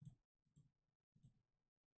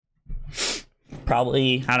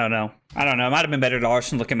 Probably, I don't know. I don't know. It might have been better to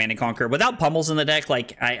Arsenal the Command and Conquer. Without pummels in the deck,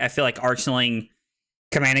 like, I feel like Arsenaling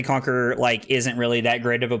Command and Conquer, like, isn't really that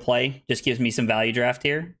great of a play. Just gives me some value draft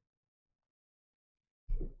here.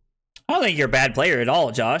 I don't think you're a bad player at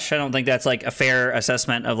all, Josh. I don't think that's, like, a fair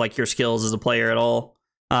assessment of, like, your skills as a player at all.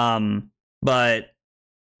 But,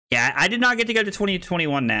 yeah, I did not get to go to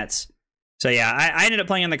 2021 Nats. So, yeah, I ended up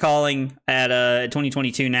playing on the Calling at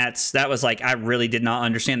 2022 Nats. That was, like, I really did not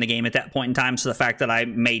understand the game at that point in time. So, the fact that I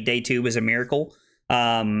made day 2 was a miracle.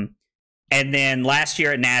 And then last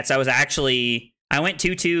year at Nats, I went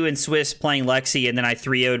 2-2 in Swiss playing Lexi, and then I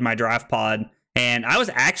 3-0'd my draft pod. And I was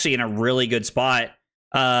actually in a really good spot.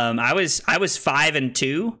 I was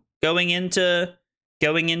 5-2 going into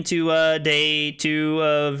day 2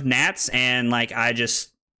 of Nats, and like I just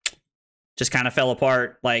kind of fell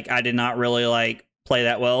apart. Like I did not really like play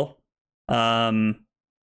that well.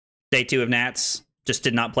 Day 2 of Nats just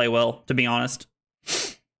did not play well, to be honest.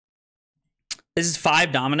 This is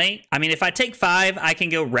 5 dominate. I mean, if I take 5, I can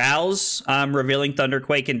go Rouse, revealing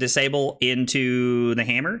Thunderquake and disable into the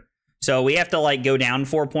hammer. So we have to like go down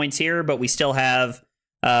 4 points here, but we still have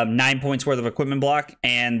 9 points worth of equipment block,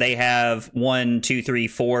 and they have 1, 2, 3,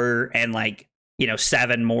 4, and like, you know,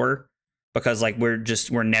 7 more, because like we're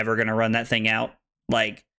never gonna run that thing out.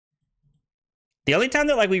 Like the only time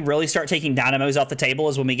that like we really start taking dynamos off the table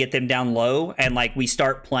is when we get them down low, and like we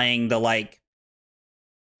start playing the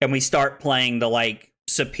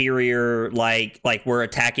superior, like we're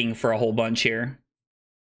attacking for a whole bunch here.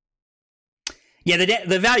 Yeah,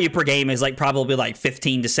 the value per game is like probably like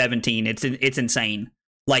 15 to 17. It's insane.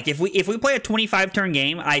 Like if we play a 25 turn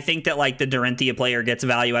game, I think that like the Dorinthia player gets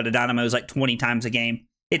value out of dynamos like 20 times a game.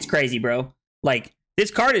 It's crazy, bro. Like this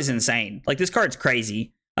card is insane. Like this card's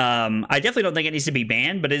crazy. I definitely don't think it needs to be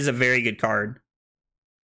banned, but it is a very good card.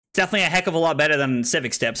 It's definitely a heck of a lot better than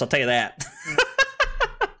Civic Steps, I'll tell you that.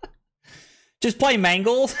 Just play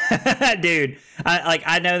Mangle, dude.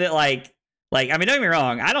 I know that like I mean, don't get me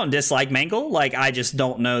wrong, I don't dislike Mangle. Like I just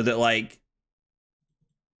don't know that like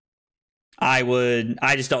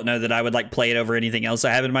I just don't know that I would like play it over anything else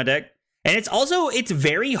I have in my deck. And it's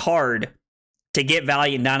very hard to get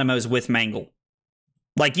Valiant Dynamos with Mangle.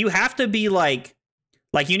 Like you have to be like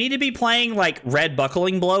you need to be playing like Red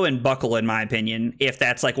Buckling Blow and Buckle, in my opinion, if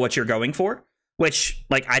that's like what you're going for, which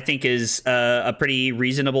like I think is a pretty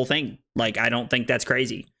reasonable thing. Like I don't think that's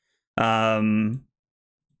crazy. Like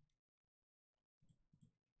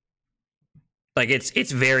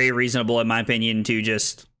it's very reasonable in my opinion to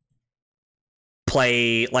just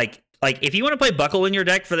play like if you want to play Buckle in your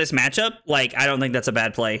deck for this matchup, like I don't think that's a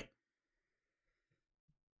bad play.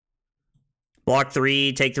 Block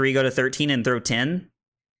 3, take 3, go to 13, and throw 10.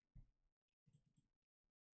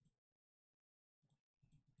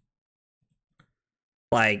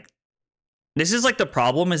 Like, this is like the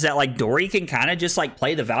problem is that like Dory can kind of just like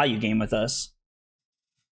play the value game with us.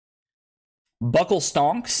 Buckle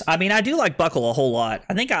stonks. I mean, I do like Buckle a whole lot.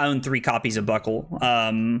 I think I own 3 copies of Buckle.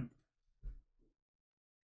 I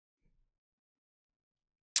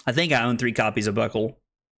think I own 3 copies of Buckle.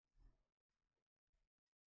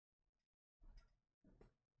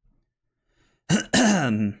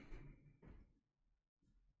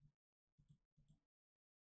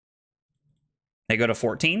 They go to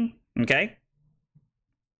 14. Okay.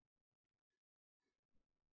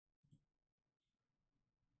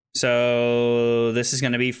 So this is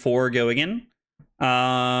going to be 4 go again.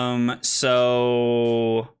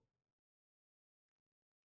 So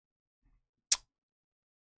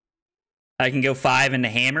I can go 5 into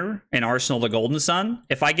Hammer and Arsenal the Golden Sun.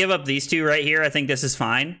 If I give up these 2 right here, I think this is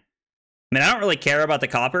fine. I mean, I don't really care about the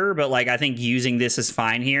copper, but like I think using this is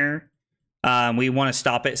fine here. We want to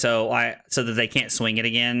stop it so that they can't swing it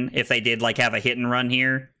again if they did like have a hit and run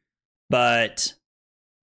here. But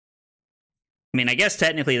I mean, I guess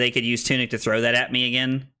technically they could use Tunic to throw that at me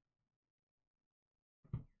again.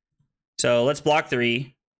 So let's block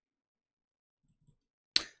 3.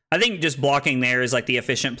 I think just blocking there is like the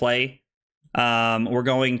efficient play. We're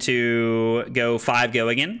going to go 5 go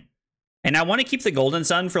again. And I want to keep the Golden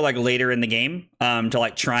Sun for like later in the game to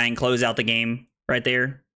like try and close out the game right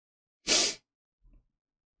there.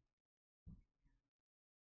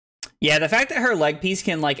 Yeah, the fact that her leg piece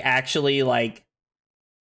can like actually like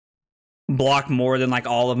block more than like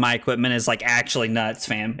all of my equipment is like actually nuts,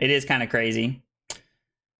 fam. It is kind of crazy.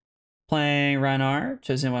 Playing Rhinar.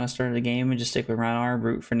 Chosen when I started the game and just stick with Rhinar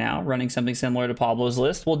route for now. Running something similar to Pablo's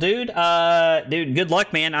list. Well, dude, good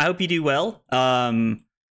luck, man. I hope you do well.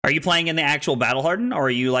 Are you playing in the actual Battle Hardened, or are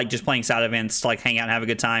you like just playing side events to like hang out and have a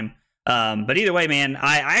good time? But either way, man,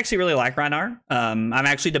 I actually really like Rhinar. I'm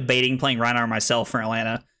actually debating playing Rhinar myself for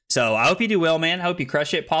Atlanta. So I hope you do well, man. I hope you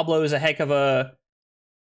crush it. Pablo's a heck of a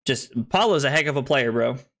player,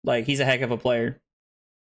 bro. Like, he's a heck of a player.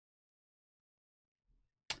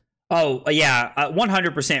 Oh, yeah,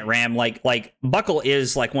 100% RAM. Like Buckle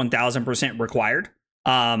is like 1000% required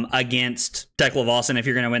against Tekla if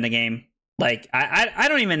you're going to win the game. Like, I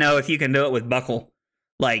don't even know if you can do it with Buckle.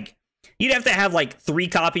 Like, you'd have to have like 3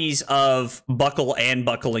 copies of Buckle and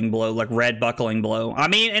Buckling Blow, like red Buckling Blow. I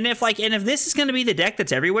mean, and if this is going to be the deck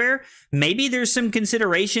that's everywhere, maybe there's some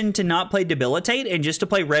consideration to not play Debilitate and just to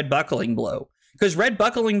play red Buckling Blow, because red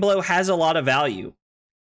Buckling Blow has a lot of value.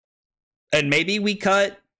 And maybe we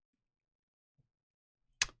cut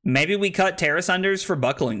Terra Sunders for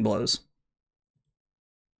Buckling Blows.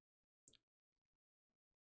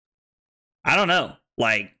 I don't know.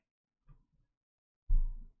 Like,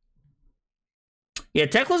 yeah,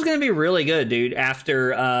 Tekla's gonna be really good, dude.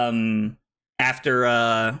 After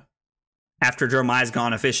Dromai's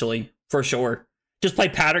gone officially, for sure. Just play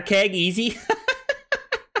Powder Keg easy.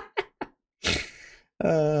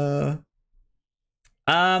 I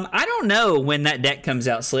don't know when that deck comes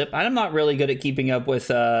out, Slip. I'm not really good at keeping up with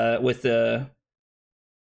the.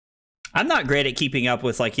 I'm not great at keeping up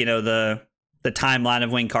with, like, you know, the timeline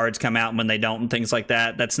of when cards come out and when they don't and things like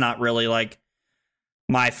that. That's not really like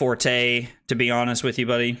my forte, to be honest with you,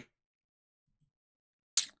 buddy.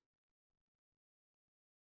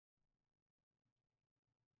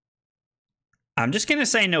 I'm just gonna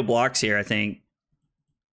say no blocks here. I think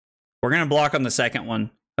we're gonna block on the second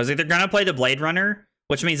one. I was either gonna play the Blade Runner,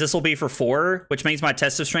 which means this will be for 4, which means my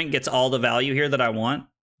Test of Strength gets all the value here that I want.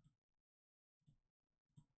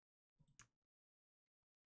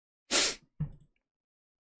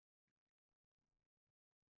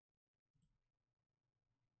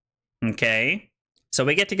 Okay, so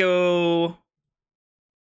we get to go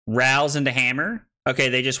Rouse into Hammer. Okay,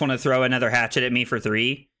 they just want to throw another Hatchet at me for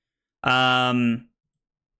 3. Do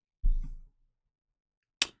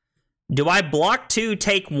I block 2,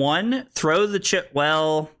 take 1, throw the chip?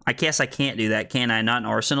 Well, I guess I can't do that, can I? Not in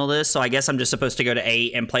Arsenal this, so I guess I'm just supposed to go to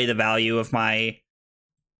 8 and play the value of my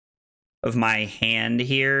hand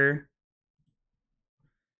here.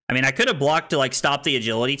 I mean, I could have blocked to, like, stop the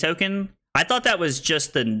agility token. I thought that was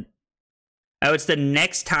just the... Oh, it's the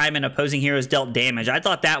next time an opposing hero is dealt damage. I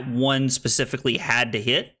thought that one specifically had to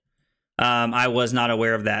hit. I was not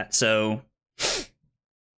aware of that, so...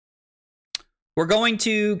 We're going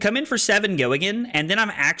to come in for 7 go again, and then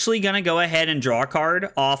I'm actually going to go ahead and draw a card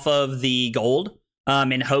off of the gold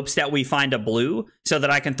in hopes that we find a blue so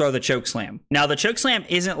that I can throw the Chokeslam. Now, the Chokeslam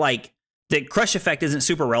isn't like... The crush effect isn't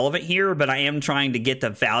super relevant here, but I am trying to get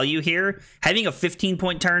the value here. Having a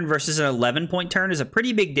 15-point turn versus an 11-point turn is a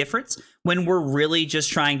pretty big difference when we're really just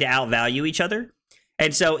trying to outvalue each other.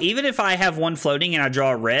 And so even if I have one floating and I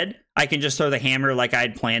draw a red, I can just throw the hammer like I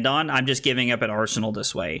had planned on. I'm just giving up an Arsenal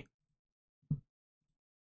this way.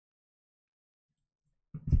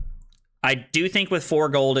 I do think with 4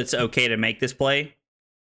 gold, it's okay to make this play.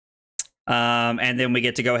 And then we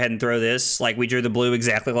get to go ahead and throw this. Like, we drew the blue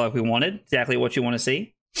exactly like we wanted. Exactly what you want to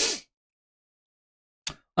see.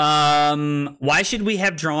 Why should we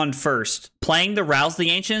have drawn first? Playing the Rouse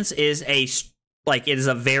the Ancients is it is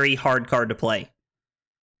a very hard card to play.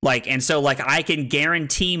 Like, and so, like, I can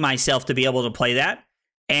guarantee myself to be able to play that.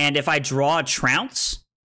 And if I draw a Trounce,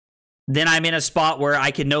 then I'm in a spot where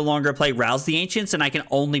I can no longer play Rouse the Ancients, and I can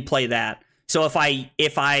only play that. So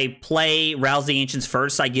if I play Rouse the Ancients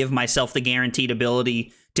first, I give myself the guaranteed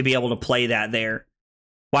ability to be able to play that there.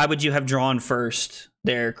 Why would you have drawn first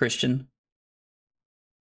there, Christian?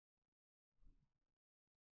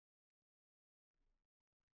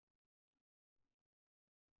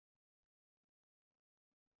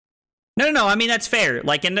 No. I mean, that's fair.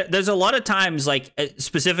 Like, and there's a lot of times, like,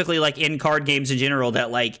 specifically, like, in card games in general,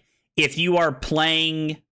 that, like, if you are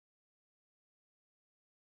playing...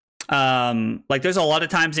 like, there's a lot of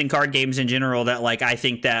times in card games in general that, like, I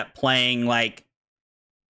think that playing, like,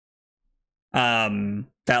 that,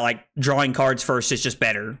 like, drawing cards first is just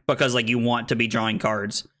better because, like, you want to be drawing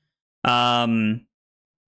cards. So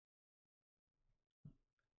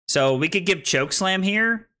we could give Chokeslam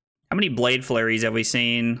here. How many Blade Flurries have we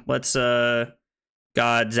seen? Let's, God,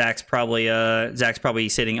 Zach's probably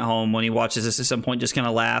sitting at home when he watches this at some point, just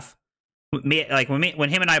gonna laugh. When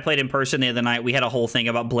him and I played in person the other night, we had a whole thing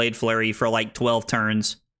about Blade Flurry for like 12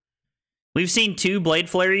 turns. We've seen 2 Blade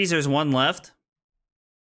Flurries. There's 1 left.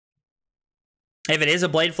 If it is a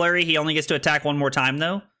Blade Flurry, he only gets to attack 1 more time,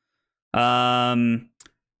 though.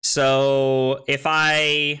 So if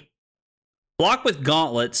I block with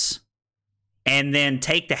Gauntlets and then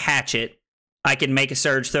take the Hatchet, I can make a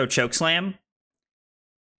Surge, throw Chokeslam,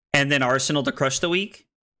 and then Arsenal to crush the weak.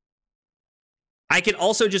 I could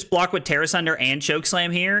also just block with Terra Sunder and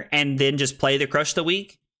Chokeslam here, and then just play the Crush the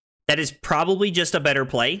Weak. That is probably just a better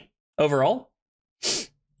play overall.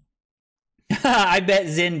 I bet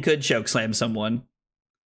Zen could Chokeslam someone.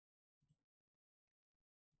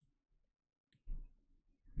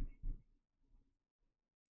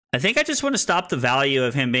 I think I just want to stop the value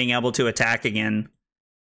of him being able to attack again.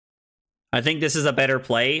 I think this is a better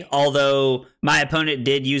play, although my opponent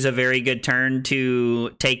did use a very good turn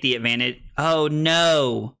to take the advantage. Oh,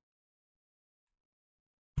 no.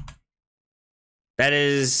 That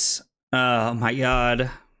is... Oh, my God.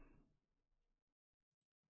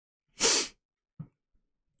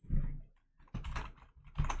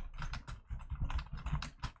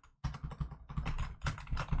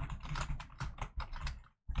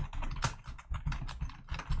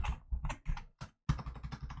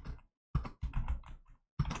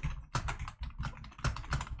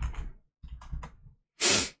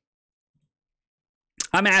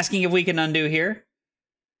 I'm asking if we can undo here.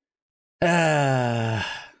 Aggro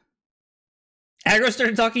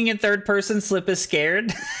started talking in third person. Slip is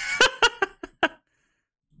scared.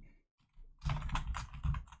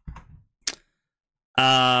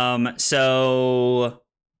 So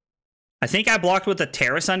I think I blocked with the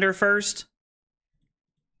Terra Sunder first.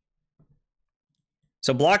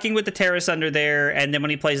 So blocking with the Terra Sunder there, and then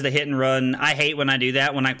when he plays the hit and run, I hate when I do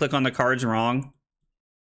that, when I click on the cards wrong.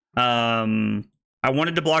 I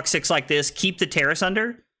wanted to block 6 like this, keep the Terra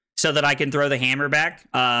Sunder so that I can throw the hammer back.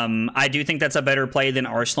 I do think that's a better play than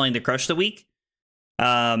arsenaling the Crush the Weak.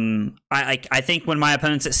 I think when my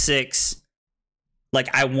opponent's at 6,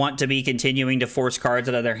 like, I want to be continuing to force cards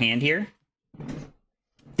out of their hand here.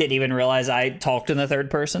 Didn't even realize I talked in the third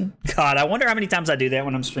person. God, I wonder how many times I do that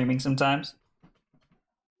when I'm streaming sometimes.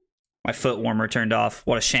 My foot warmer turned off.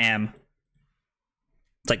 What a sham.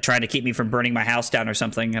 It's like trying to keep me from burning my house down or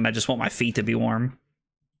something, and I just want my feet to be warm.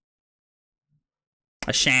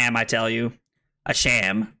 A sham, I tell you. A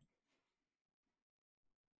sham.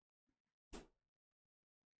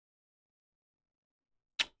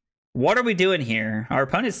 What are we doing here? Our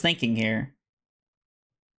opponent's thinking here.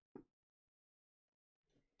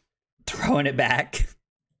 Throwing it back.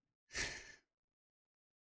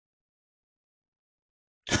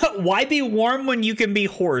 Why be warm when you can be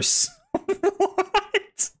hoarse?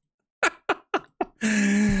 What?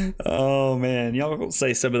 Oh, man. Y'all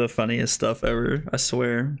say some of the funniest stuff ever. I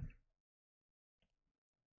swear.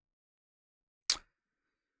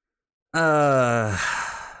 I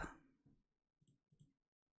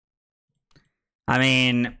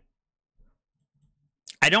mean,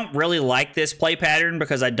 I don't really like this play pattern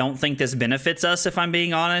because I don't think this benefits us, if I'm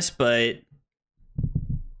being honest, but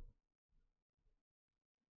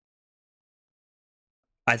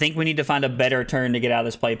I think we need to find a better turn to get out of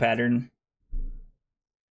this play pattern.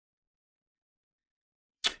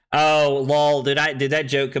 Oh, lol, did that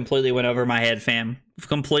joke completely went over my head, fam?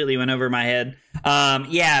 Completely went over my head.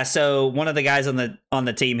 Yeah, so one of the guys on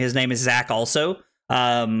the team, his name is Zach also.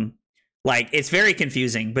 Like, it's very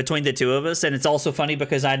confusing between the two of us, and it's also funny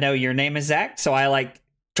because I know your name is Zach, so I, like,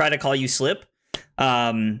 try to call you Slip.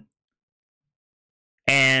 And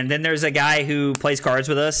then there's a guy who plays cards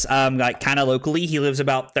with us, like, kind of locally. He lives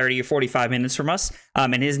about 30 or 45 minutes from us,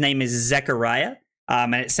 and his name is Zechariah.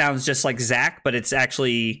 And it sounds just like Zach, but it's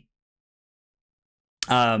actually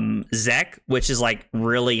Zek, which is, like,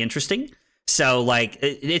 really interesting. So, like,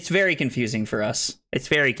 it's very confusing for us. It's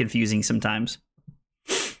very confusing sometimes.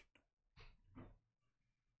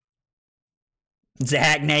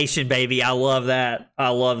 Zach Nation, baby. I love that. I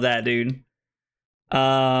love that, dude.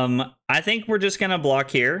 I think we're just gonna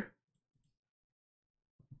block here.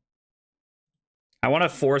 I want to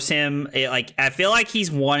force him. Like, I feel like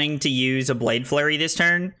he's wanting to use a Blade Flurry this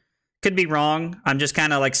turn. Could be wrong. I'm just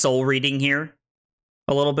kind of like soul reading here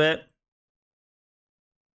a little bit.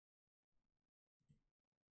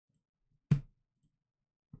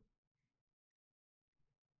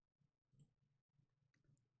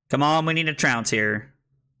 Come on, we need a trounce here.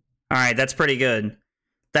 All right, that's pretty good.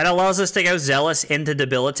 That allows us to go Zealous into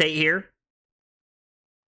Debilitate here.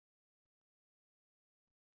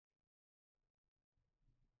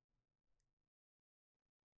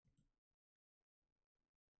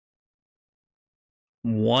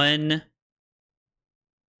 One,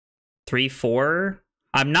 3, 4.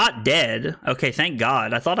 I'm not dead. Okay, thank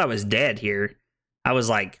God. I thought I was dead here. I was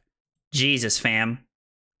like, Jesus, fam.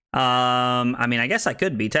 I mean, I guess I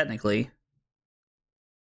could be, technically.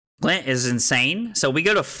 Glint is insane. So we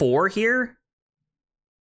go to 4 here.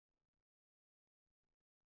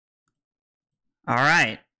 All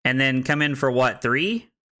right. And then come in for what, 3?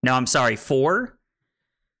 No, I'm sorry, 4.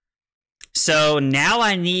 So now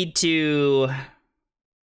I need to...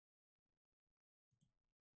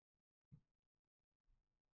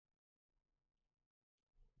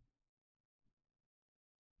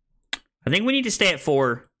 I think we need to stay at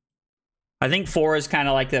 4. I think 4 is kind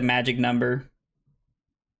of like the magic number.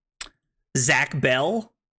 Zach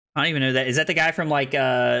Bell? I don't even know that. Is that the guy from like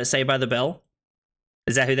Saved by the Bell?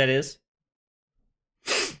 Is that who that is?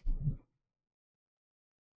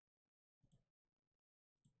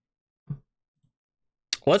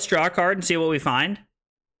 Let's draw a card and see what we find.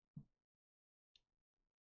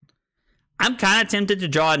 I'm kind of tempted to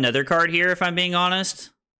draw another card here, if I'm being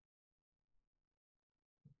honest.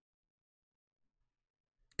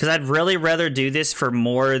 Because I'd really rather do this for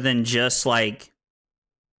more than just, like...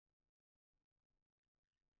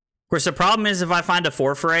 Of course, the problem is if I find a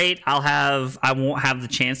 4 for 8, I won't have the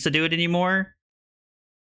chance to do it anymore.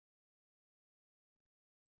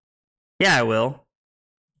 Yeah, I will.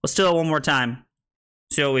 Let's do it one more time.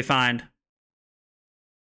 See what we find.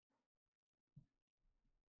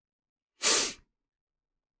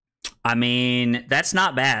 I mean, that's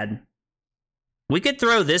not bad. We could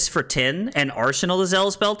throw this for 10 and Arsenal the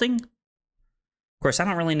Zealous Belting. Of course, I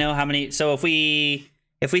don't really know how many. So if we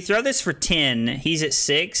throw this for 10, he's at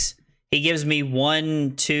 6. He gives me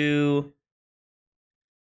 1, 2,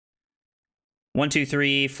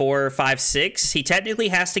 3, 4, 5, 6. He technically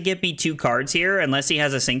has to give me 2 cards here unless he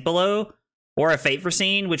has a Sink Below or a Fate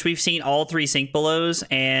Foreseen, which we've seen all 3 Sink Belows,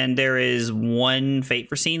 and there is 1 Fate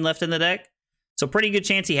Foreseen left in the deck. So pretty good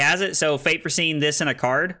chance he has it. So Fate Foreseen this and a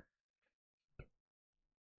card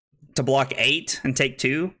to block 8 and take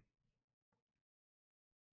 2.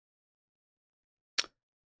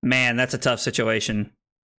 Man, that's a tough situation.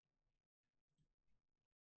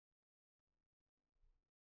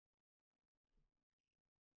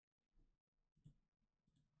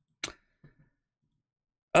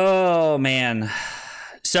 Oh, man.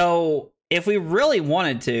 So, if we really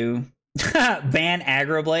wanted to, ban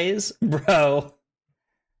Aggro Blaze? Bro.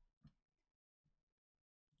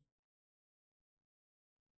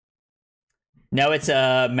 No, it's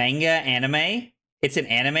a manga anime. It's an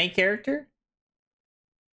anime character?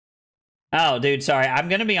 Oh, dude, sorry. I'm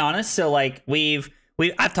gonna be honest. So, like,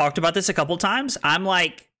 I've talked about this a couple times. I'm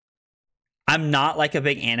not like a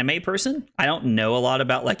big anime person. I don't know a lot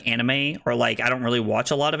about like anime, or like I don't really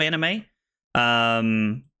watch a lot of anime.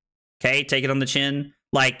 Okay, take it on the chin.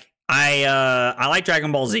 Like I like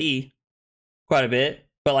Dragon Ball Z quite a bit,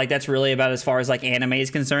 but like that's really about as far as like anime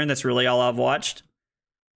is concerned. That's really all I've watched,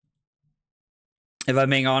 if I'm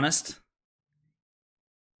being honest.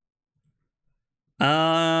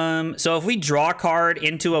 So if we draw a card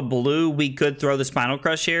into a blue, we could throw the Spinal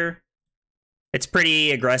Crush here. It's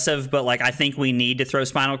pretty aggressive, but like I think we need to throw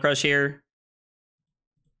Spinal Crush here.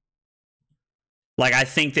 Like I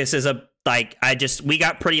think this is a we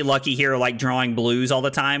got pretty lucky here, like drawing blues all the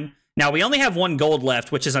time. Now we only have 1 gold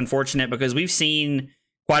left, which is unfortunate because we've seen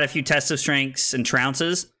quite a few Tests of Strengths and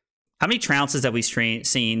Trounces. How many Trounces have we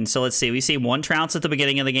seen? So let's see. We see 1 Trounce at the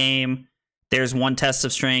beginning of the game. There's 1 Test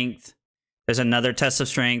of Strength. There's another Test of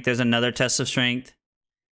Strength. There's another Test of Strength.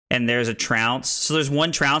 And there's a Trounce. So there's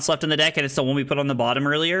 1 Trounce left in the deck, and it's the one we put on the bottom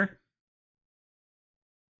earlier.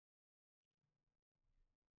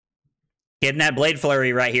 Getting that Blade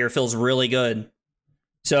Flurry right here feels really good.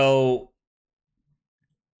 So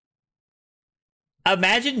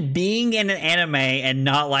imagine being in an anime and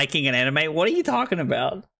not liking an anime. What are you talking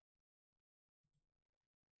about?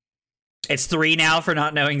 It's 3 now for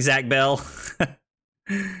not knowing Zach Bell.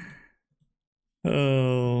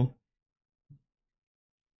 Oh.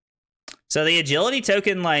 So the agility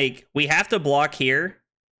token, like, we have to block here.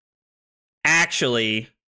 Actually,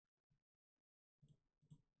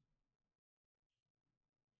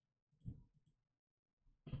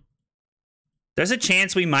 there's a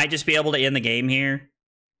chance we might just be able to end the game here.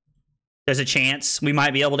 There's a chance we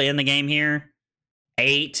might be able to end the game here.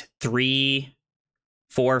 8, 3,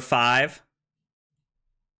 4, 5.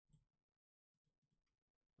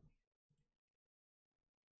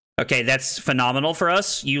 Okay, that's phenomenal for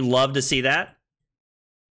us. You love to see that.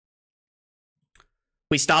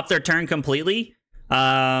 We stopped their turn completely.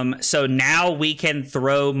 So now we can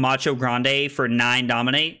throw Macho Grande for 9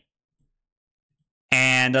 Dominate.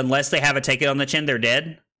 And unless they have a Take It on the Chin, they're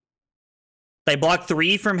dead. They block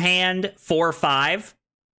 3 from hand, 4, 5.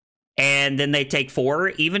 And then they take 4.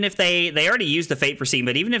 Even if they already used the Fate Foreseen,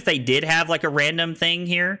 but even if they did have like a random thing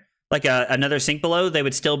here, like another Sink Below, they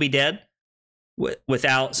would still be dead.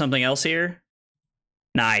 Without something else here.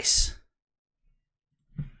 Nice.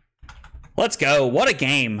 Let's go. What a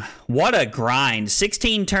game. What a grind.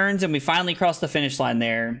 16 turns and we finally crossed the finish line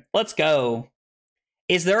there. Let's go.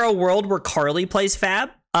 Is there a world where Carly plays Fab?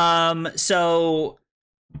 So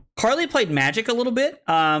Carly played Magic a little bit.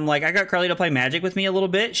 Like I got Carly to play Magic with me a little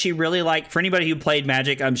bit. She really liked, for anybody who played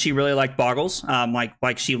Magic, she really liked Boggles.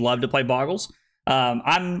 Like she loved to play Boggles.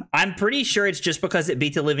 I'm pretty sure it's just because it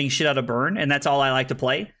beat the living shit out of Burn, and that's all I like to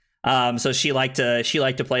play. So she liked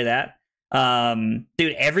to play that.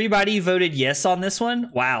 Dude, everybody voted yes on this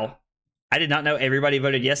one. Wow. I did not know everybody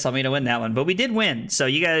voted yes on me to win that one, but we did win. So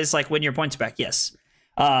you guys like win your points back. Yes.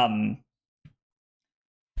 But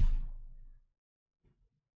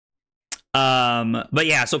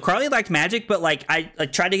yeah, so Carly liked Magic, but like I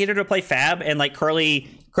tried to get her to play Fab, and like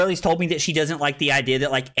Carly's told me that she doesn't like the idea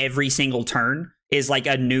that like every single turn is like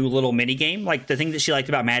a new little mini game. Like the thing that she liked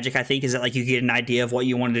about Magic, I think, is that like you get an idea of what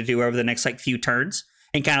you wanted to do over the next like few turns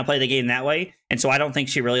and kind of play the game that way. And so I don't think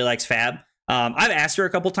she really likes Fab. I've asked her a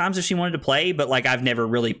couple times if she wanted to play, but like I've never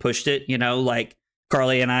really pushed it, you know, like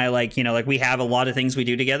Carly and I, like, you know, like we have a lot of things we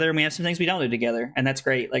do together, and we have some things we don't do together, and that's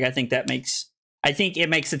great. Like I think it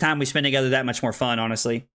makes the time we spend together that much more fun,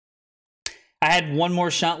 honestly. I had one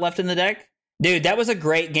more shunt left in the deck. Dude, that was a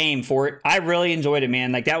great game for it. I really enjoyed it,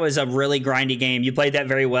 man. Like, that was a really grindy game. You played that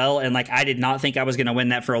very well, and, like, I did not think I was going to win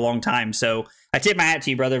that for a long time. So I tip my hat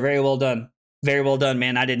to you, brother. Very well done. Very well done,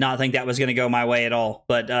 man. I did not think that was going to go my way at all.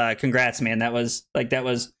 But congrats, man. That was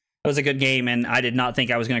a good game, and I did not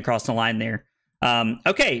think I was going to cross the line there.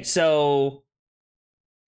 Okay, so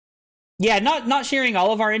yeah, not sharing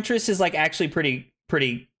all of our interests is like actually pretty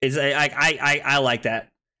is I like that.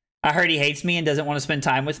 I heard he hates me and doesn't want to spend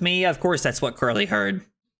time with me. Of course that's what Curly heard.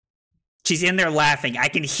 She's in there laughing. I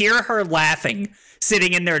can hear her laughing,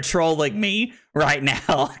 sitting in there trolling me right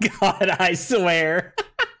now. God, I swear.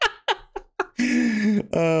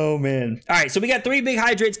 Oh man. All right, so we got 3 big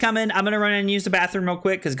hydrates coming. I'm gonna run and use the bathroom real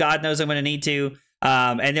quick because God knows I'm gonna need to.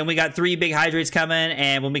 And then we got 3 big hydrates coming,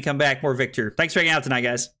 and when we come back, more Victor. Thanks for hanging out tonight,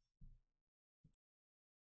 guys.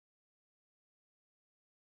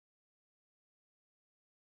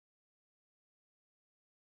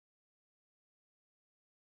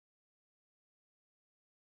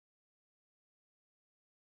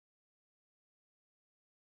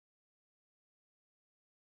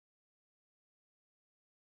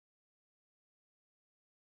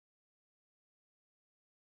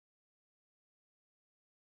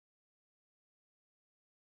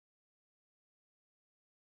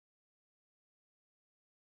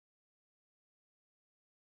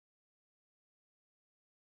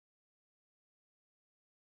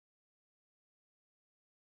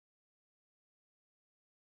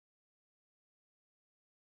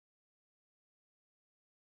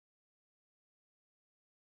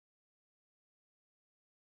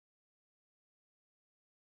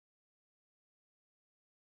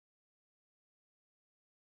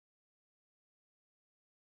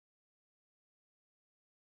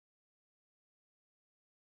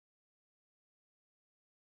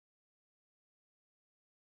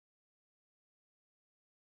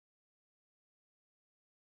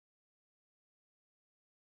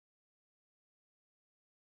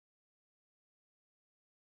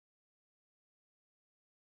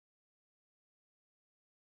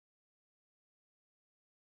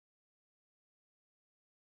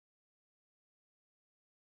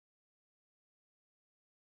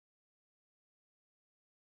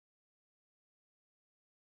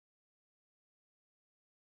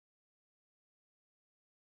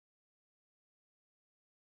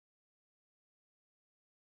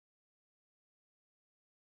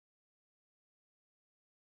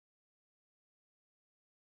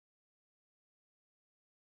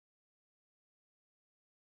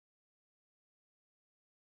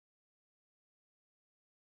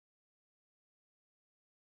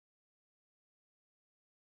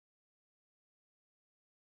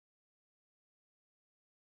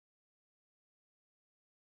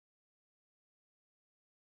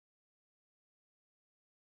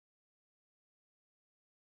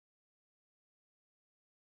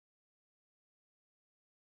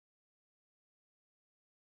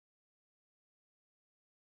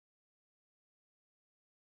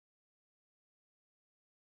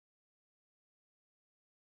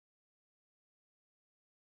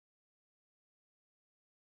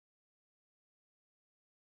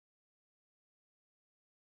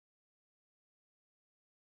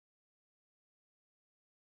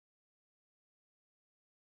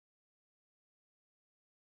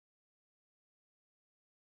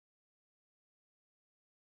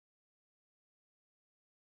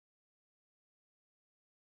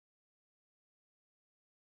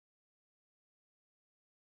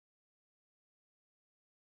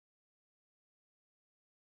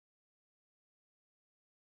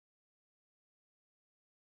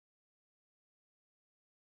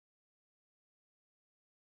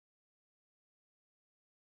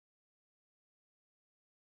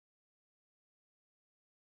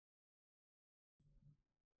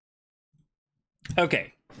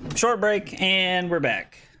 Okay, short break, and we're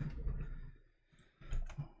back.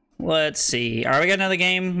 Let's see. All right, we got another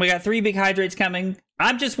game. We got 3 big hydrates coming.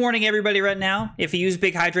 I'm just warning everybody right now. If you use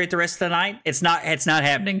big hydrate the rest of the night, it's not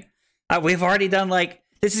happening. We've already done like,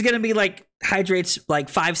 this is gonna be like hydrates like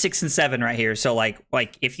 5, 6, and 7 right here. So like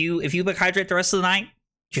if you big hydrate the rest of the night,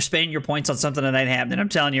 you're spending your points on something that ain't happening. I'm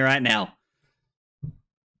telling you right now.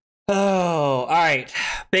 Oh, all right.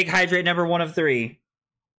 Big hydrate number 1 of 3.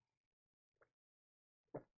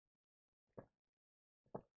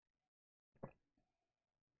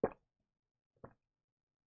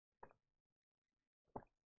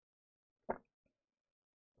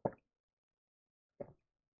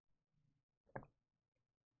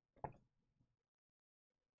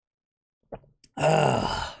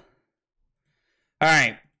 All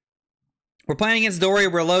right. We're playing against Dory.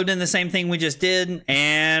 We're loading the same thing we just did,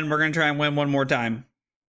 and we're going to try and win one more time.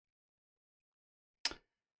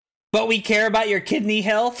 But we care about your kidney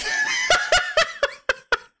health.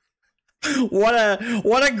 What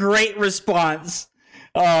a great response.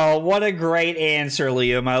 Oh, what a great answer,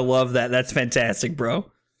 Liam. I love that. That's fantastic, bro.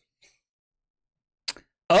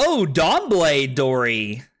 Oh, Dawnblade,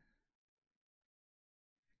 Dory.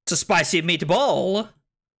 It's a spicy meatball.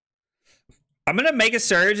 I'm going to make a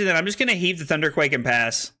surge, and then I'm just going to heave the Thunderquake and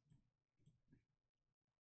pass.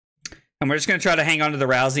 And we're just going to try to hang on to the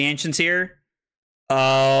Rouse the Ancients here.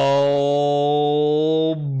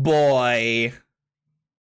 Oh, boy.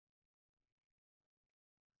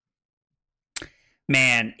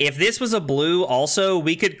 Man, if this was a blue also,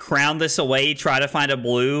 we could crown this away, try to find a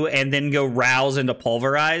blue, and then go Rouse into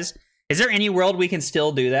Pulverize. Is there any world we can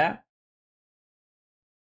still do that?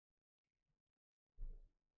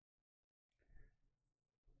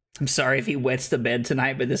 I'm sorry if he wets the bed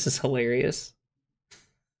tonight, but this is hilarious.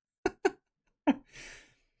 Can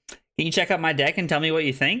you check out my deck and tell me what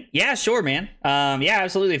you think? Yeah, sure, man. Yeah,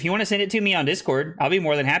 absolutely. If you want to send it to me on Discord, I'll be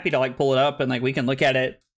more than happy to like pull it up and like we can look at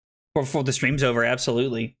it before the stream's over.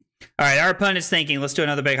 Absolutely. All right, our opponent's thinking. Let's do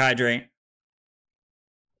another big hydrate.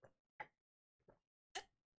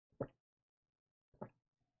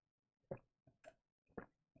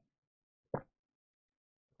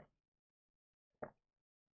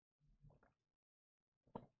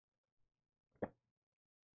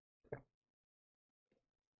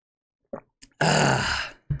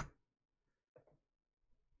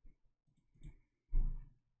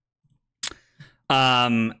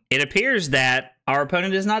 It appears that our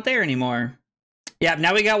opponent is not there anymore. Yeah,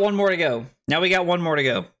 now we got one more to go.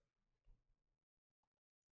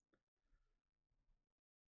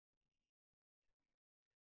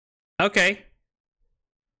 Okay.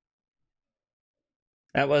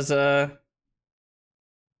 That was, So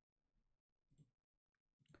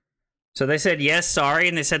they said, yes, sorry,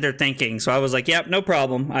 and they said they're thinking. So I was like, yep, no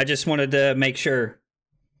problem. I just wanted to make sure.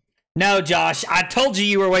 No, Josh, I told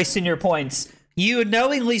you were wasting your points. You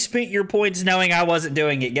knowingly spent your points knowing I wasn't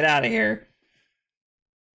doing it. Get out of here.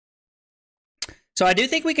 So I do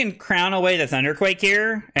think we can crown away the Thunderquake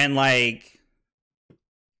here. And, like,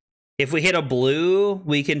 if we hit a blue,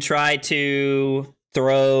 we can try to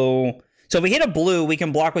throw... So if we hit a blue, we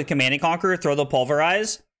can block with Command and Conquer, throw the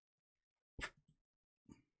Pulverize.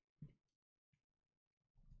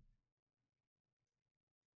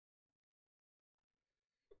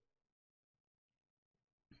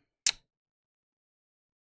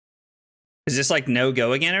 Is this like no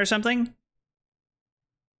go again or something?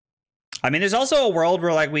 I mean, there's also a world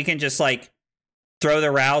where like we can just like throw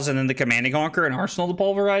the Rouse and then the Command and Conquer and Arsenal to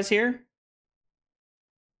Pulverize here.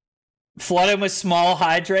 Flood him with small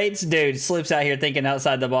hydrates? Dude, Slip's out here thinking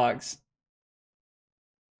outside the box.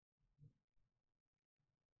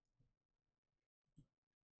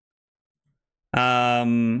 I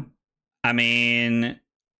mean...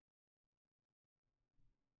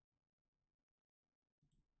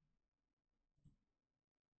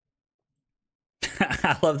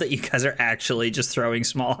 I love that you guys are actually just throwing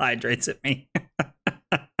small hydrates at me.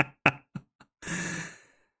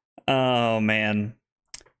 Oh, man.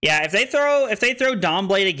 Yeah, if they throw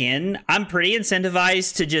Dawnblade again, I'm pretty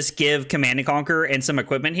incentivized to just give Command and Conquer and some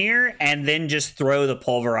equipment here, and then just throw the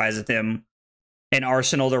Pulverize at them and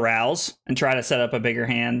Arsenal the Rouse and try to set up a bigger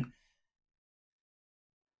hand.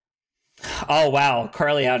 Oh, wow.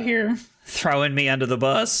 Carly out here throwing me under the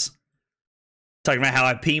bus. Talking about how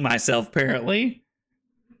I pee myself, apparently.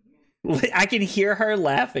 I can hear her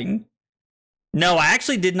laughing. No, I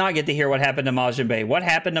actually did not get to hear what happened to Majin Bey. What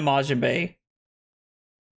happened to Majin Bey?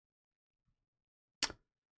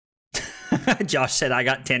 Josh said I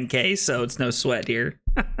got 10K, so it's no sweat here.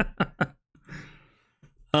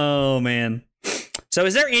 Oh, man. So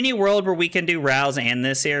is there any world where we can do Rouse and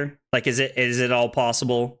this here? Like, is it all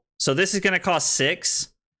possible? So this is going to cost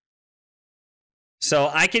 6. So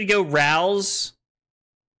I could go Rouse.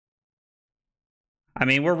 I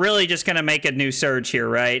mean, we're really just going to make a new surge here,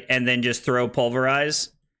 right? And then just throw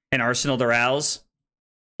Pulverize and Arsenal to Rouse.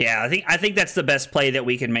 Yeah, I think that's the best play that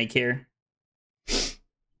we can make here.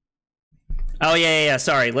 Oh yeah.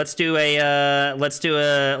 Sorry. Let's do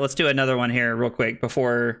another one here real quick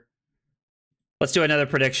before. Let's do another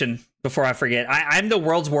prediction before I forget. I'm the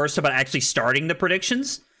world's worst about actually starting the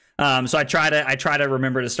predictions. So I try to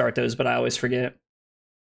remember to start those, but I always forget.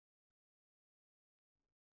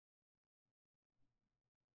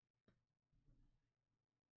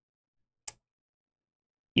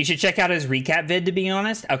 You should check out his recap vid, to be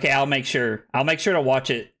honest. Okay, I'll make sure. I'll make sure to watch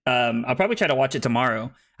it. I'll probably try to watch it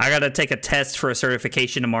tomorrow. I gotta take a test for a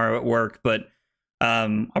certification tomorrow at work, but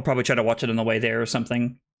I'll probably try to watch it on the way there or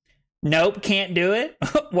something. Nope, can't do it.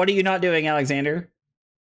 What are you not doing, Alexander?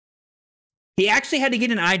 He actually had to get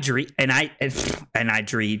an IV.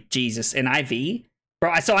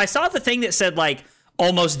 Bro, so I saw the thing that said, like,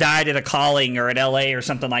 almost died at a calling or at LA or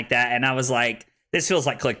something like that, and I was like, this feels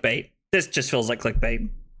like clickbait. This just feels like clickbait.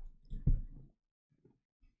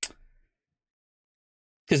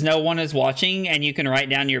 Because no one is watching and you can write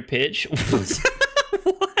down your pitch.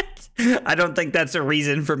 What? I don't think that's a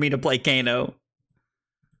reason for me to play Kano.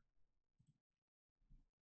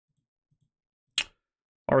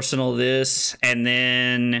 Arsenal this, and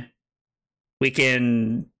then we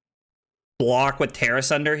can block with Terrace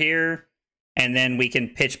under here, and then we can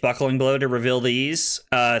pitch Buckling Blow to reveal these.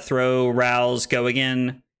 Throw Rouse, go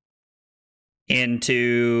again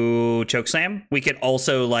into Chokeslam. We could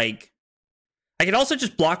also, like, I could also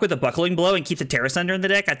just block with a Buckling Blow and keep the Terrace under in the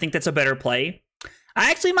deck. I think that's a better play. I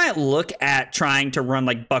actually might look at trying to run,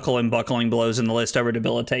 like, Buckling Blows in the list over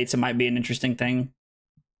Debilitates. It might be an interesting thing.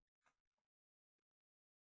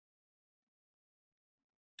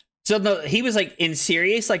 So he was, like, in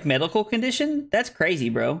serious, like, medical condition? That's crazy,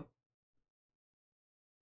 bro.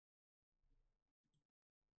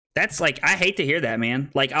 That's, like, I hate to hear that,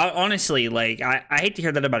 man. Like, honestly, like, I hate to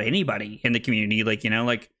hear that about anybody in the community. Like, you know,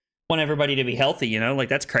 like, want everybody to be healthy, you know? Like,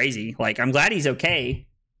 that's crazy. Like, I'm glad he's okay.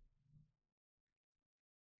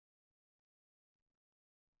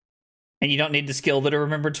 And you don't need the skill to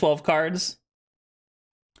remember 12 cards?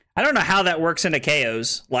 I don't know how that works into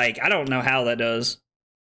KOs. Like, I don't know how that does.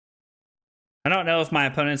 I don't know if my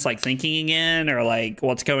opponent's, like, thinking again or, like,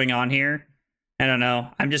 what's going on here. I don't know.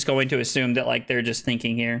 I'm just going to assume that, like, they're just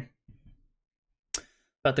thinking here.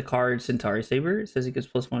 About the card Centauri Saber, it says it gets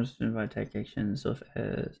 +1 to by attack action, so if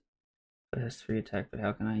it has 3 attack, but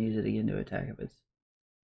how can I use it again to attack if it's...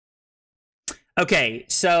 Okay,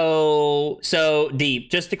 so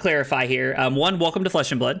Deep, just to clarify here, one, welcome to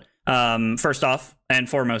Flesh and Blood, first off and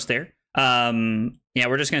foremost there. Yeah,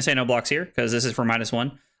 we're just going to say no blocks here, because this is for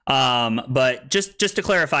 -1. But just to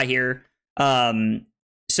clarify here,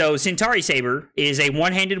 so Centauri Saber is a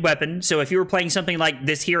one-handed weapon. So if you were playing something like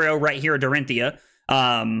this hero right here, Dorinthia,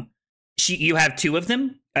 you have 2 of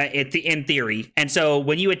them in theory. And so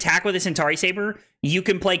when you attack with a Centauri Saber, you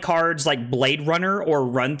can play cards like Blade Runner or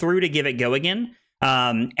Run Through to give it go again.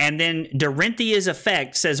 And then Dorinthia's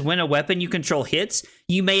effect says when a weapon you control hits,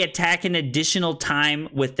 you may attack an additional time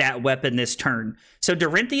with that weapon this turn. So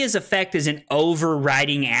Dorinthia's effect is an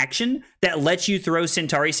overriding action that lets you throw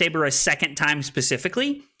Centauri Saber a second time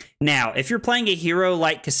specifically. Now, if you're playing a hero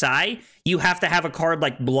like Kasai, you have to have a card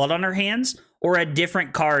like Blood on her hands or a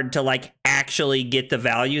different card to, like, actually get the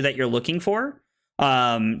value that you're looking for,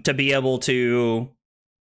 to be able to...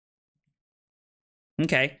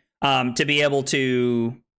 Okay. To be able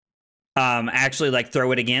to actually, like,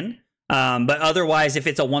 throw it again. But otherwise, if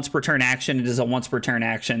it's a once per turn action, it is a once per turn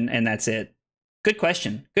action, and that's it. Good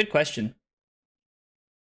question. Good question.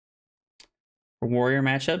 For warrior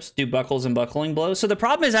matchups, do buckles and buckling blows. So the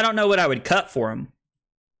problem is I don't know what I would cut for him.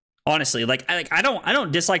 Honestly, like I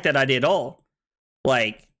don't dislike that idea at all.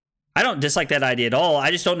 Like, I don't dislike that idea at all.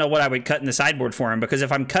 I just don't know what I would cut in the sideboard for him, because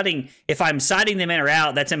if I'm siding them in or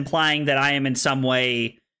out, that's implying that I am in some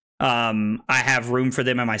way I have room for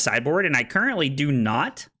them in my sideboard, and I currently do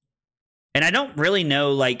not. And I don't really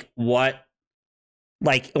know, like, what,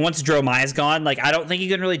 like, once Dromaea's gone, like, I don't think you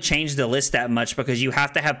can really change the list that much, because you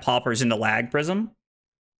have to have Paupers into Lag Prism.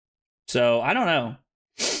 So, I don't know.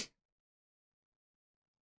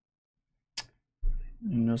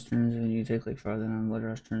 In those turns, you take, like, farther than Blood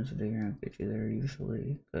Rush turns to dig and get you there,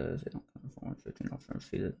 usually, because they don't come from 115 off from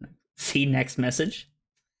see next message.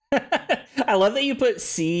 I love that you put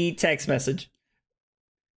C text message.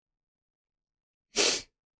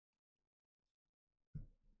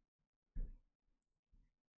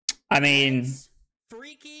 I mean,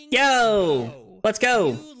 yo, let's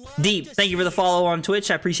go. Deep, thank you for the follow on Twitch.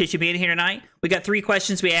 I appreciate you being here tonight. We got 3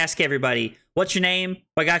 questions we ask everybody. What's your name?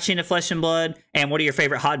 What got you into Flesh and Blood? And what are your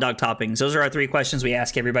favorite hot dog toppings? Those are our 3 questions we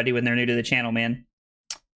ask everybody when they're new to the channel, man.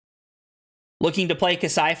 Looking to play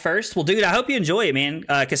Kasai first? Well, dude, I hope you enjoy it, man.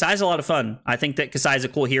 Kasai's a lot of fun. I think that Kasai's a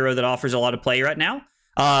cool hero that offers a lot of play right now.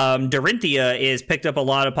 Dorinthia is picked up a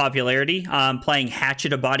lot of popularity, playing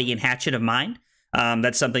Hatchet of Body and Hatchet of Mind.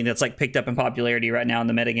 That's something that's like picked up in popularity right now in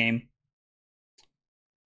the metagame.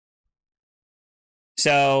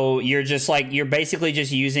 So you're just like, you're basically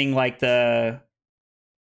just using like the...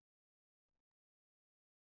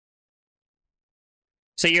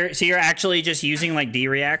 So you're actually just using like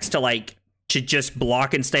D-reacts to just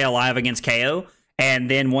block and stay alive against KO. And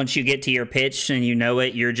then once you get to your pitch and you know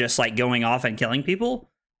it, you're just like going off and killing people.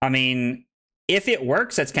 I mean, if it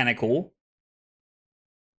works, that's kind of cool.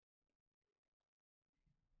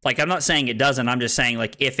 Like, I'm not saying it doesn't. I'm just saying,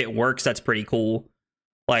 like, if it works, that's pretty cool.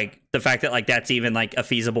 Like, the fact that, like, that's even, like, a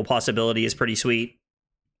feasible possibility is pretty sweet.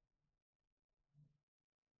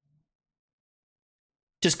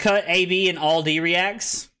 Just cut AB and all D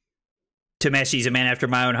reacts. Tameshi's a man after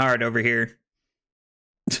my own heart over here.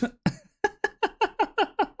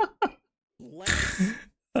 Let's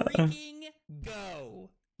freaking go.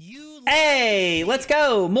 Hey, let's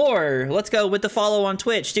go. More. Let's go with the follow on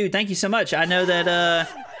Twitch. Dude, thank you so much. I know that,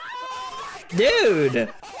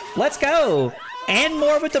 dude, let's go. And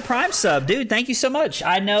more with the Prime sub. Dude, thank you so much.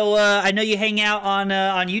 I know you hang out on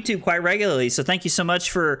YouTube quite regularly, so thank you so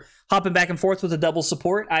much for hopping back and forth with the double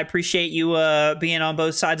support. I appreciate you being on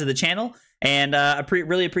both sides of the channel, and I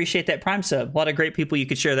really appreciate that Prime sub. A lot of great people you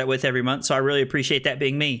could share that with every month, so I really appreciate that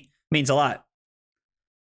being me. Means a lot.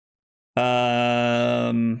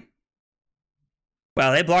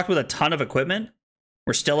 Wow, they blocked with a ton of equipment.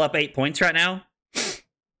 We're still up 8 points right now.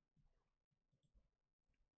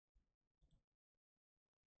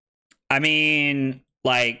 I mean,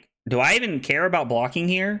 like, do I even care about blocking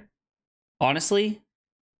here? Honestly?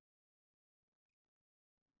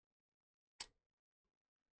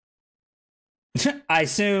 I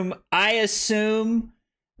assume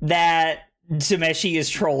that Tameshi is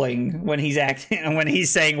trolling when he's when he's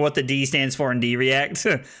saying what the D stands for in D React.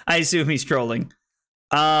 I assume he's trolling.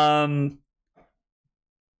 And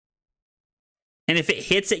if it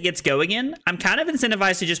hits, it gets go again. I'm kind of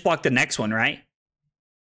incentivized to just block the next one, right?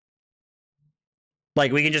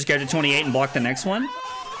 Like, we can just go to 28 and block the next one.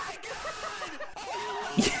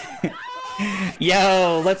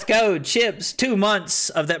 Yo, let's go. Chips, 2 months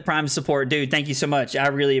of that Prime support. Dude, thank you so much. I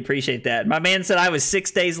really appreciate that. My man said I was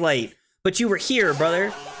 6 days late. But you were here,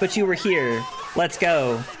 brother. But you were here. Let's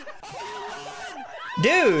go.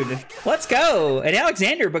 Dude, let's go. And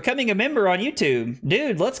Alexander becoming a member on YouTube.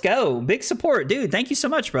 Dude, let's go. Big support. Dude, thank you so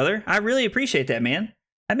much, brother. I really appreciate that, man.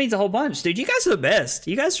 That means a whole bunch. Dude, you guys are the best.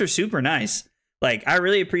 You guys are super nice. Like, I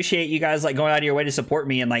really appreciate you guys, like, going out of your way to support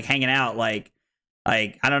me and, like, hanging out. Like,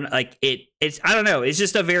 I don't, like, I don't know. It's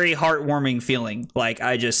just a very heartwarming feeling. Like,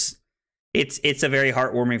 it's a very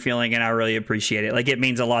heartwarming feeling, and I really appreciate it. Like, it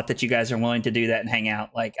means a lot that you guys are willing to do that and hang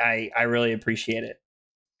out. Like, I really appreciate it.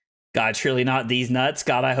 God, surely not these nuts.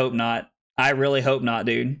 God, I hope not. I really hope not,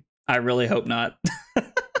 dude. I really hope not.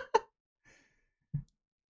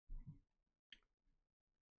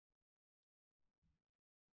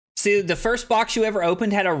 See, the first box you ever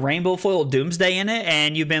opened had a rainbow foil Doomsday in it,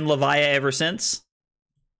 and you've been Leviah ever since.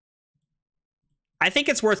 I think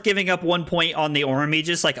it's worth giving up 1 point on the Orami,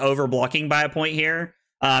 just like over blocking by a point here,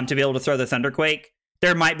 to be able to throw the Thunderquake.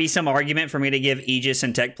 There might be some argument for me to give Aegis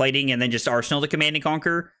and Tech Plating and then just Arsenal to Command and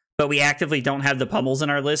Conquer, but we actively don't have the pummels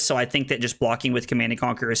in our list, so I think that just blocking with Command and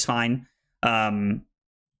Conquer is fine. We're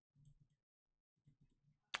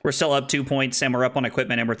still up 2 points, and we're up on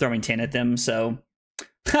equipment, and we're throwing 10 at them, so...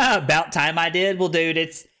 About time I did. Well, dude,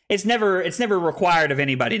 it's never required of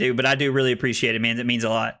anybody, dude, but I do really appreciate it, man. It means a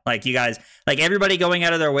lot. Like, you guys, like, everybody going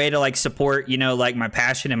out of their way to, like, support, you know, like, my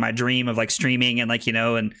passion and my dream of, like, streaming and, like, you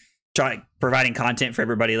know, and providing content for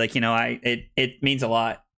everybody. Like, you know, it means a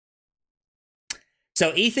lot.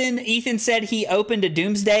 So Ethan said he opened a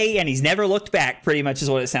Doomsday and he's never looked back, pretty much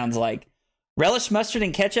is what it sounds like. Relish mustard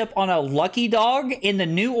and ketchup on a Lucky Dog in the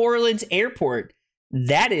New Orleans airport.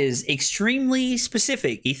 That is extremely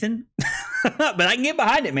specific, Ethan. But I can get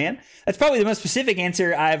behind it, man. That's probably the most specific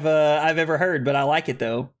answer I've ever heard, but I like it,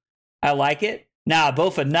 though. I like it. Nah,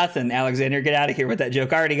 both for nothing, Alexander. Get out of here with that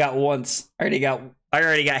joke. I already got once. I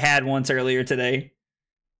already got had once earlier today.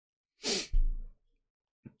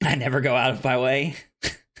 I never go out of my way.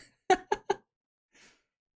 I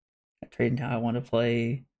trade how I want to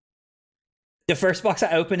play. The first box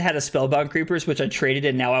I opened had a Spellbound Creepers, which I traded,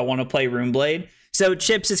 and now I want to play Runeblade. So,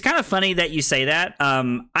 Chips, it's kind of funny that you say that.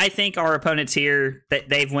 I think our opponents here,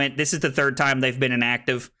 this is the third time they've been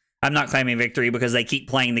inactive. I'm not claiming victory because they keep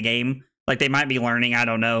playing the game. Like, they might be learning, I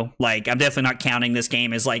don't know. Like, I'm definitely not counting this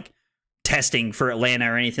game as, like, testing for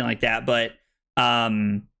Atlanta or anything like that. But,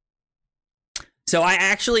 so I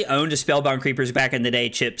actually owned a Spellbound Creepers back in the day,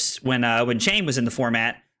 Chips, when Chain was in the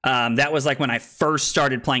format. That was like when I first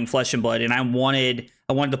started playing Flesh and Blood, and I wanted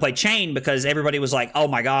to play Chain because everybody was like, oh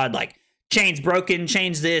my god, like, Chain's broken,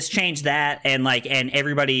 Chain's this, Chain's that, and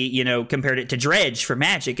everybody, you know, compared it to Dredge for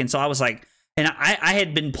Magic. And so I was like, and I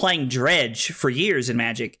had been playing Dredge for years in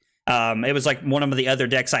Magic. It was like one of the other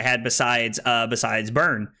decks I had besides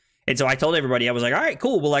Burn. And so I told everybody, I was like, all right,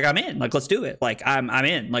 cool. Well, like, I'm in. Like, let's do it. Like, I'm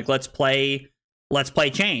in. Like, let's play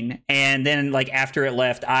Chain. And then, like, after it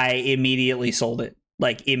left, I immediately sold it.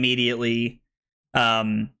 Like, immediately.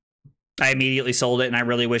 I immediately sold it, and I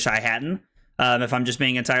really wish I hadn't. If I'm just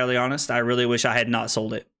being entirely honest, I really wish I had not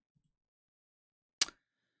sold it.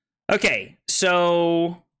 Okay,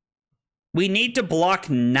 so we need to block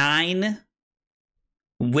 9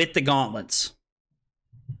 with the gauntlets.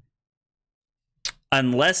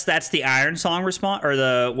 Unless that's the Iron Song response, or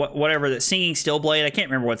the whatever, the Singing Steel Blade. I can't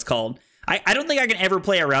remember what it's called. I don't think I can ever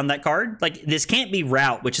play around that card. Like, this can't be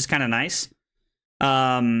Route, which is kind of nice.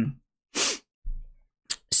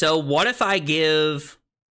 So what if I give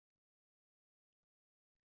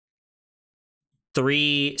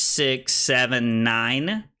 3, 6, 7,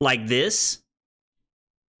 9 like this?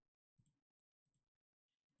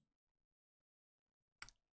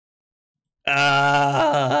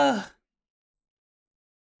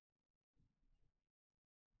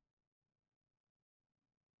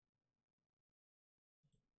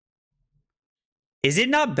 Is it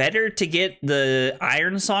not better to get the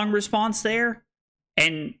Iron Song response there?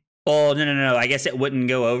 And, oh, no. I guess it wouldn't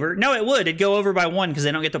go over. No, it would. It'd go over by 1 because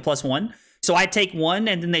they don't get the +1. So I take 1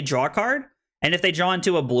 and then they draw a card. And if they draw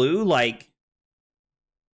into a blue, like,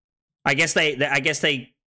 I guess they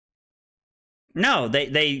no,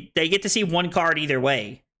 they get to see 1 card either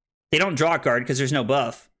way. They don't draw a card because there's no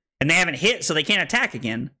buff. And they haven't hit, so they can't attack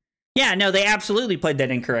again. Yeah, no, they absolutely played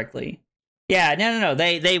that incorrectly. Yeah, no.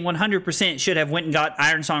 They 100% should have went and got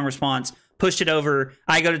Iron Song response, pushed it over.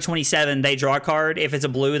 I go to 27, they draw a card. If it's a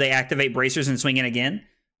blue, they activate Bracers and swing it again.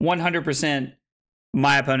 100%,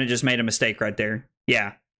 my opponent just made a mistake right there.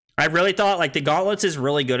 Yeah. I really thought, like, the Gauntlets is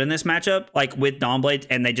really good in this matchup, like, with Dawnblade,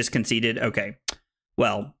 and they just conceded. Okay.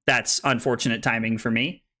 Well, that's unfortunate timing for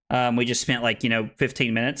me. We just spent, like,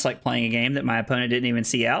 15 minutes, like, playing a game that my opponent didn't even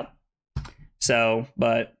see out. So,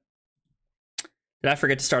 but... Did I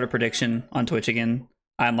forget to start a prediction on Twitch again?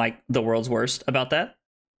 I'm like the world's worst about that.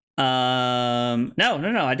 No,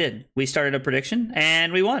 I did. We started a prediction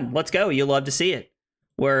and we won. Let's go. You'll love to see it.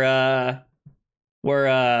 We're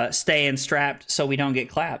staying strapped so we don't get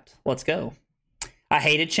clapped. Let's go. I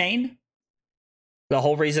hated Chain. The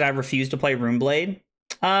whole reason I refused to play Runeblade.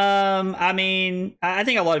 I mean, I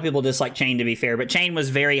think a lot of people dislike Chain, to be fair, but Chain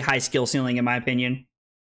was very high skill ceiling in my opinion.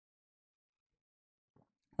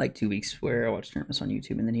 Like 2 weeks where I watched tournaments on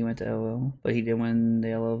YouTube, and then he went to LL, but he did win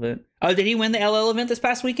the LL event. Oh, did he win the LL event this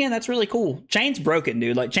past weekend? That's really cool. Chain's broken,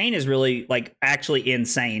 dude. Like, Chain is really, like, actually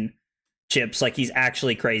insane. Chips, like, he's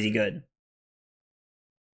actually crazy good.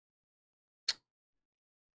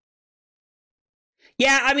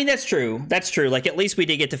 Yeah, I mean, that's true. That's true. Like, at least we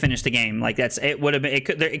did get to finish the game. Like, it would have been,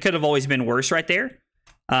 it could have always been worse right there.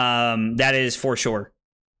 That is for sure.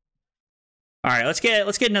 All right, let's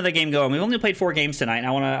get another game going. We've only played 4 games tonight, and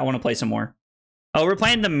I want to play some more. Oh, we're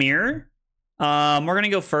playing the Mirror. We're gonna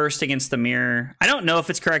go first against the Mirror. I don't know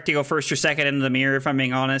if it's correct to go first or second into the Mirror, if I'm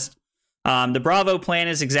being honest. The Bravo plan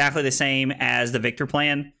is exactly the same as the Victor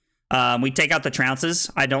plan. We take out the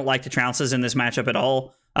Trounces. I don't like the Trounces in this matchup at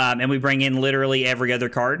all. And we bring in literally every other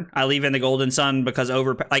card. I leave in the Golden Sun because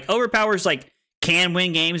Overpower's like can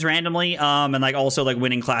win games randomly. And like also like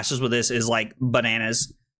winning clashes with this is like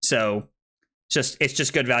bananas. So it's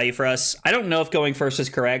just good value for us. I don't know if going first is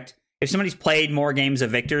correct. If somebody's played more games of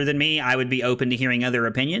Victor than me, I would be open to hearing other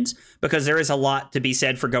opinions because there is a lot to be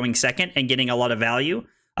said for going second and getting a lot of value.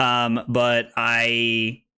 But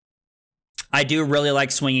I do really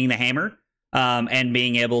like swinging the hammer and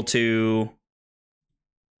being able to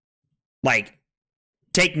like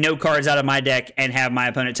take no cards out of my deck and have my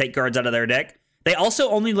opponent take cards out of their deck. They also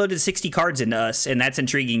only loaded 60 cards into us, and that's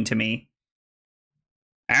intriguing to me.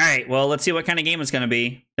 All right, well, let's see what kind of game it's going to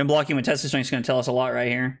be. Them blocking with Tesla Strength is going to tell us a lot right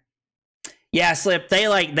here. Yeah, Slip, they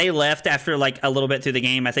left after like a little bit through the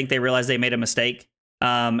game. I think they realized they made a mistake.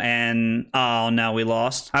 And oh no, we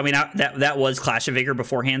lost. I mean, that was Clash of Vigor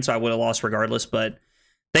beforehand, so I would have lost regardless. But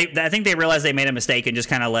I think they realized they made a mistake and just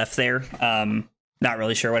kind of left there. Not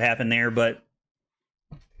really sure what happened there, but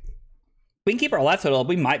we can keep our life total up.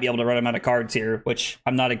 We might be able to run them out of cards here, which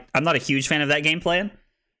I'm not a huge fan of that game plan.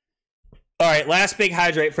 All right, last big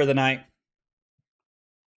hydrate for the night.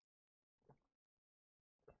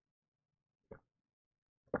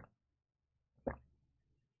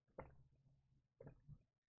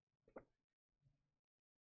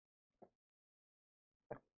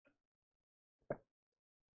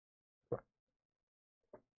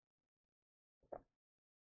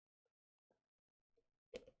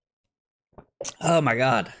 Oh my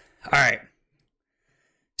god. All right.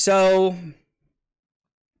 So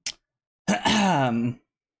now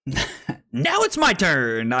it's my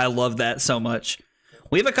turn. I love that so much.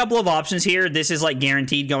 We have a couple of options here. This is like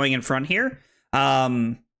guaranteed going in front here.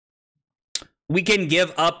 We can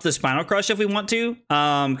give up the Spinal Crush if we want to,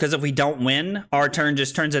 because if we don't win, our turn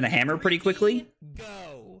just turns into Hammer pretty quickly.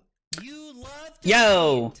 Go. You love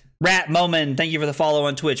Yo, Rat Moman, thank you for the follow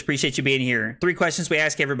on Twitch. Appreciate you being here. 3 questions we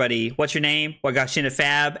ask everybody. What's your name? What got you into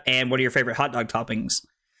Fab? And what are your favorite hot dog toppings?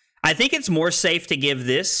 I think it's more safe to give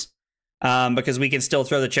this because we can still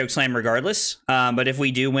throw the Chokeslam regardless. But if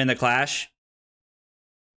we do win the Clash...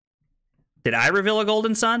 Did I reveal a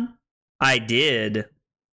Golden Sun? I did.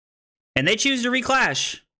 And they choose to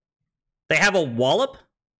reclash. They have a Wallop?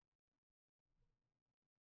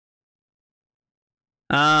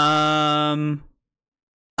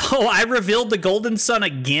 Oh, I revealed the Golden Sun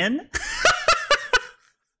again?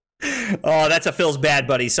 Oh, that's a feels bad,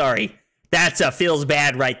 buddy. Sorry. That's a feels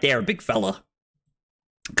bad right there, big fella.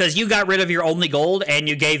 Because you got rid of your only gold and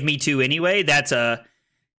you gave me 2 anyway. That's a...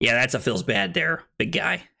 Yeah, that's a feels bad there, big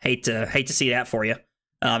guy. Hate to see that for you.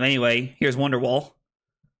 Anyway, here's Wonderwall.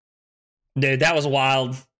 Dude, that was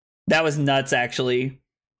wild. That was nuts, actually.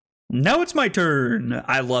 Now it's my turn.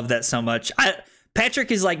 I love that so much. Patrick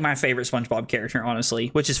is like my favorite SpongeBob character, honestly,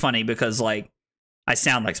 which is funny because like I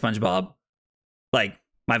sound like SpongeBob. Like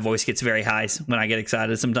my voice gets very high when I get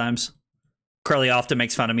excited sometimes. Curly often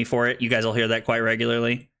makes fun of me for it. You guys will hear that quite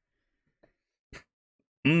regularly.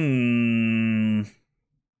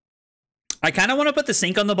 I kind of want to put the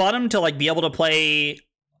Sync on the bottom to like be able to play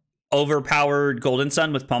overpowered Golden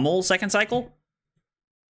Sun with Pummel second cycle.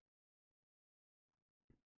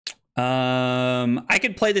 I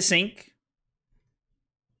could play the Sync.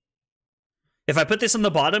 If I put this on the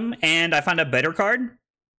bottom and I find a better card,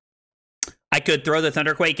 I could throw the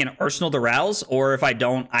Thunderquake and Arsenal the Rouse, or if I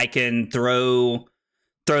don't, I can throw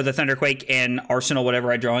the Thunderquake and Arsenal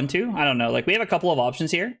whatever I draw into. I don't know. Like we have a couple of options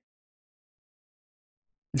here.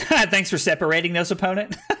 Thanks for separating those,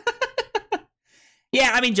 opponent.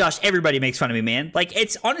 Yeah, I mean, Josh, everybody makes fun of me, man. Like,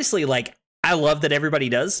 it's honestly, like, I love that everybody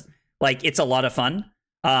does. Like, it's a lot of fun.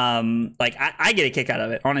 Like, I get a kick out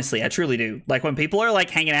of it, honestly. I truly do. Like, when people are, like,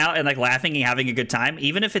 hanging out and, like, laughing and having a good time,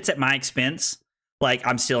 even if it's at my expense, like,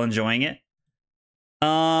 I'm still enjoying it.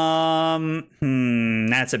 That's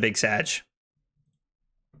a big Sag.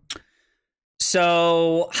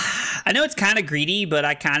 So, I know it's kind of greedy, but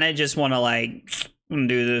I kind of just want to, like...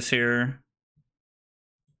 do this here.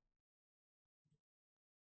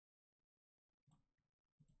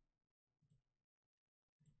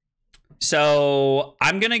 So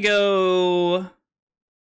I'm gonna go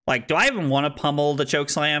like, do I even want to pummel the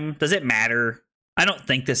Chokeslam? Does it matter? I don't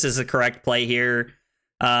think this is the correct play here.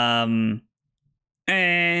 I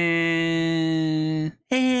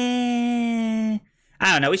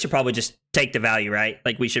don't know. We should probably just take the value, right?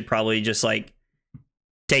 Like we should probably just like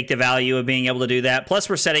take the value of being able to do that. Plus,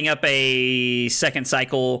 we're setting up a second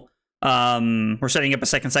cycle. We're setting up a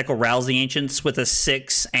second cycle Rouse the Ancients with a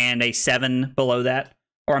 6 and a 7 below that.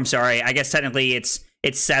 Or I'm sorry, I guess technically it's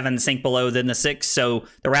 7 sync below than the 6. So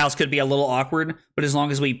the Rouse could be a little awkward, but as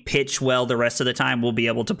long as we pitch well the rest of the time, we'll be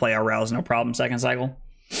able to play our Rouse no problem second cycle.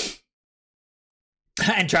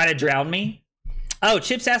 And try to drown me. Oh,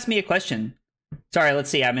 Chips asked me a question. Sorry, let's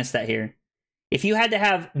see. I missed that here. If you had to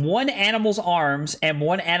have one animal's arms and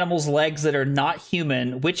one animal's legs that are not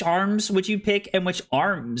human, which arms would you pick and which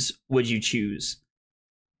arms would you choose?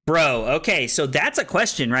 Bro, okay, so that's a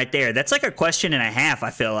question right there. That's like a question and a half, I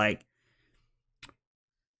feel like.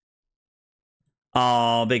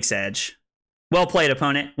 Oh, big Sag. Well played,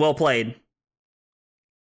 opponent. Well played.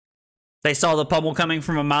 They saw the pummel coming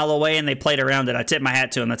from a mile away and they played around it. I tip my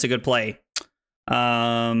hat to them. That's a good play.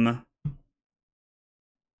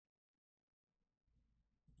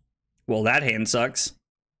 Well, that hand sucks.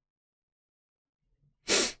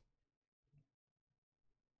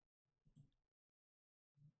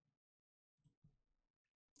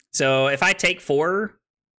 So if I take 4,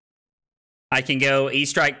 I can go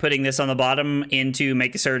E-Strike, putting this on the bottom into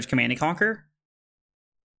Make a Surge, Command and Conquer.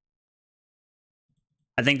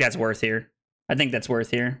 I think that's worth here.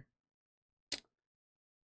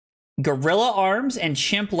 Gorilla arms and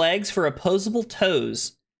chimp legs for opposable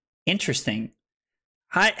toes. Interesting.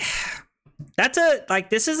 That's a,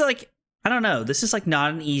 like, this is like, I don't know. This is like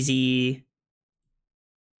not an easy.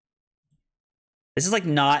 This is like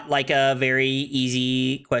not like a very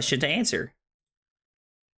easy question to answer.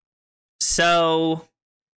 So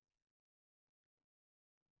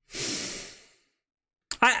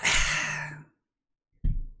I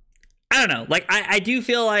don't know. Like I do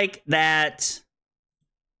feel like that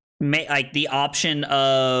like the option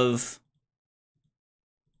of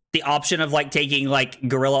like taking like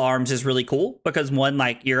gorilla arms is really cool because one,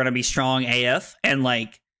 like you're gonna be strong AF and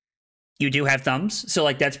like you do have thumbs, so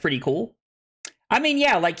like that's pretty cool. I mean,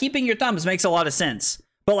 yeah, like keeping your thumbs makes a lot of sense,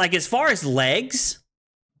 but like as far as legs,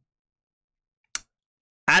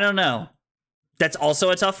 I don't know. That's also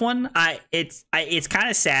a tough one. It's kind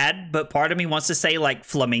of sad, but part of me wants to say like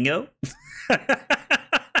flamingo.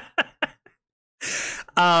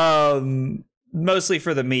 Mostly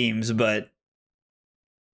for the memes, but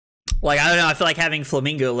like I don't know, I feel like having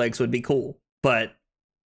flamingo legs would be cool. But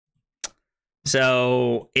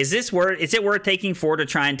so is it worth taking 4 to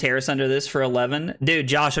try and tear us under this for 11? Dude,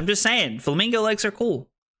 Josh, I'm just saying, flamingo legs are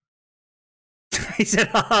cool. He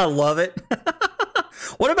said, I love it.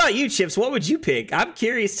 What about you, Chips? What would you pick? I'm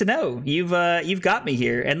curious to know. You've got me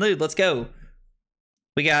here. And Lude, let's go.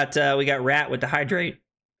 We got Rat with the hydrate.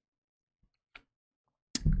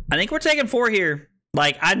 I think we're taking 4 here.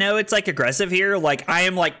 Like, I know it's like aggressive here. Like, I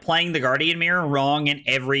am like playing the Guardian Mirror wrong in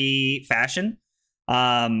every fashion.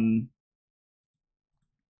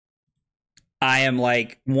 I am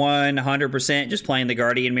like 100% just playing the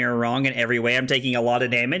Guardian Mirror wrong in every way. I'm taking a lot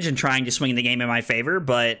of damage and trying to swing the game in my favor,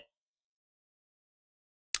 but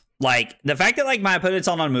like the fact that like my opponent's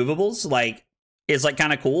on unmovables like is like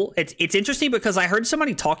kind of cool. It's interesting because I heard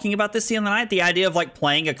somebody talking about this the other night, the idea of like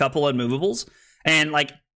playing a couple unmovables, and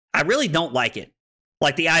like I really don't like it.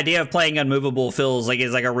 Like the idea of playing unmovable feels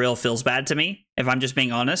bad to me, if I'm just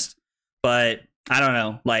being honest. But I don't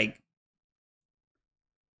know, like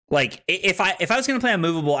if I was gonna play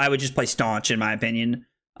unmovable, I would just play Staunch, in my opinion.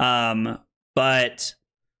 But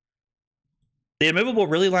the unmovable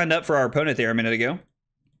really lined up for our opponent there a minute ago.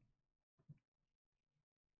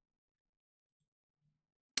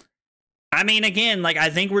 I mean, again, like I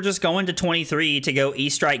think we're just going to 23 to go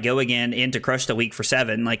E-Strike, go again into Crush the Weak for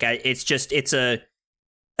 7. Like it's a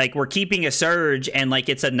like we're keeping a surge and like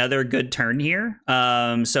it's another good turn here.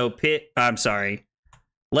 So I'm sorry.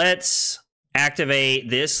 Let's activate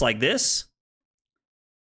this like this.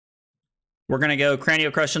 We're going to go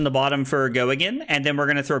Cranial Crush on the bottom for go again, and then we're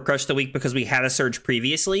going to throw Crush the Weak because we had a surge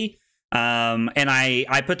previously. And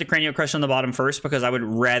I put the Cranial Crush on the bottom first because I would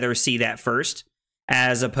rather see that first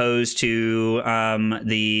as opposed to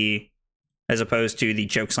the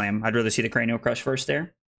Choke Slam. I'd rather see the Cranial Crush first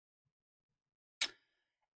there.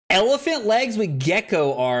 Elephant legs with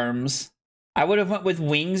gecko arms. I would have went with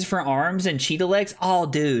wings for arms and cheetah legs. Oh,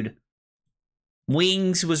 dude.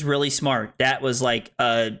 Wings was really smart. That was like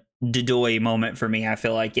a Dodoy moment for me, I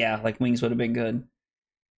feel like. Yeah, like wings would have been good.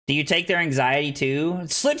 Do you take their anxiety too?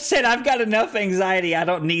 Slip said, I've got enough anxiety. I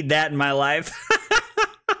don't need that in my life.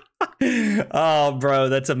 Oh, bro,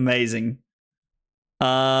 that's amazing.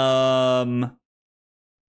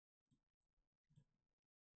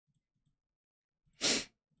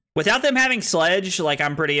 Without them having Sledge, like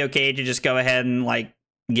I'm pretty okay to just go ahead and like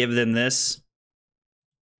give them this.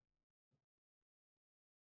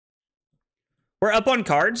 We're up on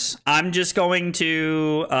cards. I'm just going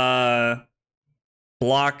to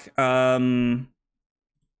block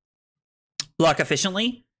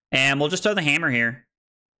efficiently, and we'll just throw the hammer here.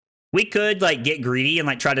 We could like get greedy and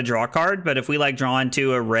like try to draw a card, but if we like draw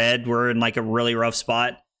into a red, we're in like a really rough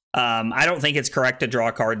spot. I don't think it's correct to draw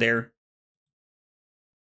a card there.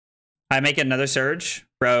 I make another surge,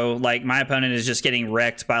 bro. Like my opponent is just getting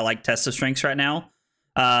wrecked by like Test of Strengths right now.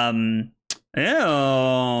 Well,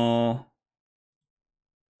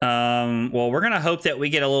 we're gonna hope that we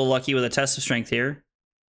get a little lucky with a Test of Strength here.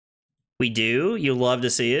 We do. You love to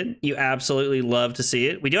see it. You absolutely love to see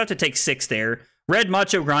it. We do have to take 6 there. Red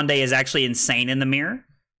Macho Grande is actually insane in the mirror.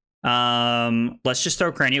 Let's just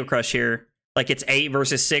throw Cranial Crush here. Like it's 8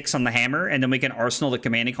 versus 6 on the hammer, and then we can Arsenal the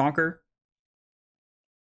Command and Conquer.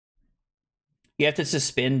 You have to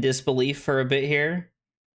suspend disbelief for a bit here.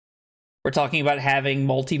 We're talking about having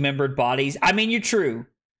multi-membered bodies. I mean, you're true.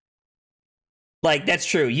 Like, that's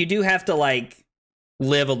true. You do have to, like,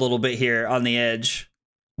 live a little bit here on the edge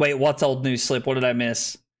Wait, what's old news, Slip? What did I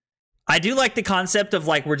miss? I do like the concept of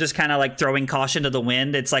like we're just kind of like throwing caution to the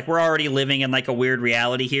wind. It's like we're already living in like a weird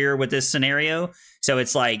reality here with this scenario. So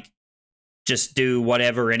it's like just do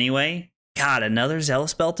whatever anyway. God, another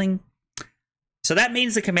Zealous Belting? So that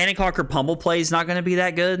means the Command and Conquer Pummel play is not going to be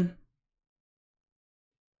that good?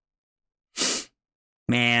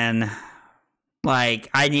 Man, like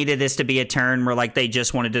I needed this to be a turn where like they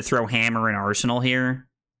just wanted to throw Hammer and Arsenal here.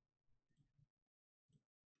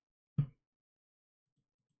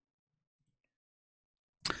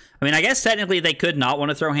 I mean, I guess technically they could not want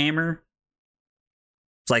to throw Hammer.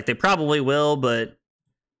 It's like they probably will, but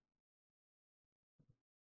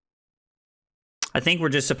I think we're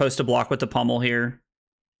just supposed to block with the Pummel here.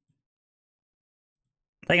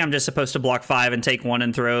 I think I'm just supposed to block 5 and take 1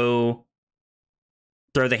 and throw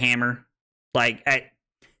the Hammer. Like,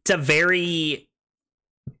 it's a very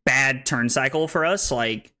bad turn cycle for us.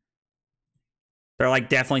 Like, they're like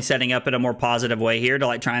definitely setting up in a more positive way here to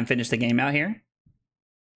like try and finish the game out here.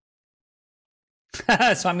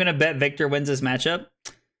 So I'm going to bet Victor wins this matchup.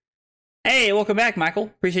 Hey, welcome back, Michael.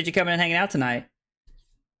 Appreciate you coming and hanging out tonight.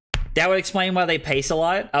 That would explain why they pace a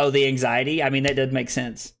lot. Oh, the anxiety. I mean, that did make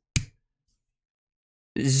sense.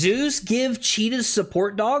 Zeus give cheetahs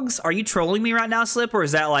support dogs? Are you trolling me right now, Slip? Or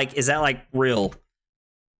is that like real?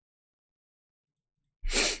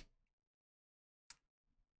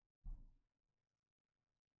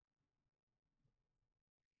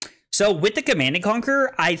 So with the Command and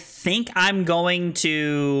Conquer, I think I'm going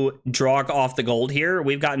to draw off the gold here.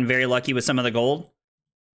 We've gotten very lucky with some of the gold.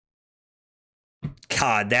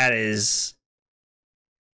 God, that is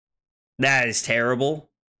terrible.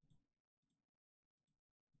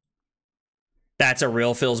 That's a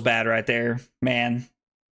real feels bad right there, man.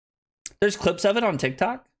 There's clips of it on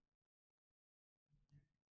TikTok.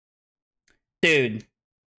 Dude,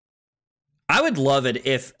 I would love it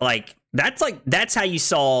if that's how you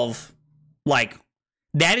solve, like,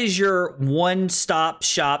 that is your one-stop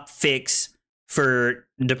shop fix for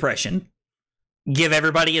depression. Give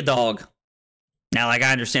everybody a dog. Now, like,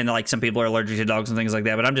 I understand that, like, some people are allergic to dogs and things like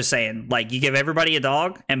that, but I'm just saying, like, you give everybody a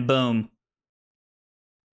dog, and boom.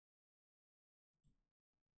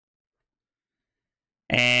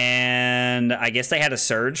 And I guess they had a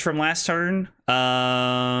surge from last turn.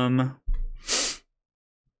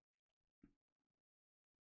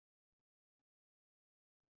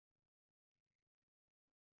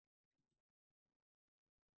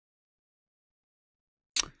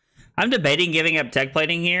 I'm debating giving up tech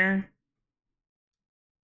plating here.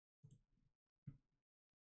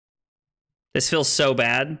 This feels so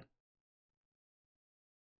bad.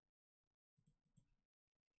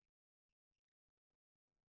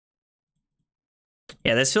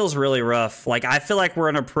 Yeah, this feels really rough. Like, I feel like we're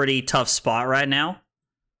in a pretty tough spot right now.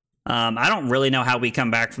 I don't really know how we come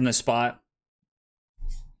back from this spot.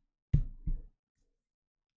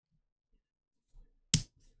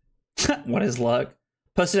 What is luck?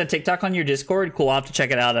 Posted a TikTok on your Discord? Cool, I'll have to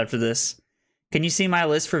check it out after this. Can you see my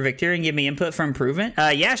list for Victor and give me input for improvement?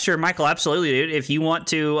 Yeah, sure, Michael, absolutely, dude. If you want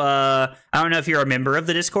to, I don't know if you're a member of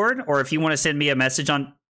the Discord, or if you want to send me a message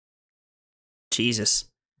on... Jesus.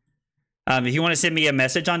 If you want to send me a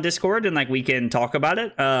message on Discord and like we can talk about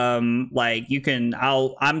it, like you can,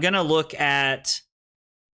 I'm going to look at,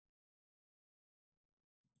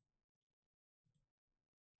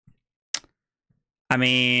 I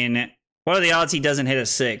mean, what are the odds he doesn't hit a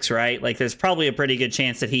 6, right? Like there's probably a pretty good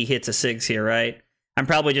chance that he hits a 6 here, right? I'm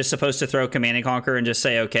probably just supposed to throw Command and Conquer and just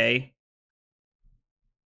say, okay.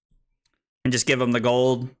 And just give him the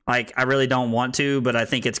gold. Like, I really don't want to, but I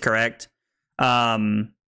think it's correct.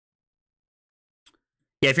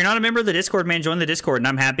 Yeah, if you're not a member of the Discord, man, join the Discord, and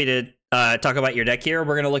I'm happy to talk about your deck here.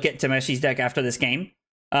 We're going to look at Temeshi's deck after this game.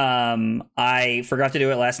 I forgot to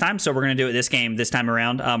do it last time, so we're going to do it this time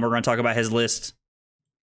around. We're going to talk about his list.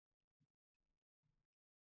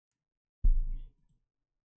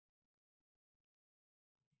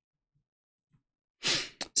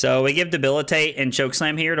 So we give Debilitate and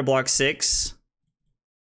Chokeslam here to block 6.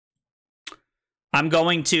 I'm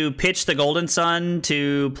going to pitch the Golden Sun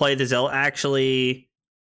to play the Zealot. Actually...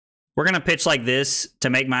 We're going to pitch like this to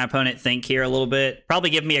make my opponent think here a little bit. Probably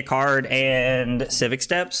give me a card and Civic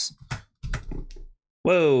Steps.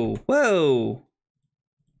 Whoa, whoa.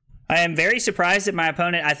 I am very surprised at my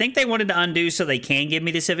opponent. I think they wanted to undo so they can give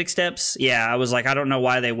me the Civic Steps. Yeah, I was like, I don't know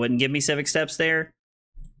why they wouldn't give me Civic Steps there.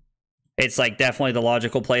 It's like definitely the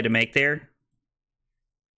logical play to make there.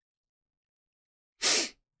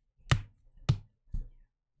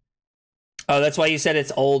 Oh, that's why you said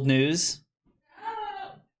it's old news?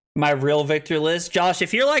 My real Victor list. Josh,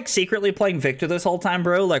 if you're like secretly playing Victor this whole time,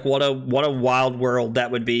 bro, like what a wild world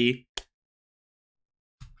that would be.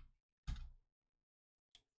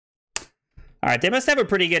 All right, they must have a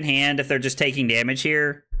pretty good hand if they're just taking damage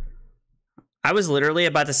here. I was literally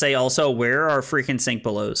about to say also, where are freaking Sink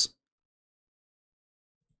Belows?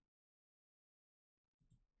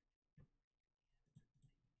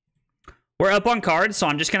 We're up on cards, so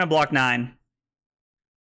I'm just going to block 9.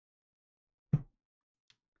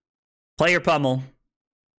 Play your pummel.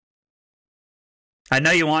 I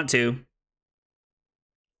know you want to.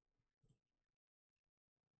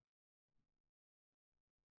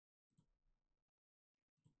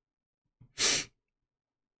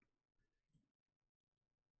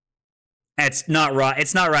 It's not right.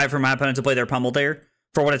 It's not right for my opponent to play their pummel there,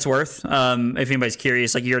 for what it's worth. If anybody's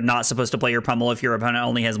curious, like, you're not supposed to play your pummel if your opponent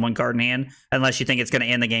only has 1 card in hand, unless you think it's going to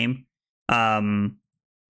end the game. All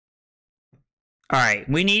right,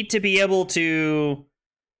 we need to be able to,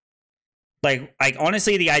 like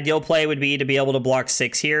honestly, the ideal play would be to be able to block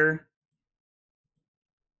 6 here.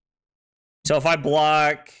 So if I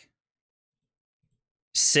block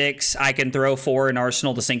 6, I can throw 4 in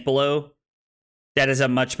Arsenal to Sink Below. That is a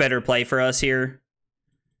much better play for us here.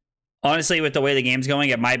 Honestly, with the way the game's going,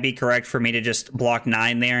 it might be correct for me to just block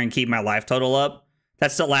 9 there and keep my life total up.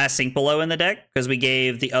 That's the last Sink Below in the deck, because we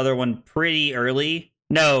gave the other one pretty early.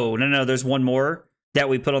 No, there's one more that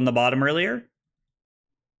we put on the bottom earlier.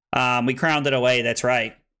 We crowned it away, that's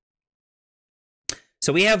right.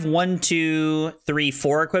 So we have 1, 2, 3,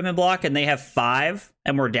 4 equipment block, and they have 5,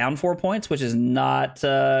 and we're down 4 points, which is not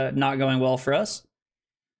going well for us.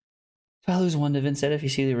 If I lose 1 to Vincent, if you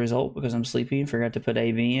see the result, because I'm sleepy and forgot to put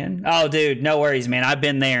AB in. Oh, dude, no worries, man. I've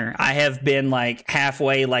been there. I have been like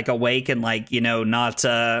halfway like awake and like, you know, not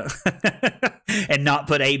and not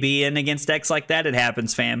put AB in against decks like that. It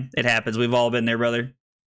happens, fam. It happens. We've all been there, brother.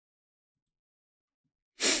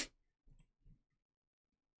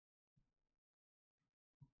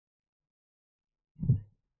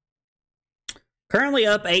 Currently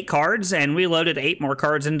up 8 cards, and we loaded 8 more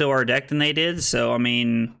cards into our deck than they did. So, I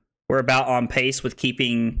mean, we're about on pace with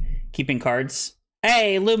keeping cards.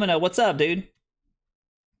 Hey, Lumina, what's up, dude?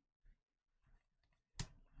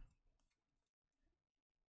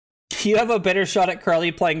 You have a better shot at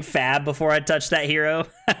Curly playing Fab before I touch that hero?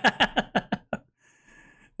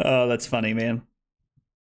 Oh, that's funny, man.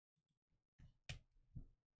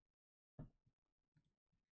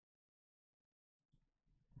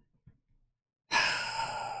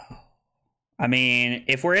 I mean,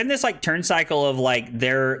 if we're in this like turn cycle of like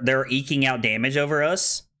they're eking out damage over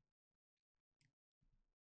us,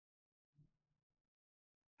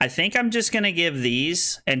 I think I'm just gonna give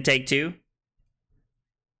these and take 2.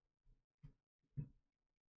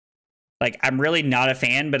 Like, I'm really not a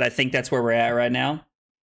fan, but I think that's where we're at right now.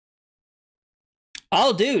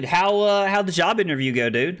 Oh, dude, how'd the job interview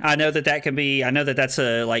go, dude? I know that can be. I know that's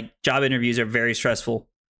like, job interviews are very stressful.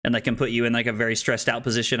 And that can put you in like a very stressed out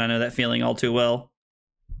position. I know that feeling all too well.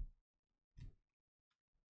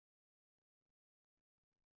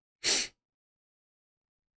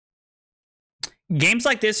 Games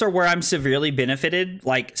like this are where I'm severely benefited.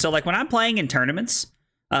 Like, so like when I'm playing in tournaments,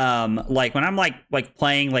 like when I'm like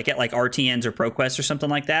playing like at like RTNs or ProQuest or something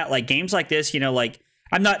like that, like games like this, you know, like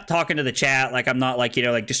I'm not talking to the chat, like I'm not like, you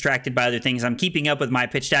know, like distracted by other things. I'm keeping up with my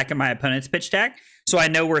pitch stack and my opponent's pitch stack, so I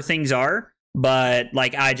know where things are. But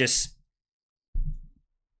like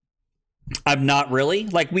I'm not really.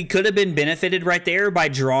 Like, we could have been benefited right there by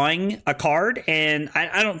drawing a card, and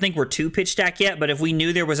I don't think we're too pitch stack yet, but if we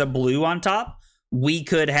knew there was a blue on top, we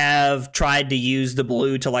could have tried to use the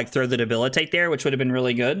blue to like throw the debilitate there, which would have been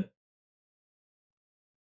really good.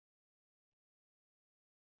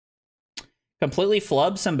 Completely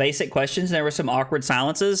flubbed some basic questions. There were some awkward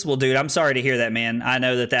silences. Well, dude, I'm sorry to hear that, man. I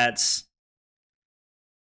know that's...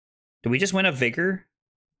 Did we just win a Vigor?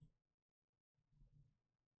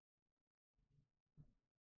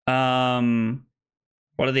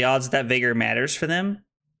 What are the odds that Vigor matters for them?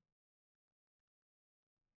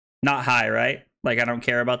 Not high, right? Like, I don't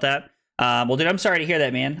care about that. Well, dude, I'm sorry to hear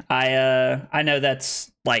that, man. I know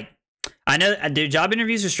that's like, I know, dude, job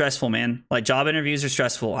interviews are stressful, man. Like, job interviews are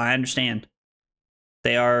stressful. I understand.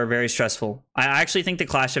 They are very stressful. I actually think the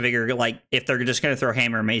Clash of Vigor, like, if they're just going to throw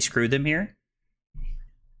Hammer, may screw them here.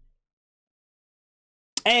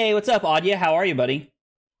 Hey, what's up, Audia? How are you, buddy?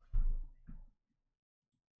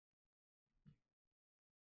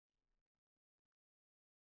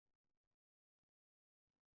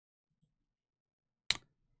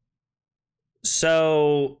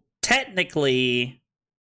 So, technically,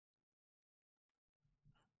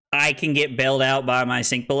 I can get bailed out by my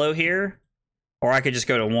Sink Below here. Or I could just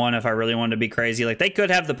go to 1 if I really wanted to be crazy. Like, they could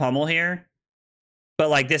have the pummel here. But,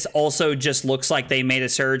 like, this also just looks like they made a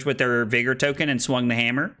surge with their Vigor token and swung the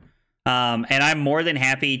hammer. And I'm more than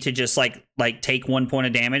happy to just, like take 1 point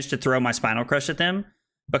of damage to throw my Spinal Crush at them.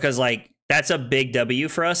 Because, like, that's a big W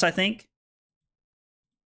for us, I think.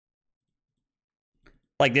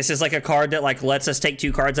 Like, this is, like, a card that, like, lets us take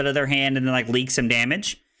 2 cards out of their hand and then, like, leak some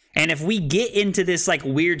damage. And if we get into this, like,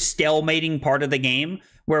 weird stalemating part of the game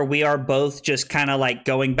where we are both just kind of, like,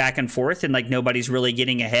 going back and forth and, like, nobody's really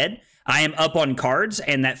getting ahead, I am up on cards,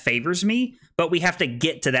 and that favors me, but we have to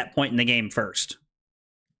get to that point in the game first.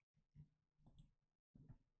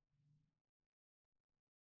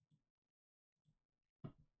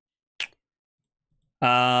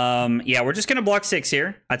 Yeah, we're just going to block 6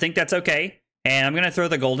 here. I think that's okay. And I'm going to throw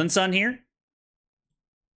the Golden Sun here.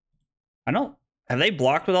 I don't... Have they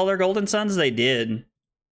blocked with all their Golden Suns? They did.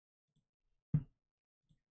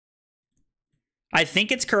 I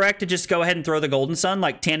think it's correct to just go ahead and throw the Golden Sun.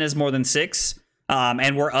 Like, 10 is more than 6.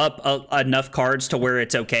 And we're up enough cards to where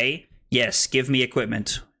it's okay. Yes, give me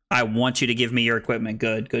equipment. I want you to give me your equipment.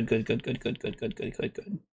 Good, good, good, good, good, good, good, good, good, good,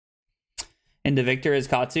 good. Into Victor is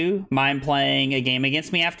Katsu. Mind playing a game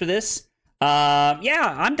against me after this?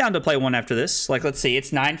 Yeah, I'm down to play one after this. Like, let's see,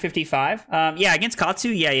 it's 9:55. Yeah, against Katsu,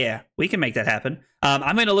 yeah, we can make that happen.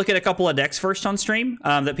 I'm going to look at a couple of decks first on stream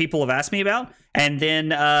that people have asked me about, and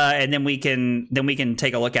then we can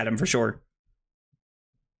take a look at them for sure.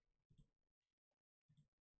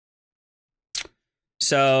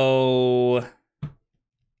 So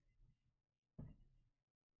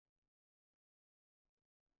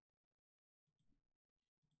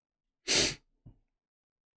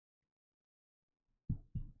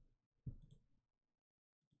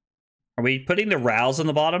are we putting the Rouse on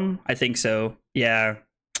the bottom? I think so. Yeah.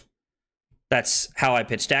 That's how I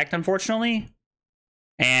pitch stacked, unfortunately.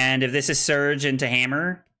 And if this is Surge into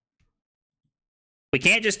Hammer, we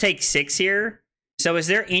can't just take 6 here. So is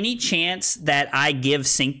there any chance that I give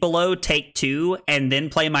Sink Below, take 2, and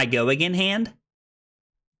then play my Go Again hand?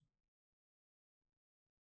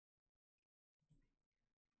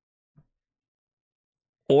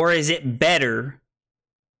 Or is it better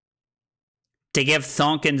to give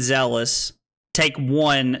Thonk and Zealous, take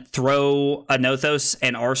 1, throw a Nothos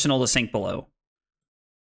and Arsenal to Sink Below?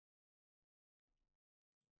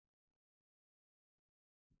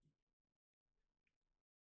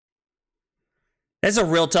 That's a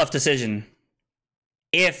real tough decision.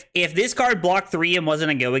 If this card blocked 3 and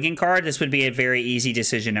wasn't a Go Again card, this would be a very easy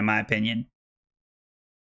decision, in my opinion.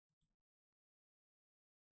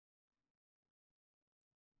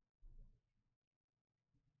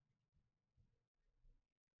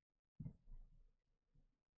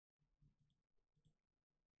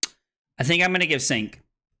 I think I'm going to give Sync.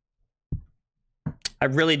 I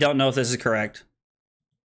really don't know if this is correct.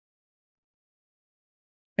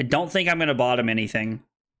 I don't think I'm going to bottom anything.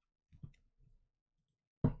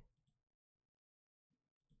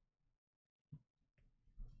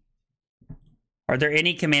 Are there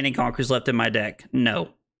any Command and Conquers left in my deck? No.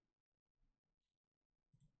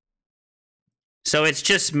 So it's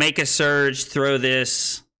just make a Surge, throw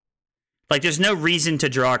this. Like, there's no reason to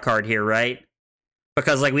draw a card here, right?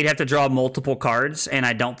 Because, like, we'd have to draw multiple cards, and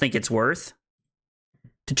I don't think it's worth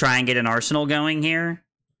to try and get an Arsenal going here.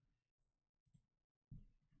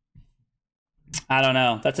 I don't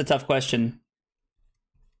know. That's a tough question.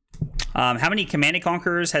 How many Command and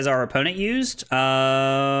Conquerors has our opponent used?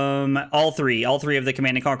 All 3. All 3 of the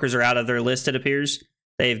Command and Conquerors are out of their list, it appears.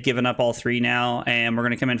 They've given up all 3 now, and we're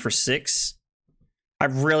going to come in for 6. I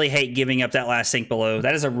really hate giving up that last Sink Below.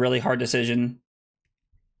 That is a really hard decision.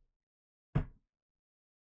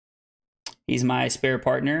 He's my spare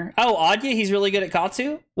partner. Oh, Adya, he's really good at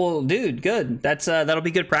Katsu? Well, dude, good. That's that'll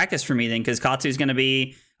be good practice for me then, because Katsu's going to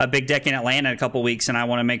be a big deck in Atlanta in a couple weeks, and I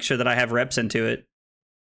want to make sure that I have reps into it.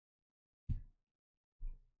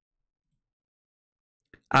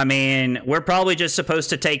 I mean, we're probably just supposed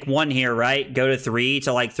to take 1 here, right? Go to 3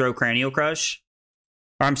 to, like, throw Cranial Crush.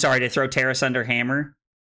 Or, I'm sorry, to throw Terra Sunder Hammer.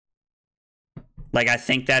 Like, I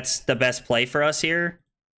think that's the best play for us here.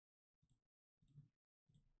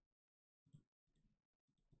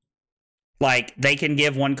 Like, they can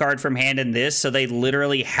give 1 card from hand in this, so they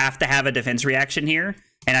literally have to have a defense reaction here.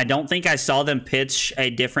 And I don't think I saw them pitch a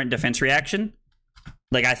different defense reaction.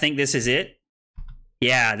 Like, I think this is it.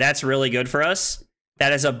 Yeah, that's really good for us.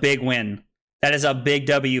 That is a big win. That is a big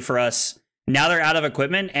W for us. Now they're out of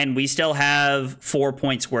equipment, and we still have 4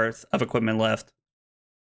 points worth of equipment left.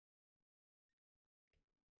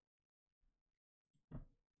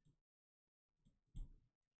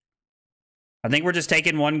 I think we're just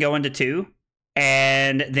taking 1, going to 2.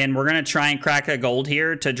 And then we're going to try and crack a gold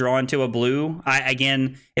here to draw into a blue.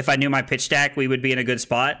 Again, if I knew my pitch stack, we would be in a good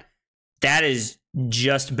spot. That is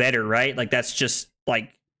just better, right? Like, that's just,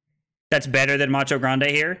 like, that's better than Macho Grande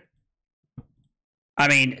here. I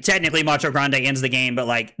mean, technically Macho Grande ends the game, but,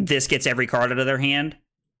 like, this gets every card out of their hand.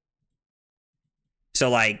 So,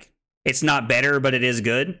 like, it's not better, but it is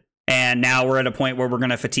good. And now we're at a point where we're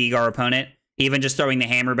going to fatigue our opponent. Even just throwing the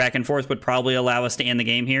hammer back and forth would probably allow us to end the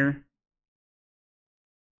game here.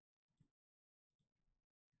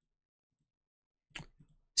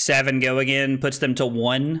 Seven go again, puts them to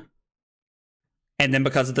 1. And then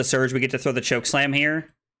because of the surge, we get to throw the choke slam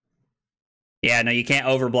here. Yeah, no, you can't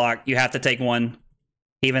overblock. You have to take 1.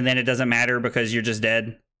 Even then, it doesn't matter because you're just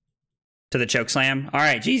dead to the choke slam. All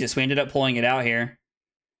right, Jesus, we ended up pulling it out here.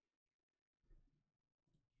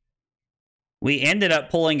 We ended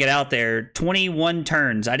up pulling it out there. 21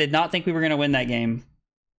 turns. I did not think we were going to win that game.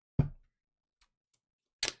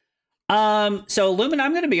 So Lumen,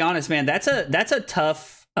 I'm going to be honest, man. That's a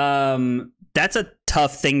tough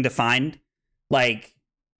thing to find. Like,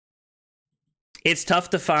 it's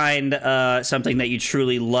tough to find something that you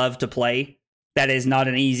truly love to play. That is not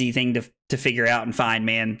an easy thing to figure out and find,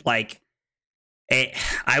 man. Like,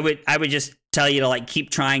 I would just tell you to, like, keep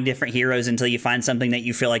trying different heroes until you find something that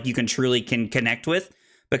you feel like you can truly connect with.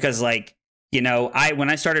 Because, like, you know, when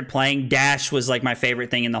I started playing, Dash was, like, my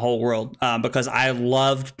favorite thing in the whole world. Because I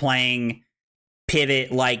loved playing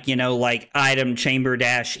pivot, like, you know, like item chamber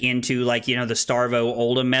dash into, like, you know, the Starvo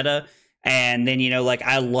Oldhim meta. And then, you know, like,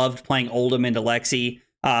 I loved playing Oldhim into Lexi.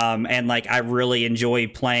 And, like, I really enjoy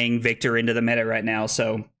playing Victor into the meta right now.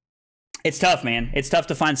 So it's tough, man. It's tough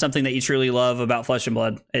to find something that you truly love about Flesh and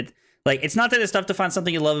Blood. It's not that it's tough to find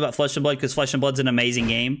something you love about Flesh and Blood, because Flesh and Blood's an amazing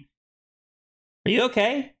game. Are you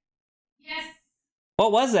okay? Yes.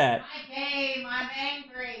 What was that? My game. I'm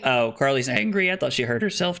angry. Oh, Carly's angry. I thought she hurt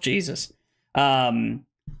herself. Jesus.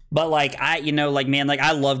 But, like, you know, like, man, like,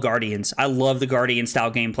 I love Guardians. I love the Guardian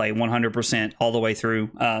style gameplay 100% all the way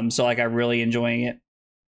through. So, like, I'm really enjoying it.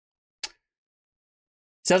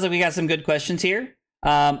 Sounds like we got some good questions here.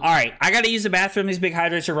 All right, I got to use the bathroom. These big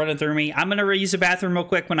hydrates are running through me. I'm gonna reuse the bathroom real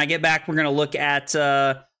quick. When I get back, we're gonna look at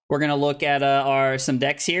our some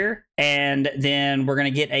decks here, and then we're gonna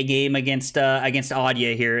get a game against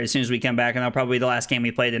Audia here as soon as we come back, and that'll probably be the last game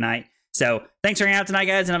we play tonight. So thanks for hanging out tonight,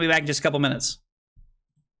 guys, and I'll be back in just a couple minutes.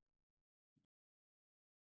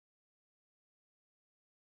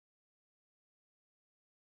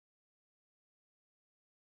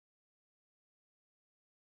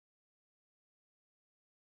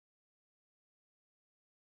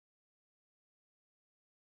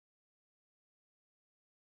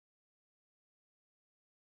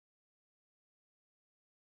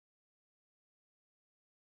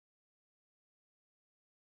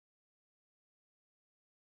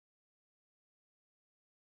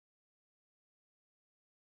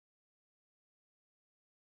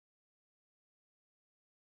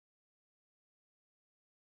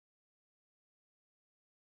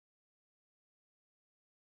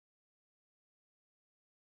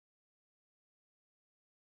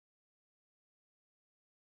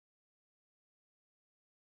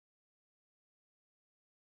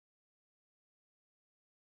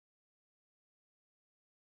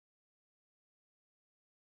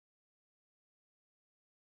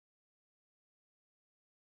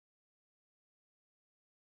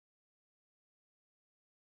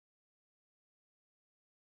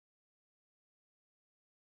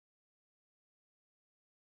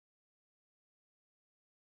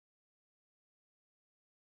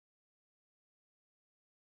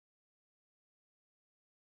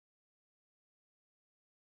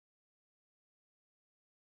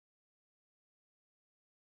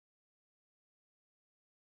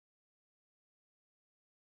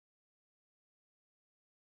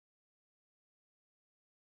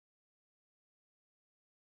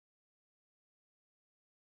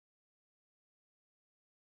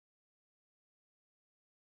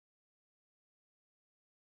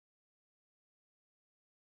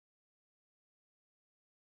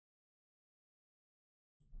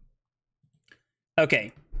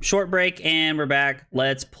 Okay, short break, and we're back.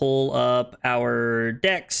 Let's pull up our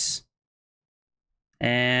decks.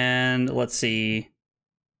 And let's see.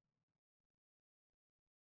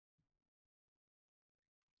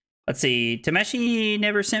 Let's see. Tameshi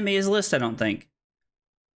never sent me his list, I don't think.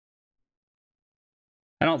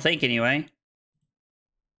 I don't think, anyway.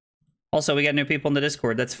 Also, we got new people in the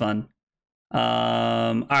Discord. That's fun.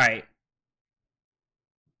 All right.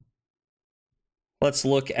 Let's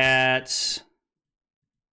look at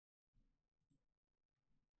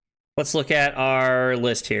our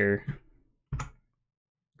list here.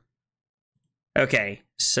 Okay,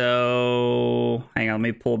 so hang on, let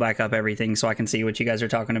me pull back up everything so I can see what you guys are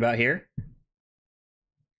talking about here.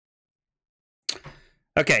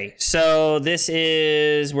 Okay, so this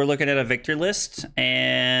is, we're looking at a victor list,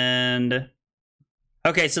 and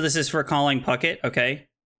okay, so this is for calling Puckett. Okay,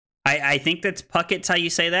 I think that's Puckett's how you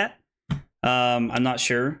say that. I'm not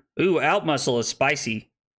sure. Ooh, out muscle is spicy.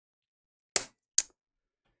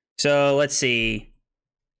 So let's see.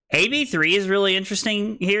 AB3 is really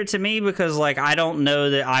interesting here to me because, like, I don't know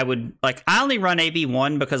that I would, like, I only run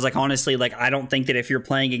AB1 because, like, honestly, like, I don't think that if you're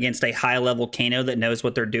playing against a high-level Kano that knows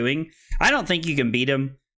what they're doing, I don't think you can beat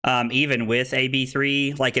him, even with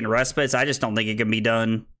AB3, like, in Ruspits. I just don't think it can be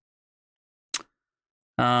done.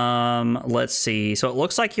 Let's see. So it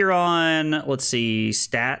looks like you're on, let's see,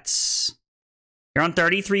 stats. You're on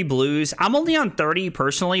 33 blues. I'm only on 30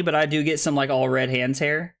 personally, but I do get some, like, all-red hands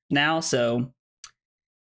here now, so...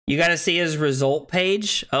 You got to see his result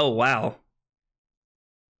page. Oh, wow.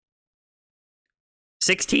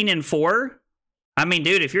 16 and 4. I mean,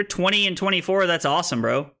 dude, if you're 20 and 24, that's awesome,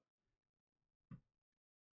 bro.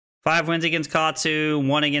 5 wins against Katsu,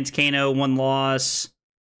 1 against Kano, 1 loss,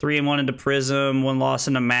 3 and 1 into Prism, 1 loss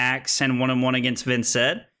into Max, and 1 and 1 against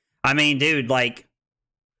Vincent. I mean, dude, like,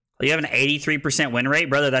 you have an 83% win rate,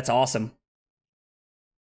 brother. That's awesome.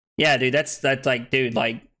 Yeah, dude, that's like, dude,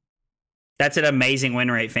 like, that's an amazing win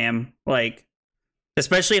rate, fam. Like,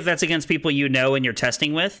 especially if that's against people you know and you're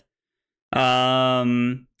testing with.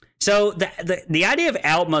 So the idea of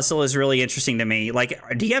out muscle is really interesting to me. Like,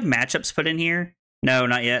 do you have matchups put in here? No,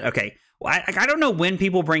 not yet. Okay. Well, I don't know when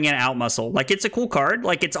people bring in out muscle. Like, it's a cool card.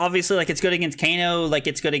 Like, it's obviously, like, it's good against Kano. Like,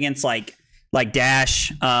 it's good against, like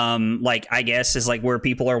Dash. Like, I guess is, like, where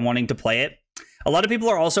people are wanting to play it. A lot of people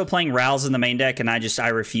are also playing Rouse in the main deck, and I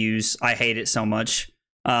refuse. I hate it so much.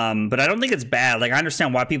 But I don't think it's bad. Like, I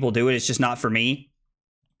understand why people do it. It's just not for me.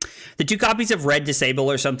 The 2 copies of Red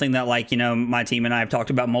Disable are something that, like, you know, my team and I have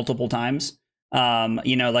talked about multiple times.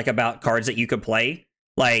 You know, like, about cards that you could play.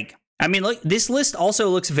 Like, I mean, look, this list also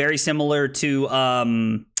looks very similar to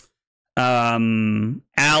Alan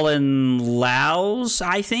Lau's,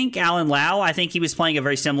 I think. Alan Lau, I think he was playing a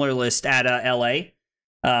very similar list at LA.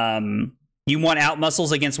 You want out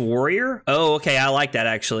muscles against Warrior? Oh, okay, I like that,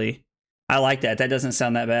 actually. I like that. That doesn't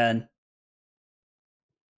sound that bad.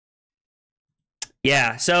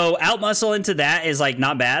 Yeah, so out muscle into that is, like,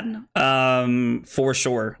 not bad. For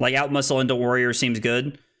sure. Like, out muscle into Warrior seems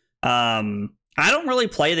good. I don't really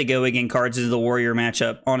play the go again cards as the Warrior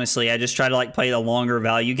matchup, honestly. I just try to, like, play the longer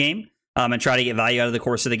value game and try to get value out of the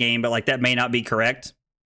course of the game, but, like, that may not be correct.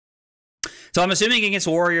 So I'm assuming against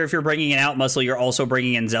Warrior, if you're bringing in out muscle, you're also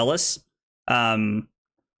bringing in Zealous. I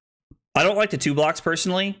don't like the 2 blocks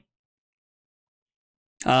personally.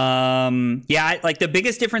 Yeah, like, the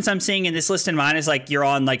biggest difference I'm seeing in this list and mine is, like, you're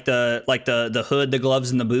on, like, the hood, the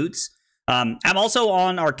gloves, and the boots. I'm also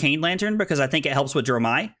on Arcane Lantern because I think it helps with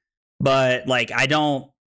Dromai, but, like, I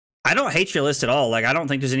don't hate your list at all. Like, I don't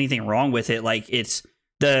think there's anything wrong with it. Like, it's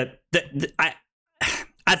I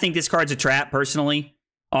think this card's a trap personally.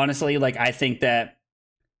 Honestly, like, I think that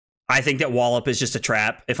Wallop is just a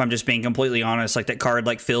trap. If I'm just being completely honest, like, that card,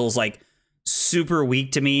 like, feels like super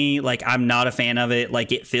weak to me. Like, I'm not a fan of it.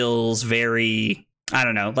 Like, it feels very, I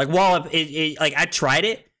don't know, like, Wallop, like, I tried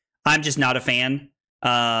it, I'm just not a fan.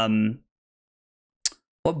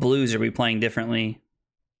 What blues are we playing differently?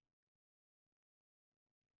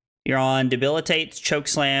 You're on Debilitates, Choke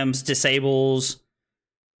Slams, Disables,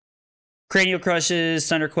 Cranial Crushes,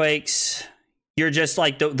 Thunderquakes. You're just,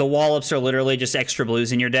 like, the Wallops are literally just extra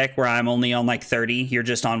blues in your deck, where I'm only on, like, 30. You're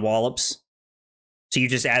just on Wallops. So you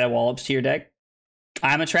just added Wallops to your deck?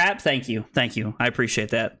 I'm a trap? Thank you. Thank you. I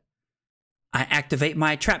appreciate that. I activate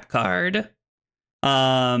my trap card.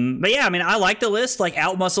 But yeah, I mean, I like the list. Like,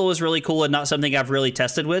 out muscle is really cool and not something I've really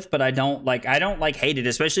tested with, but I don't hate it,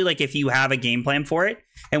 especially, like, if you have a game plan for it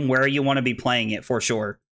and where you want to be playing it, for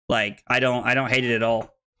sure. Like, I don't hate it at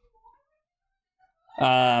all.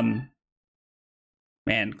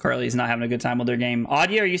 Man, Carly's not having a good time with their game.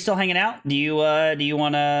 Audia, are you still hanging out? Do you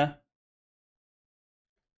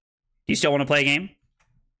still want to play a game?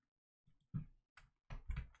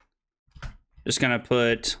 Just gonna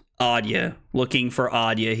put Audia, looking for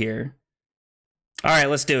Audia here. All right,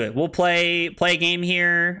 let's do it. We'll play a game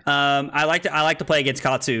here. I like to play against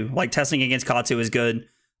Katsu. Like, testing against Katsu is good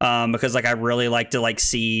because, like, I really like to, like,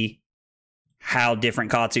 see how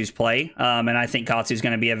different Katsus play. And I think Katsu's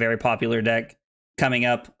going to be a very popular deck coming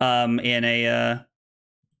up in a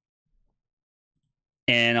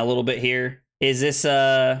little bit here. Is this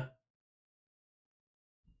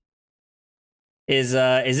is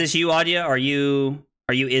this you, Audia? Are you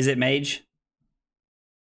Is It Mage?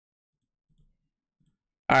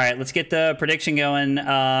 All right, let's get the prediction going.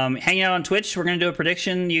 Hanging out on Twitch, we're going to do a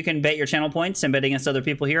prediction. You can bet your channel points and bet against other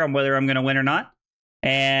people here on whether I'm going to win or not.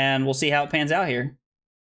 And we'll see how it pans out here.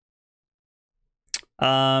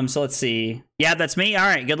 So let's see. Yeah, that's me. All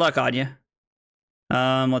right, good luck, Anya.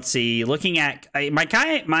 Let's see. Looking at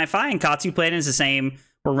my Fi and Katsu plan is the same.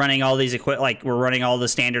 We're running all these we're running all the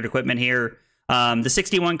standard equipment here. The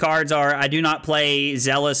 61 cards are, I do not play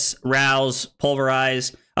Zealous, Rouse,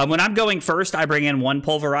 Pulverize. When I'm going first, I bring in one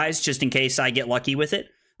Pulverize just in case I get lucky with it.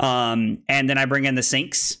 And then I bring in the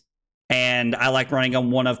Sinks. And I like running on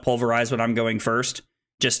one of Pulverize when I'm going first,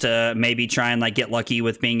 just to maybe try and like get lucky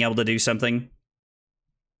with being able to do something.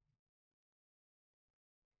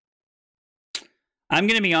 I'm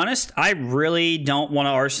going to be honest, I really don't want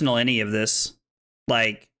to Arsenal any of this.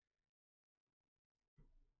 Like,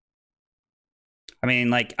 I mean,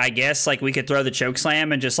 like, I guess, like, we could throw the Choke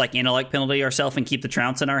Slam and just, like, intellect penalty ourselves and keep the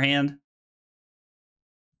Trounce in our hand.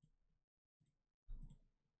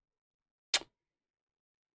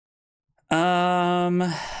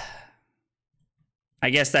 I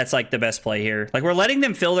guess that's, like, the best play here. Like, we're letting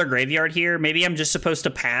them fill their graveyard here. Maybe I'm just supposed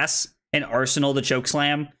to pass and Arsenal the Choke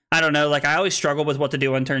Slam. I don't know. Like, I always struggle with what to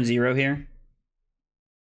do on turn 0 here.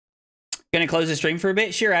 Gonna close the stream for a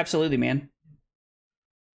bit? Sure, absolutely, man.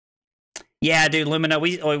 Yeah, dude, Lumina,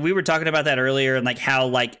 we were talking about that earlier and like how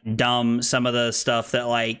like dumb some of the stuff that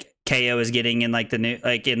like KO is getting in like the new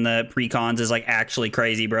in the pre-cons is like actually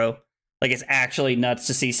crazy, bro. Like it's actually nuts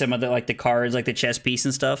to see some of the like the cards, like the chess piece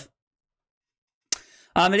and stuff.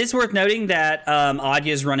 It is worth noting that Adya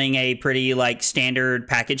is running a pretty like standard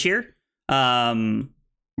package here. We are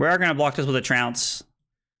gonna block this with a Trounce.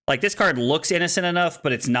 Like, this card looks innocent enough,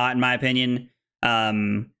 but it's not, in my opinion.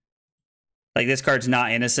 Like, this card's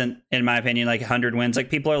not innocent, in my opinion. Like, 100 wins. Like,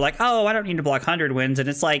 people are like, oh, I don't need to block 100 wins. And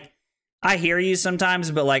it's like, I hear you sometimes,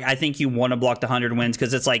 but, like, I think you want to block the 100 wins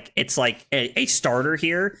because it's like a starter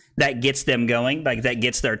here that gets them going. Like, that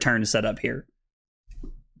gets their turn set up here.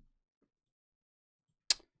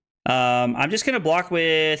 I'm just going to block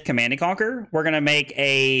with Command and Conquer. We're going to make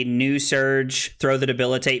a new Surge, throw the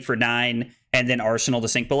Debilitate for 9, and then Arsenal the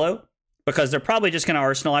Sink Below. Because they're probably just going to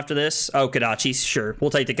Arsenal after this. Oh, Kodachis. Sure.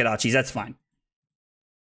 We'll take the Kodachis. That's fine.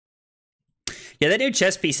 Yeah, that new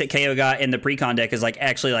chess piece that KO got in the pre-con deck is like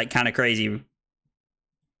actually like kind of crazy.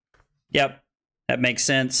 Yep. That makes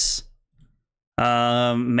sense.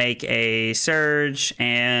 Make a Surge,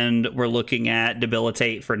 and we're looking at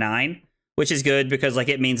Debilitate for 9. Which is good because like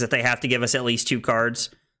it means that they have to give us at least 2 cards.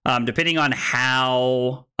 Depending on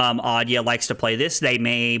how Adya likes to play this, they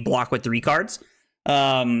may block with 3 cards.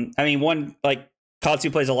 I mean, one like Katsu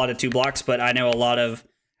plays a lot of 2 blocks, but I know a lot of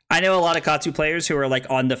Katsu players who are like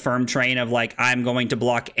on the firm train of like I'm going to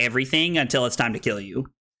block everything until it's time to kill you.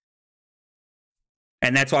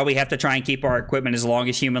 And that's why we have to try and keep our equipment as long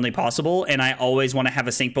as humanly possible. And I always want to have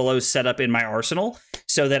a Sink Below set up in my arsenal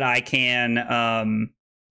so that I can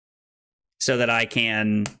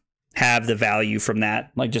have the value from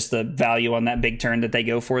that, like just the value on that big turn that they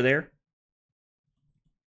go for there.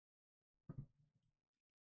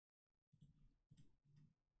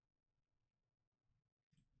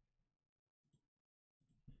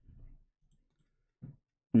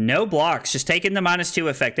 No blocks, just taking the -2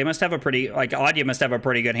 effect. They must have a pretty, like, Adya must have a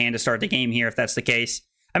pretty good hand to start the game here if that's the case.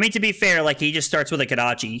 I mean, to be fair, like, he just starts with a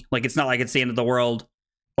Kodachi. Like, it's not like it's the end of the world.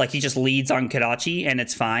 Like, he just leads on Kodachi, and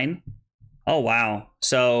it's fine. Oh, wow.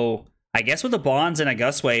 So, I guess with the Bonds and a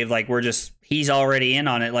Gust Wave, like, he's already in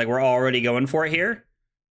on it. Like, we're already going for it here.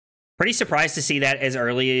 Pretty surprised to see that as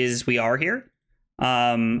early as we are here.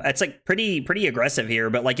 It's, like, pretty aggressive here.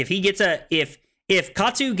 But, like, if he gets if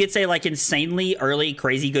Katsu gets a, like, insanely early,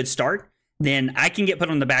 crazy good start, then I can get put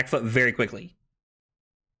on the back foot very quickly.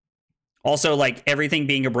 Also, like, everything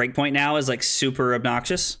being a breakpoint now is, like, super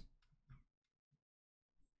obnoxious.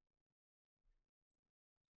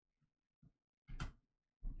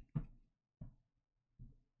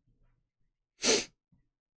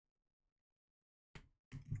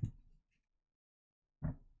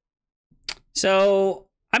 So,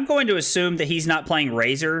 I'm going to assume that he's not playing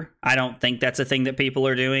Razor. I don't think that's a thing that people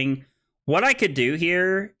are doing. What I could do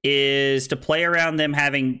here is to play around them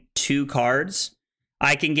having 2 cards.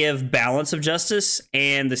 I can give Balance of Justice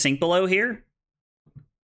and the Sink Below here.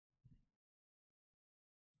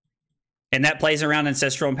 And that plays around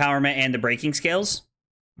Ancestral Empowerment and the Breaking Scales.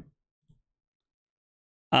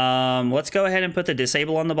 Let's go ahead and put the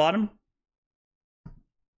Disable on the bottom.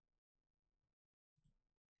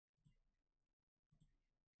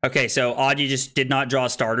 Okay, so Adya just did not draw a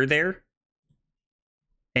starter there.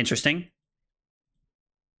 Interesting.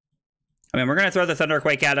 I mean, we're going to throw the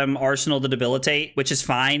Thunderquake at him, Arsenal to Debilitate, which is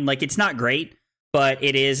fine. Like, it's not great, but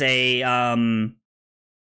it is a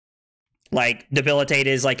like debilitate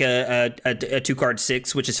is like a 2-card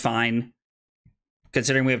 6, which is fine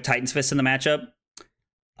considering we have Titan's Fist in the matchup.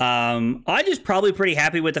 I'm just probably pretty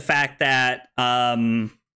happy with the fact that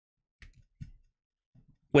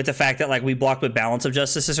like we blocked with Balance of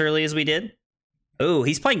Justice as early as we did. Oh,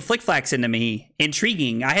 he's playing Flickflax into me.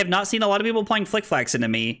 Intriguing. I have not seen a lot of people playing Flickflax into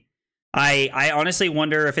me. I honestly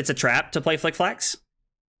wonder if it's a trap to play Flickflax.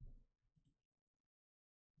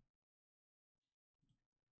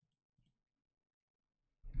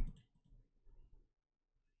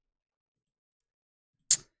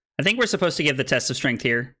 I think we're supposed to give the test of strength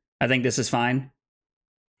here. I think this is fine.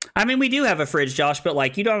 I mean, we do have a fridge, Josh, but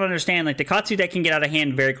like you don't understand. Like the Katsu deck can get out of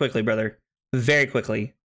hand very quickly, brother. Very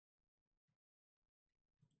quickly.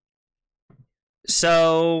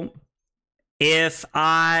 So if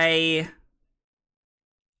I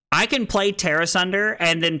can play Terra Sunder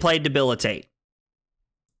and then play Debilitate.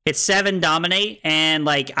 It's 7 Dominate, and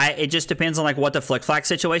like it just depends on like what the Flickflax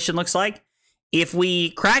situation looks like. If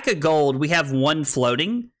we crack a gold, we have 1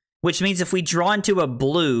 floating, which means if we draw into a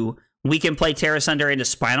blue, we can play Terra Sunder into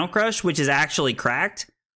Spinal Crush, which is actually cracked.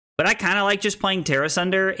 But I kind of like just playing Terra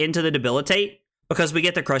Sunder into the Debilitate because we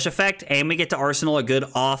get the Crush effect and we get to Arsenal a good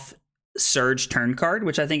off Surge turn card,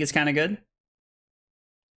 which I think is kind of good.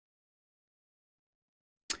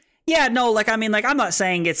 Yeah, no, like, I mean, like, I'm not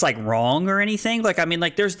saying it's, like, wrong or anything. Like, I mean,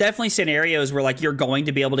 like, there's definitely scenarios where, like, you're going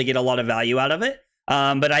to be able to get a lot of value out of it.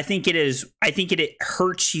 But I think it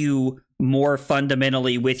hurts you more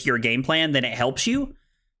fundamentally with your game plan than it helps you,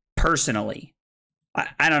 personally.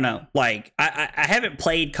 I don't know. Like, I haven't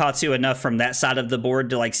played Katsu enough from that side of the board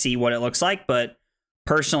to, like, see what it looks like. But,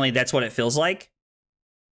 personally, that's what it feels like.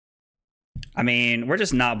 I mean, we're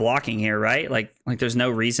just not blocking here, right? Like there's no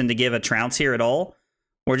reason to give a trounce here at all.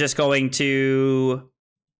 We're just going to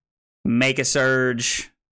make a surge.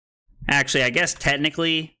 Actually, I guess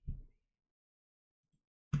technically...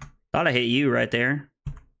 Thought I hit you right there.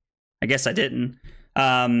 I guess I didn't.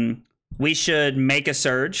 We should make a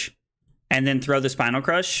surge and then throw the Spinal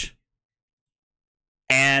Crush.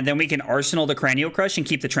 And then we can Arsenal the Cranial Crush and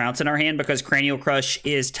keep the trounce in our hand because Cranial Crush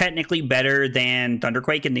is technically better than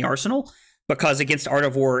Thunderquake in the Arsenal. Because against Art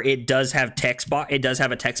of War, it does have it does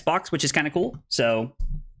have a text box, which is kind of cool. So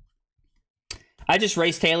I just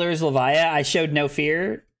raced Taylor's Levia. I showed no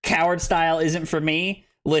fear. Coward style isn't for me.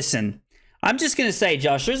 Listen, I'm just gonna say,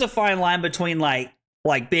 Josh, there's a fine line between like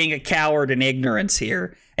being a coward and ignorance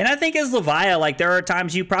here. And I think as Levia, like there are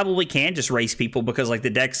times you probably can just race people because like the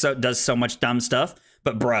deck does so much dumb stuff.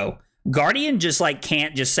 But bro, Guardian just like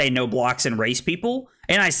can't just say no blocks and race people.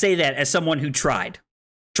 And I say that as someone who tried.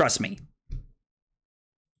 Trust me.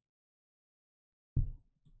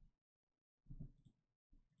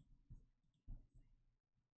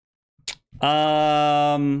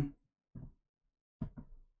 I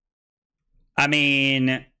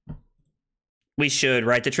mean, we should,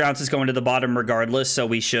 right? The trounce is going to the bottom regardless, so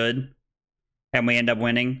we should. And we end up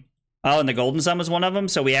winning. Oh, and the Golden Sum is one of them,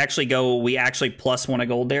 so we actually plus 1 a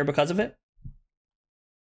gold there because of it.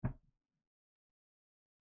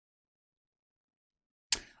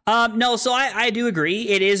 No, so I do agree.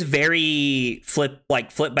 It is very flip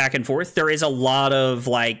back and forth. There is a lot of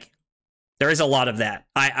that.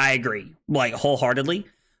 I agree, like wholeheartedly.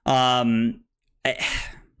 I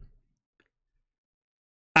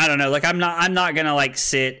don't know. Like I'm not gonna like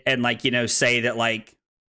sit and like, you know, say that like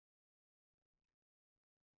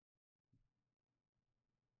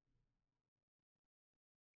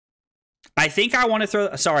I think I want to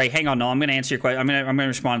throw. Sorry, hang on. No, I'm going to answer your question. I'm going to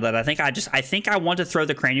respond to that. I think I want to throw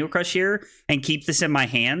the Cranial Crush here and keep this in my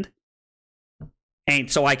hand, and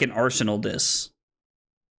so I can Arsenal this.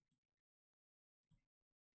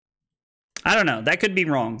 I don't know. That could be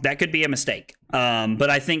wrong. That could be a mistake. But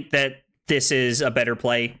I think that this is a better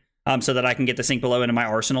play, so that I can get the Sink Below into my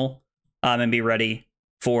Arsenal, and be ready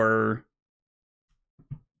for.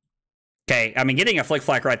 Okay, I mean, getting a Flick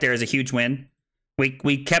Flack right there is a huge win.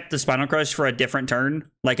 We kept the Spinal Crush for a different turn,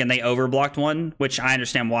 like, and they overblocked one, which I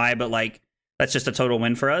understand why, but, like, that's just a total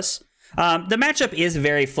win for us. The matchup is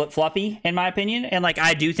very flip-floppy, in my opinion, and, like,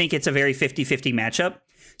 I do think it's a very 50-50 matchup.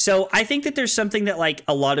 So I think that there's something that, like,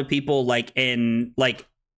 a lot of people, like, in, like,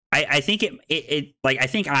 I think I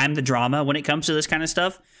think I'm the drama when it comes to this kind of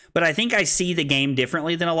stuff, but I think I see the game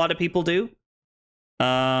differently than a lot of people do.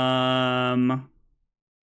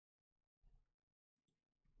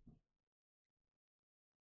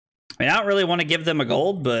 I mean, I don't really want to give them a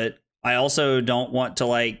gold, but I also don't want to,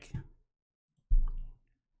 like...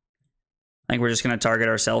 I think we're just going to target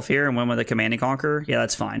ourselves here and win with a Command and Conquer. Yeah,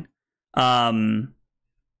 that's fine.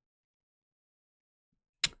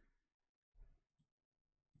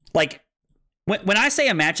 like when I say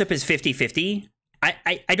a matchup is 50-50,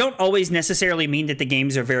 I don't always necessarily mean that the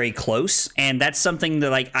games are very close, and that's something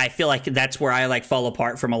that like I feel like that's where I like fall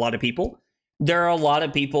apart from a lot of people. There are a lot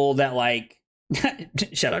of people that like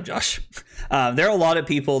shut up, Josh. There are a lot of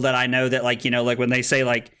people that I know that like, you know, like when they say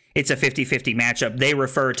like it's a 50-50 matchup, they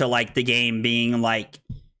refer to like the game being like,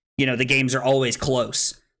 you know, the games are always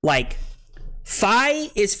close. Like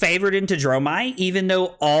Fi is favored into Dromai, even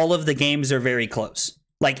though all of the games are very close.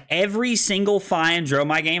 Like every single Fi and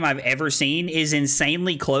Dromai game I've ever seen is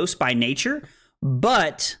insanely close by nature,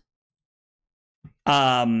 but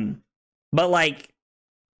like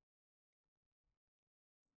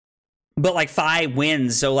Fi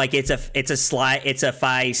wins, so like it's a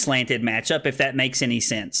Fi slanted matchup, if that makes any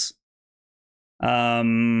sense. I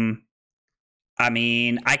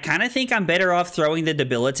mean, I kind of think I'm better off throwing the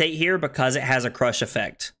Debilitate here because it has a crush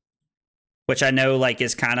effect, which I know like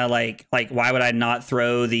is kind of like why would I not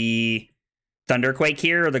throw the Thunderquake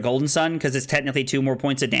here or the Golden Sun, because it's technically 2 more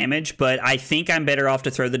points of damage, but I think I'm better off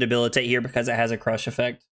to throw the Debilitate here because it has a crush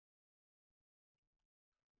effect.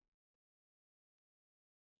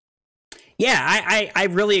 Yeah, I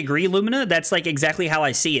really agree, Lumina. That's like exactly how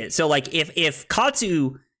I see it. So like if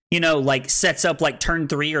Katsu, you know, like sets up like turn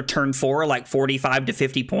 3 or turn 4 like 45 to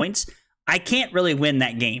 50 points, I can't really win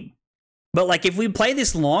that game. But like if we play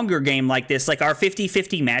this longer game like this, like our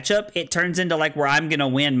 50-50 matchup, it turns into like where I'm going to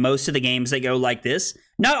win most of the games that go like this.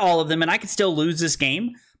 Not all of them, and I could still lose this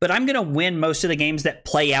game, but I'm going to win most of the games that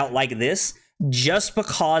play out like this just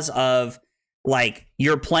because of like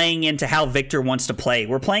you're playing into how Victor wants to play.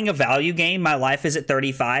 We're playing a value game. My life is at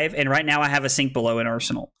 35, and right now I have a sink below in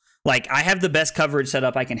Arsenal. Like I have the best coverage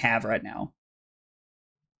setup I can have right now.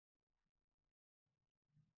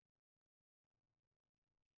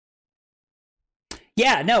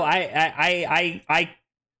 Yeah, no,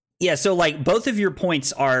 yeah, so like both of your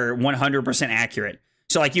points are 100% accurate.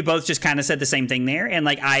 So like you both just kind of said the same thing there, and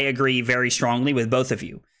like I agree very strongly with both of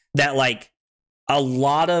you that like a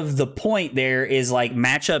lot of the point there is like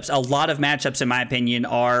matchups. A lot of matchups, in my opinion,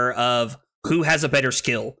 are of who has a better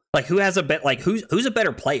skill, like who has a bit, like who's a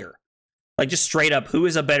better player, like just straight up who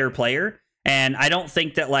is a better player. And I don't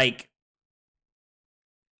think that like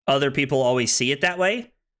other people always see it that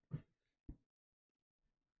way.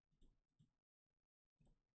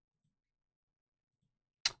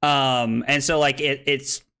 And so like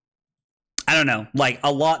it's I don't know, like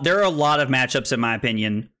there are a lot of matchups, in my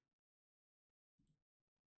opinion.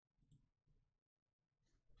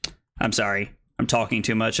 I'm sorry, I'm talking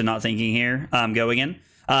too much and not thinking here. Go again.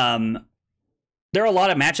 There are a lot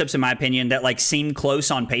of matchups, in my opinion, that like seem close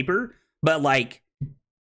on paper, but like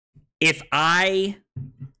if I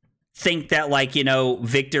think that like, you know,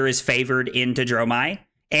 Victor is favored into Dromai,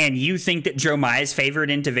 and you think that Dromai is favored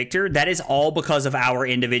into Victor, that is all because of our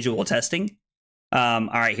individual testing. All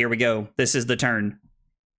right, here we go. This is the turn.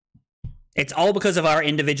 It's all because of our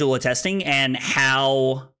individual testing and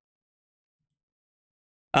how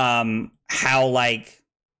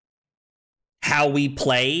we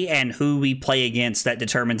play and who we play against. That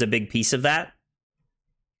determines a big piece of that.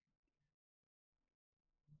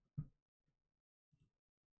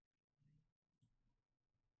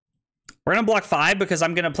 We're gonna block 5 because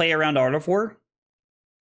I'm gonna play around Art of War.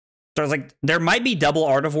 So I was like, there might be double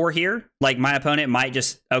Art of War here. Like my opponent might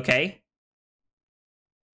just okay.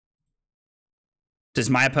 Does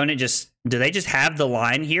my opponent do they just have the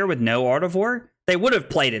line here with no Art of War? They would have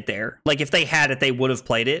played it there. Like if they had it, they would have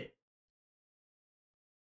played it.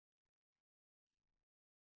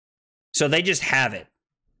 So they just have it.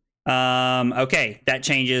 Okay, that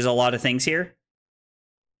changes a lot of things here.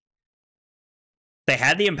 They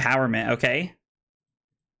had the empowerment, okay.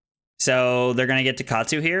 So they're gonna get to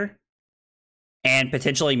Katsu here. And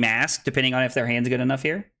potentially Mask, depending on if their hand's good enough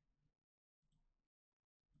here.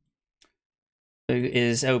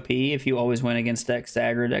 Is OP if you always win against decks, the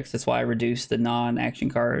aggro decks. That's why I reduce the non-action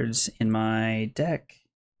cards in my deck.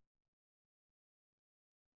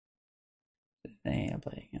 Today I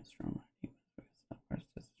play against Roma.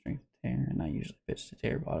 Strength tear, and I usually pitch to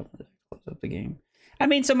tear bottom of the deck, close up the game. I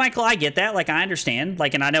mean, so Michael, I get that. Like, I understand.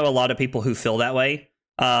 Like, and I know a lot of people who feel that way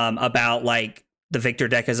about like the Victor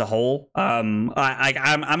deck as a whole. I'm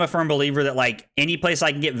a firm believer that like any place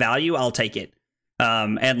I can get value, I'll take it.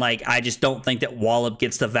 And like, I just don't think that Wallop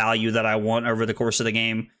gets the value that I want over the course of the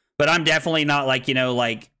game. But I'm definitely not like,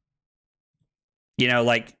 like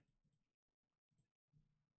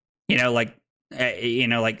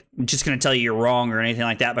just going to tell you you're wrong or anything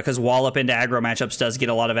like that, because Wallop into aggro matchups does get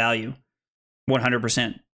a lot of value.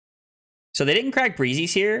 100%. So they didn't crack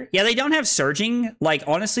Breezies here. Yeah, they don't have surging, like,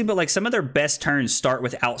 honestly, but like some of their best turns start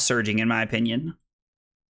without surging, in my opinion.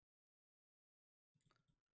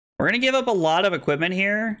 We're going to give up a lot of equipment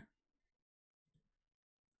here.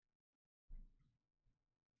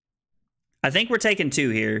 I think we're taking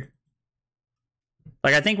 2 here.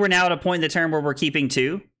 Like, I think we're now at a point in the turn where we're keeping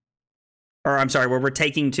 2. Or, I'm sorry, where we're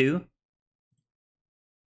taking 2.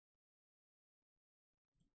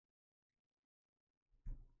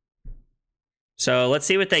 So, let's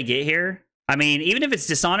see what they get here. I mean, even if it's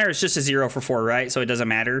Dishonor, it's just a 0 for 4, right? So, it doesn't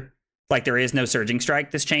matter. Like, there is no Surging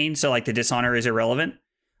Strike this chain, so, like, the Dishonor is irrelevant.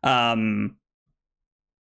 No.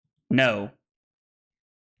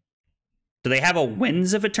 Do they have a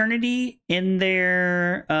Winds of Eternity in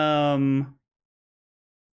their... I'm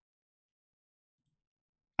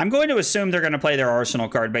going to assume they're going to play their Arsenal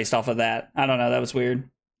card based off of that. I don't know. That was weird.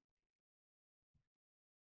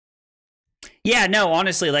 Yeah, no,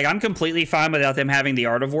 honestly, like, I'm completely fine without them having the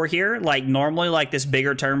Art of War here. Like, normally, like, this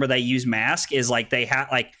bigger turn where they use Mask is, like, they have,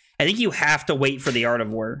 like, I think you have to wait for the Art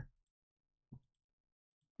of War.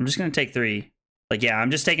 I'm just going to take 3. Like, yeah, I'm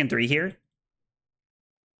just taking 3 here. I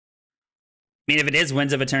mean, if it is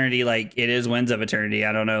Winds of Eternity, like, it is Winds of Eternity.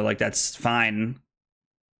 I don't know, like, that's fine.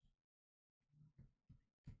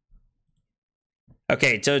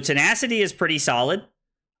 Okay, so Tenacity is pretty solid.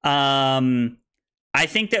 I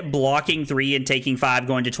think that blocking 3 and taking 5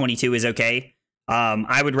 going to 22 is okay.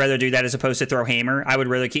 I would rather do that as opposed to throw Hammer. I would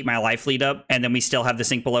rather keep my life lead up, and then we still have the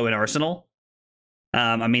Sink Below in Arsenal.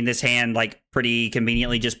 I mean, this hand, like, pretty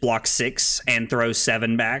conveniently just blocks 6 and throws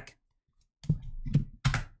 7 back,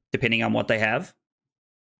 depending on what they have.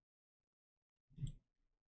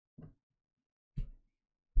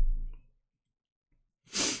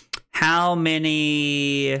 How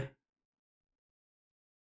many...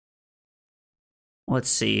 Let's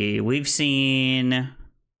see. We've seen...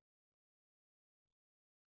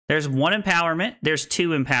 There's 1 Empowerment. There's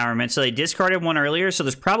 2 Empowerment. So they discarded 1 earlier, so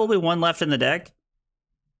there's probably 1 left in the deck.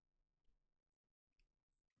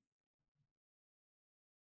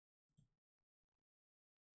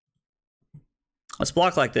 Let's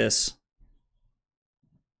block like this.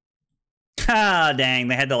 Ah, dang.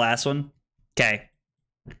 They had the last one. Okay.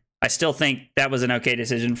 I still think that was an okay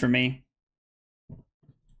decision for me.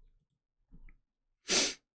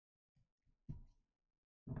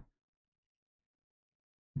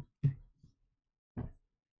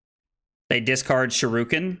 They discard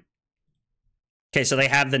Shuriken. Okay, so they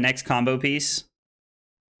have the next combo piece.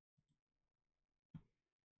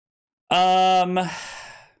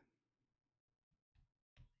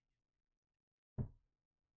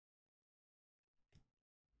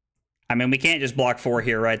 I mean, we can't just block 4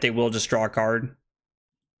 here, right? They will just draw a card.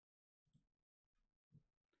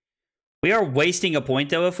 We are wasting a point,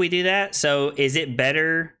 though, if we do that. So is it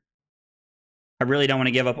better? I really don't want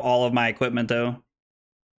to give up all of my equipment, though.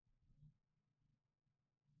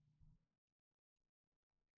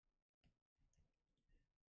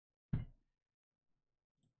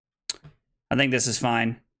 I think this is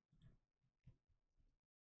fine.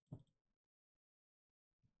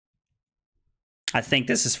 I think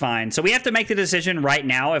this is fine. So we have to make the decision right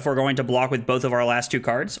now if we're going to block with both of our last 2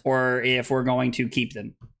 cards or if we're going to keep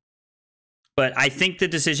them. But I think the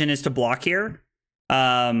decision is to block here.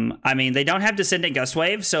 I mean, they don't have Descendant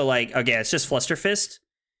Gustwave, so, like, okay, it's just Flusterfist.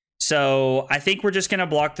 So I think we're just going to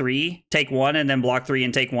block 3, take 1, and then block 3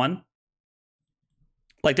 and take 1.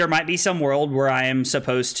 Like, there might be some world where I am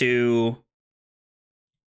supposed to...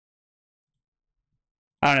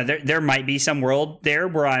 I don't know, there might be some world there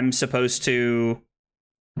where I'm supposed to,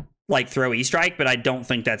 like, throw E-Strike, but I don't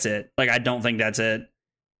think that's it. Like, I don't think that's it.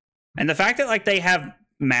 And the fact that, like, they have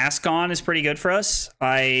Mask on is pretty good for us.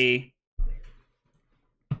 Yeah,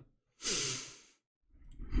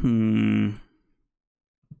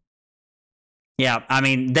 I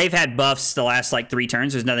mean, they've had buffs the last, like, 3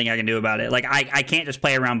 turns. There's nothing I can do about it. Like, I can't just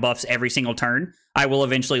play around buffs every single turn. I will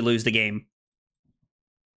eventually lose the game.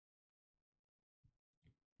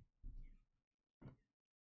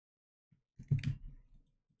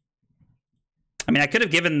 I mean, I could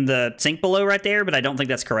have given the Sink Below right there, but I don't think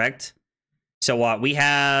that's correct. So what? We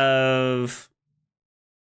have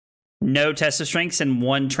no Test of Strengths and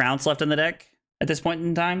 1 Trounce left in the deck at this point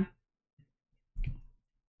in time.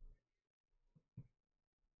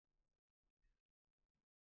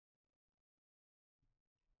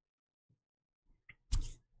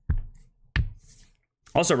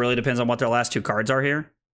 Also really depends on what their last 2 cards are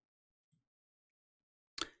here.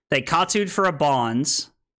 They Katsu'd for a Bonds.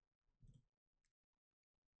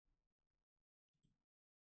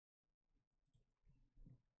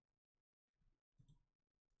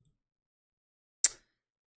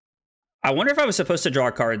 I wonder if I was supposed to draw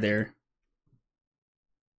a card there.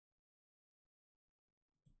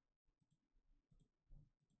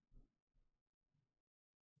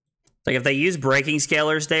 Like, if they use breaking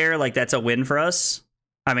scalers there, like, that's a win for us.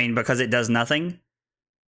 I mean, because it does nothing.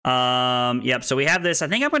 Yep, so we have this. I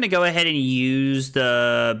think I'm going to go ahead and use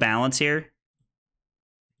the balance here. Do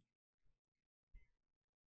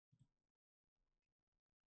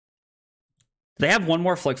they have one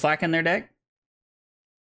more Flick Flack in their deck?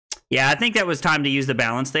 Yeah, I think that was time to use the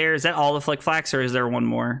balance there. Is that all the Flick Flacks, or is there one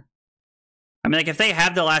more? I mean, like, if they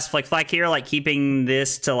have the last Flick Flack here, like, keeping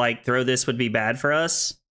this to, like, throw this would be bad for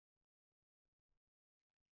us.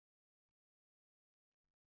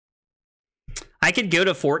 I could go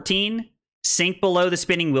to 14, sink below the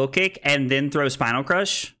spinning wheel kick, and then throw Spinal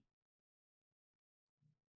Crush.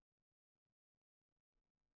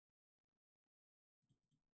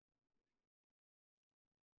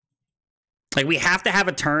 Like, we have to have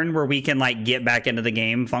a turn where we can, like, get back into the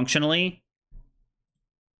game functionally.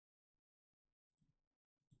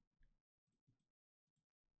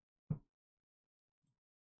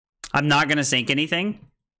 I'm not going to sink anything.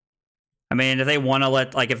 I mean, if they want to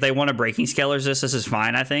let, like, if they want to breaking scalers this is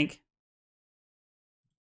fine, I think.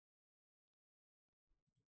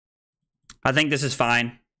 I think this is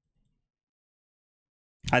fine.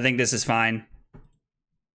 I think this is fine.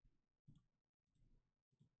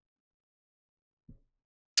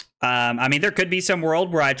 I mean, there could be some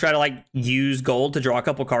world where I try to, like, use gold to draw a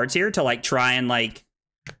couple cards here to, like, try and, like,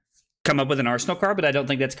 come up with an Arsenal card, but I don't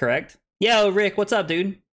think that's correct. Yo, Rick, what's up,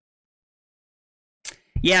 dude?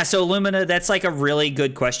 Yeah, so Lumina, that's, like, a really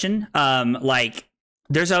good question. Like,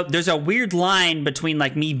 there's a weird line between,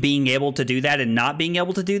 like, me being able to do that and not being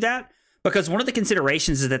able to do that, because one of the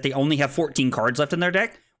considerations is that they only have 14 cards left in their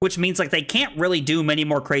deck, which means, like, they can't really do many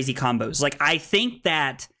more crazy combos. Like, I think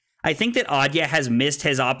that Adya has missed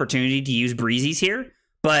his opportunity to use Breezies here,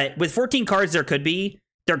 but with 14 cards, there could be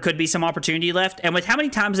some opportunity left. And with how many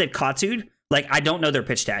times they've Katsu'd, like, I don't know their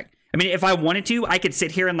pitch tag. I mean, if I wanted to, I could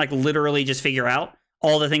sit here and, like, literally just figure out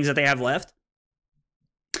all the things that they have left.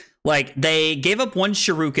 Like, they gave up one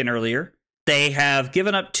Shuriken earlier. They have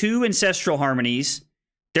given up 2 Ancestral Harmonies.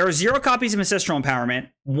 There are 0 copies of Ancestral Empowerment,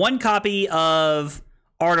 1 copy of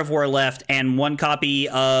Art of War left, and 1 copy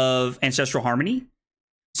of Ancestral Harmony.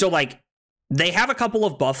 So, like, they have a couple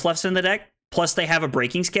of buff lefts in the deck, plus they have a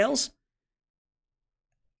Breaking Scales.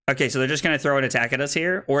 Okay, so they're just going to throw an attack at us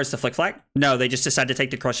here, or it's the Flick Flack? No, they just decide to take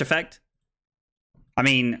the Crush effect. I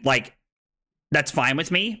mean, like, that's fine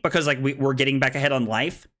with me, because, like, we're getting back ahead on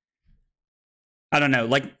life. I don't know.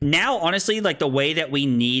 Like, now, honestly, like, the way that we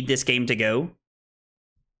need this game to go.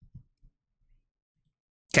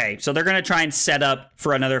 Okay, so they're going to try and set up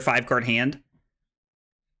for another 5-card hand.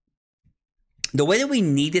 The way that we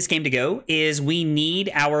need this game to go is we need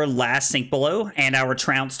our last Sink Below and our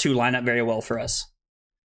Trounce to line up very well for us.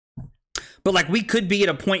 But, like, we could be at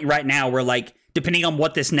a point right now where, like, depending on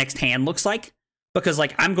what this next hand looks like, because,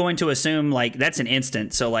 like, I'm going to assume, like, that's an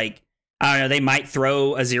instant. So, like, I don't know, they might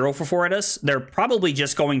throw a 0 for 4 at us. They're probably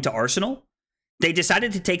just going to Arsenal. They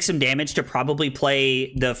decided to take some damage to probably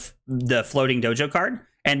play the Floating Dojo card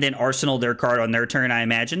and then Arsenal their card on their turn, I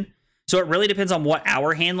imagine. So it really depends on what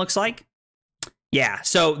our hand looks like. Yeah,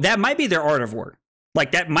 so that might be their Art of War.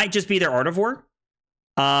 Like, that might just be their Art of War.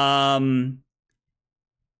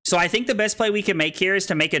 So I think the best play we can make here is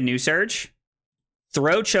to make a new Surge,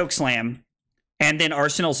 throw Chokeslam, and then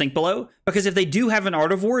Arsenal Sink Below. Because if they do have an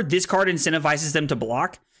Art of War, this card incentivizes them to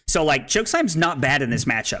block. So, like, Chokeslam's not bad in this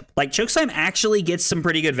matchup. Like, Chokeslam actually gets some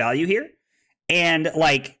pretty good value here. And,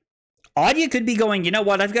 like, Adya could be going, you know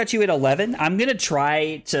what, I've got you at 11. I'm going to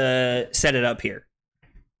try to set it up here.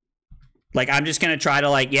 Like, I'm just going to try to,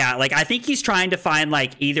 like, yeah, like, I think he's trying to find,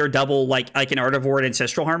 like, either double, like an Art of War and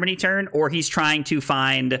Ancestral Harmony turn, or he's trying to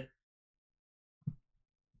find...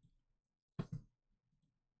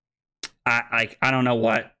 I don't know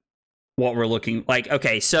what we're looking like.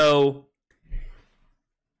 Okay, so...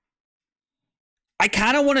 I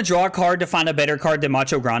kind of want to draw a card to find a better card than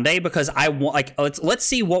Macho Grande, because I want, like, let's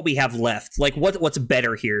see what we have left. Like, what's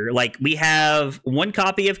better here? Like, we have 1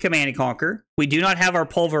 copy of Command and Conquer. We do not have our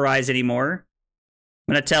Pulverize anymore.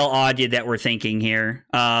 I'm going to tell Adya that we're thinking here.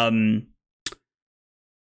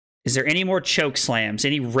 Is there any more Choke Slams?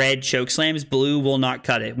 Any red Choke Slams? Blue will not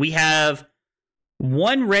cut it. We have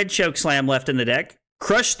 1 red Choke Slam left in the deck.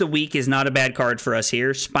 Crush the Weak is not a bad card for us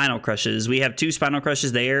here. Spinal Crushes. We have 2 Spinal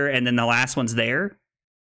Crushes there, and then the last one's there.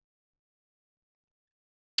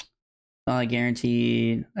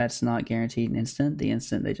 Guaranteed. That's not guaranteed an instant. The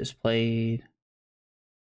instant they just played.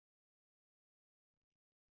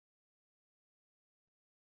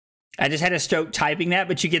 I just had a stroke typing that,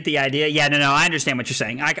 but you get the idea. Yeah, no, I understand what you're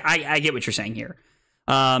saying. I get what you're saying here.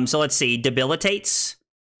 So let's see. Debilitates.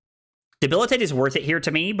 Debilitate is worth it here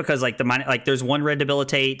to me because, like, there's 1 red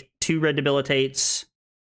Debilitate, 2 2 red debilitates,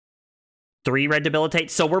 3 red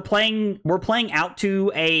debilitates. So we're playing out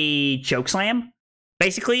to a chokeslam,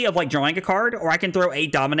 basically, of like drawing a card, or I can throw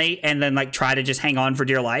 8 dominate and then like try to just hang on for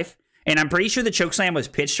dear life. And I'm pretty sure the chokeslam was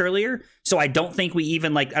pitched earlier, so I don't think we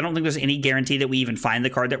even like I don't think there's any guarantee that we even find the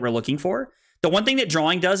card that we're looking for. The one thing that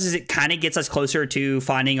drawing does is it kind of gets us closer to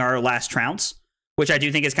finding our last trounce, which I do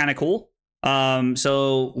think is kind of cool.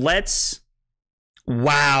 So let's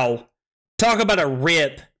wow. Talk about a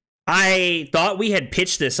rip. I thought we had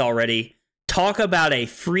pitched this already. Talk about a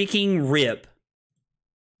freaking rip.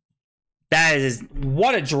 That is,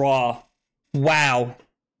 what a draw. Wow.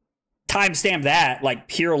 Timestamp that, like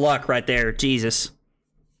pure luck right there. Jesus.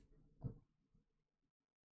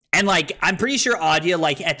 And like, I'm pretty sure Adia,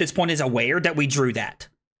 like at this point, is aware that we drew that.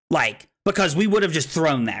 Like, because we would have just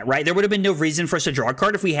thrown that, right? There would have been no reason for us to draw a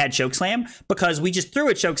card if we had chokeslam, because we just threw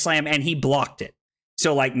a chokeslam and he blocked it.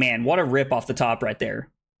 So like, man, what a rip off the top right there.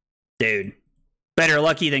 Dude. Better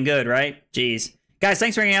lucky than good, right? Jeez. Guys,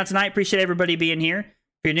 thanks for hanging out tonight. Appreciate everybody being here. If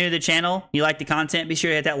you're new to the channel, you like the content, be sure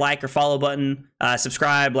to hit that like or follow button,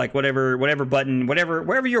 subscribe, like whatever button,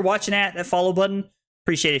 wherever you're watching at, that follow button.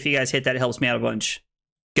 Appreciate it if you guys hit that. It helps me out a bunch.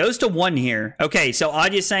 Goes to 1 here. Okay, so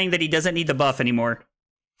Adia's saying that he doesn't need the buff anymore.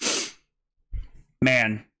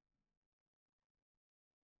 Man.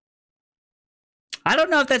 I don't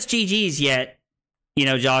know if that's GG's yet. You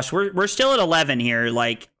know, Josh, we're still at 11 here.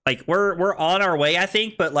 Like we're on our way, I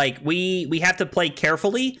think, but like we have to play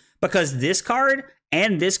carefully because this card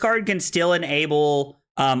and this card can still enable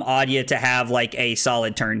Adia to have like a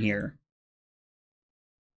solid turn here.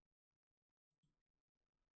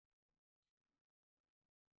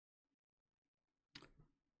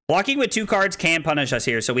 Blocking with 2 cards can punish us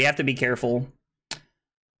here, so we have to be careful.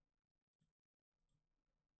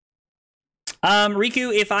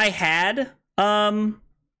 Riku, if I had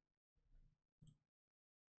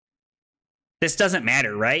this doesn't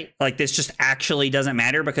matter, right? Like this just actually doesn't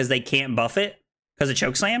matter because they can't buff it because of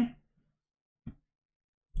chokeslam.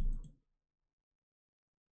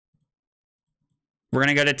 We're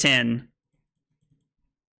gonna go to 10.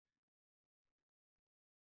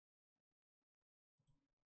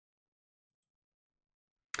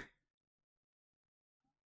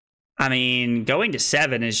 I mean, going to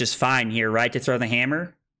 7 is just fine here, right? To throw the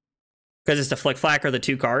hammer. Because it's the Flick Flack or the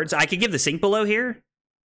 2 cards. I could give the Sink Below here.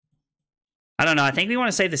 I don't know. I think we want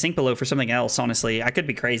to save the Sink Below for something else, honestly. I could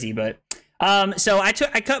be crazy, but... so I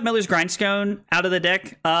cut Miller's Grindstone out of the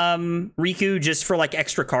deck. Riku, just for, like,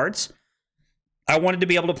 extra cards. I wanted to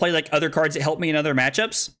be able to play, like, other cards that help me in other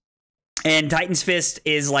matchups. And Titan's Fist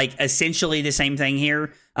is, like, essentially the same thing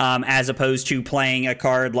here. As opposed to playing a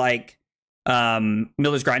card like...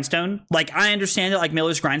 Miller's Grindstone. Like, I understand that like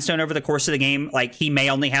Miller's Grindstone over the course of the game, like he may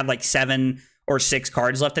only have like 7 or 6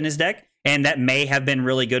 cards left in his deck, and that may have been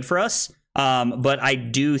really good for us. But I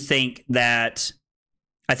do think that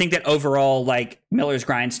overall, like Miller's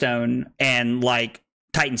Grindstone and like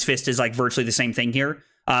Titan's Fist is like virtually the same thing here.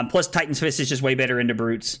 Plus Titan's Fist is just way better into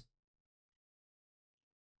brutes.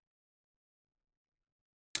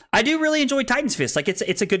 I do really enjoy Titan's Fist. Like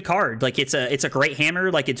it's a good card. Like it's a great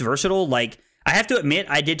hammer. Like it's versatile. Like I have to admit,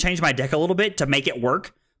 I did change my deck a little bit to make it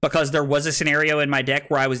work because there was a scenario in my deck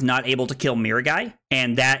where I was not able to kill Mirror Guy,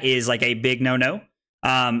 and that is like a big no-no.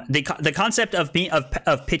 The concept of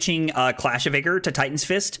pitching Clash of Vigor to Titan's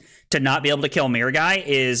Fist to not be able to kill Mirror Guy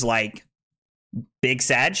is like big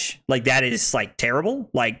sag. Like that is like terrible.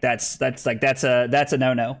 Like that's a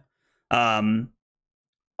no-no.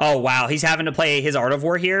 Oh, wow. He's having to play his Art of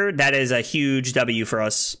War here. That is a huge W for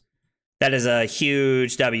us. That is a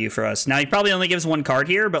huge W for us. Now, he probably only gives 1 card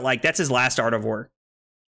here, but, like, that's his last Art of War.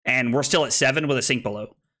 And we're still at 7 with a Sink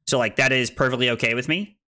Below. So, like, that is perfectly okay with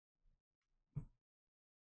me.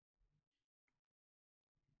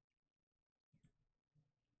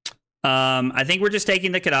 I think we're just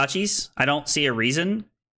taking the Kodachis. I don't see a reason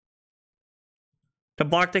to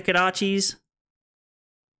block the Kodachis.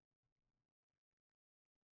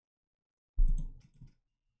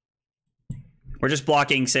 We're just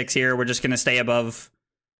blocking 6 here. We're just going to stay above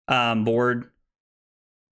board.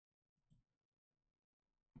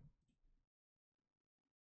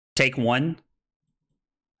 Take 1.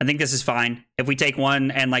 I think this is fine. If we take 1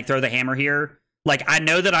 and like throw the hammer here, like I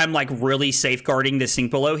know that I'm like really safeguarding the Sink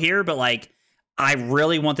Below here, but like I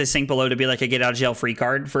really want this Sink Below to be like a get out of jail free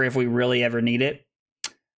card for if we really ever need it.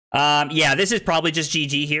 Yeah, this is probably just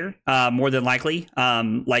GG here, more than likely.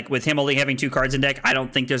 Like with him only having 2 cards in deck, I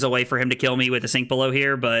don't think there's a way for him to kill me with a Sink Below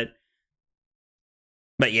here, but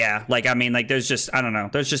yeah, like, I mean, like, there's just, I don't know,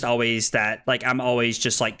 there's just always that, like, I'm always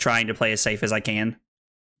just, like, trying to play as safe as I can.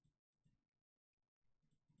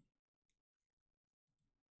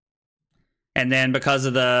 And then because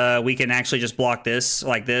of we can actually just block this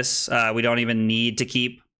like this. We don't even need to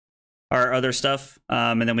keep our other stuff.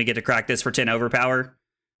 And then we get to crack this for 10 overpower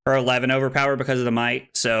or 11 overpower because of the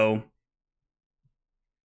might. So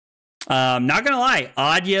not gonna lie,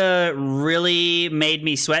 Adya really made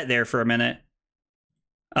me sweat there for a minute.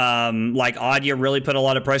 Like Adya really put a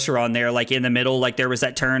lot of pressure on there. Like in the middle, like there was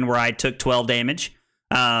that turn where I took 12 damage.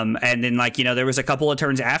 And then like, you know, there was a couple of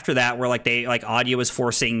turns after that where like Adya was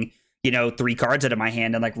forcing, you know, 3 cards out of my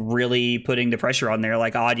hand and like really putting the pressure on there.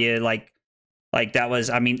 Like Adya, like that was,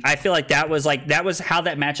 I mean, I feel like that was how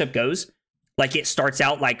that matchup goes. Like it starts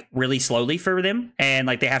out like really slowly for them and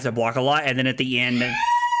like they have to block a lot. And then at the end,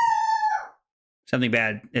 something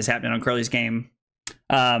bad is happening on Curly's game.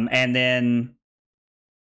 And then,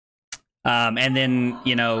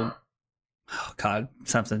 you know, oh God,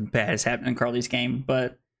 something bad is happening on Carly's game,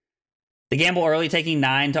 but the gamble early taking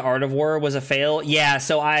 9 to Art of War was a fail. Yeah,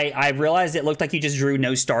 so I realized it looked like you just drew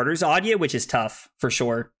no starters, Audio, which is tough for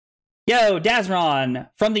sure. Yo, Dazron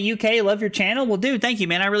from the UK, love your channel. Well, dude, thank you,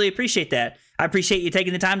 man. I really appreciate that. I appreciate you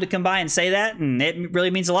taking the time to come by and say that, and it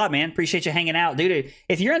really means a lot, man. Appreciate you hanging out, dude.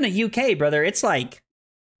 If you're in the UK, brother, it's like,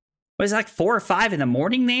 what is it, like 4 or 5 in the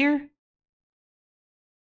morning there?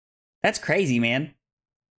 That's crazy, man.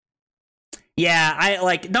 Yeah, I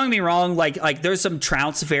like, don't get me wrong, like there's some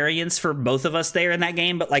Trounce variance for both of us there in that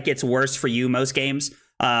game, but like it's worse for you most games.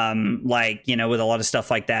 Like, you know, with a lot of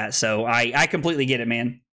stuff like that. So I completely get it,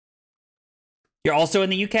 man. You're also in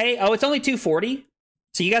the UK? Oh, it's only 2:40.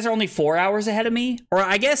 So you guys are only 4 hours ahead of me? Or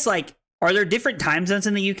I guess like, are there different time zones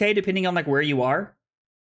in the UK depending on like where you are?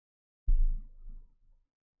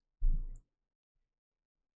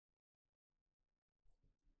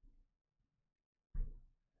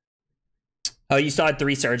 Oh, you still had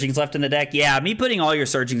 3 Surgings left in the deck? Yeah, me putting all your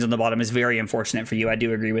Surgings on the bottom is very unfortunate for you. I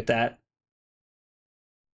do agree with that.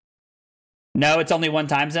 No, it's only 1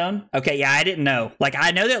 time zone? Okay, yeah, I didn't know. Like,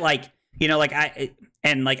 I know that, like, you know, like, I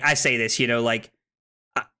say this, you know, like,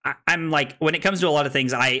 I'm, like, when it comes to a lot of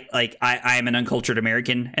things, I am an uncultured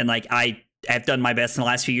American, and, like, I have done my best in the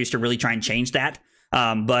last few years to really try and change that.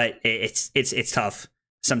 But it's tough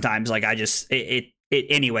sometimes. Like, I just,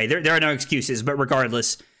 anyway, there are no excuses, but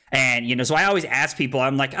regardless. And, you know, so I always ask people,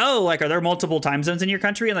 I'm like, oh, like, are there multiple time zones in your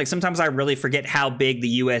country? And like, sometimes I really forget how big the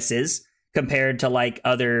US is compared to like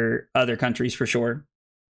other countries for sure.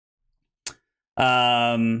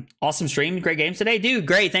 Awesome stream. Great games today, dude.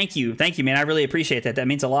 Great. Thank you, man. I really appreciate that. That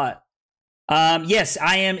means a lot. Yes,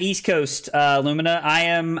 I am East Coast, Lumina.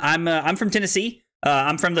 I'm from Tennessee.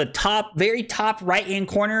 I'm from the very top right hand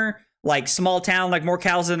corner, like small town, like more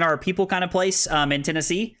cows than our people kind of place, in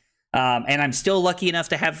Tennessee. And I'm still lucky enough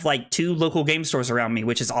to have like 2 local game stores around me,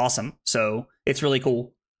 which is awesome. So it's really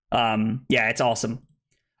cool. Yeah, it's awesome.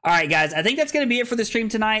 All right, guys, I think that's going to be it for the stream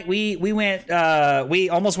tonight. We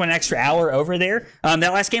almost went an extra hour over there.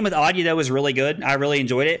 That last game with Audio, though, was really good. I really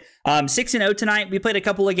enjoyed it. 6-0 tonight. We played a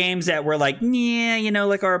couple of games that were like, yeah, you know,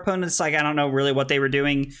 like our opponents, like, I don't know really what they were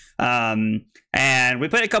doing. And we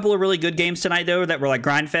played a couple of really good games tonight, though, that were like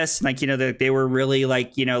grind fest. Like, you know, they were really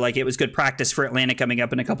like, you know, like it was good practice for Atlanta coming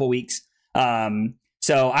up in a couple weeks.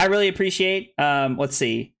 So I really appreciate, let's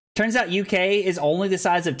see. Turns out UK is only the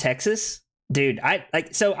size of Texas. Dude,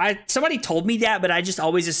 somebody told me that, but I just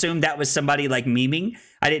always assumed that was somebody like memeing.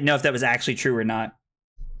 I didn't know if that was actually true or not.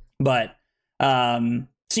 But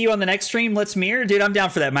see you on the next stream. Let's mirror. Dude, I'm down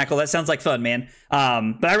for that, Michael. That sounds like fun, man.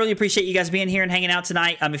 But I really appreciate you guys being here and hanging out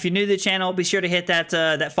tonight. If you're new to the channel, be sure to hit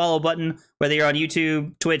that follow button, whether you're on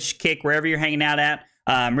YouTube, Twitch, Kick, wherever you're hanging out at.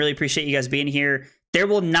 Really appreciate you guys being here. There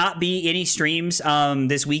will not be any streams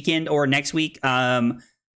this weekend or next week.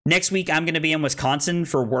 Next week, I'm going to be in Wisconsin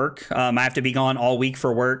for work. I have to be gone all week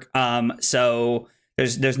for work. So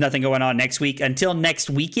there's nothing going on next week. Until next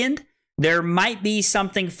weekend, there might be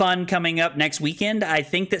something fun coming up next weekend. I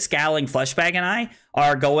think that Scowling Fleshbag and I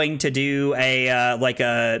are going to do a like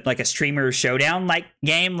a streamer showdown like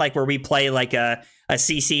game, like where we play like a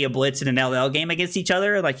CC, a Blitz, and an LL game against each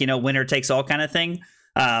other, like, you know, winner takes all kind of thing.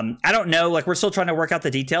 I don't know, like we're still trying to work out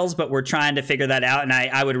the details, but we're trying to figure that out. And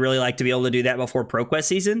I would really like to be able to do that before ProQuest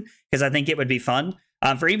season, because I think it would be fun.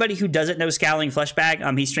 For anybody who doesn't know Scowling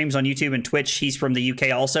Fleshbag, he streams on YouTube and Twitch. He's from the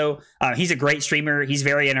UK also. He's a great streamer. He's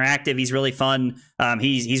very interactive. He's really fun.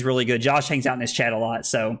 He's really good. Josh hangs out in his chat a lot.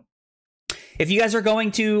 So if you guys are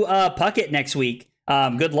going to Puckett next week,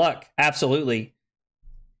 good luck. Absolutely.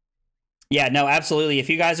 Yeah, no, absolutely. If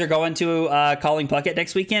you guys are going to Calling Puckett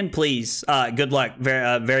next weekend, please, good luck.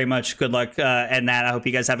 Very much good luck. And that, I hope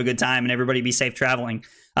you guys have a good time and everybody be safe traveling.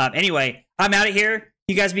 Anyway, I'm out of here.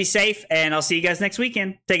 You guys be safe, and I'll see you guys next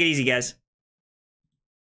weekend. Take it easy, guys.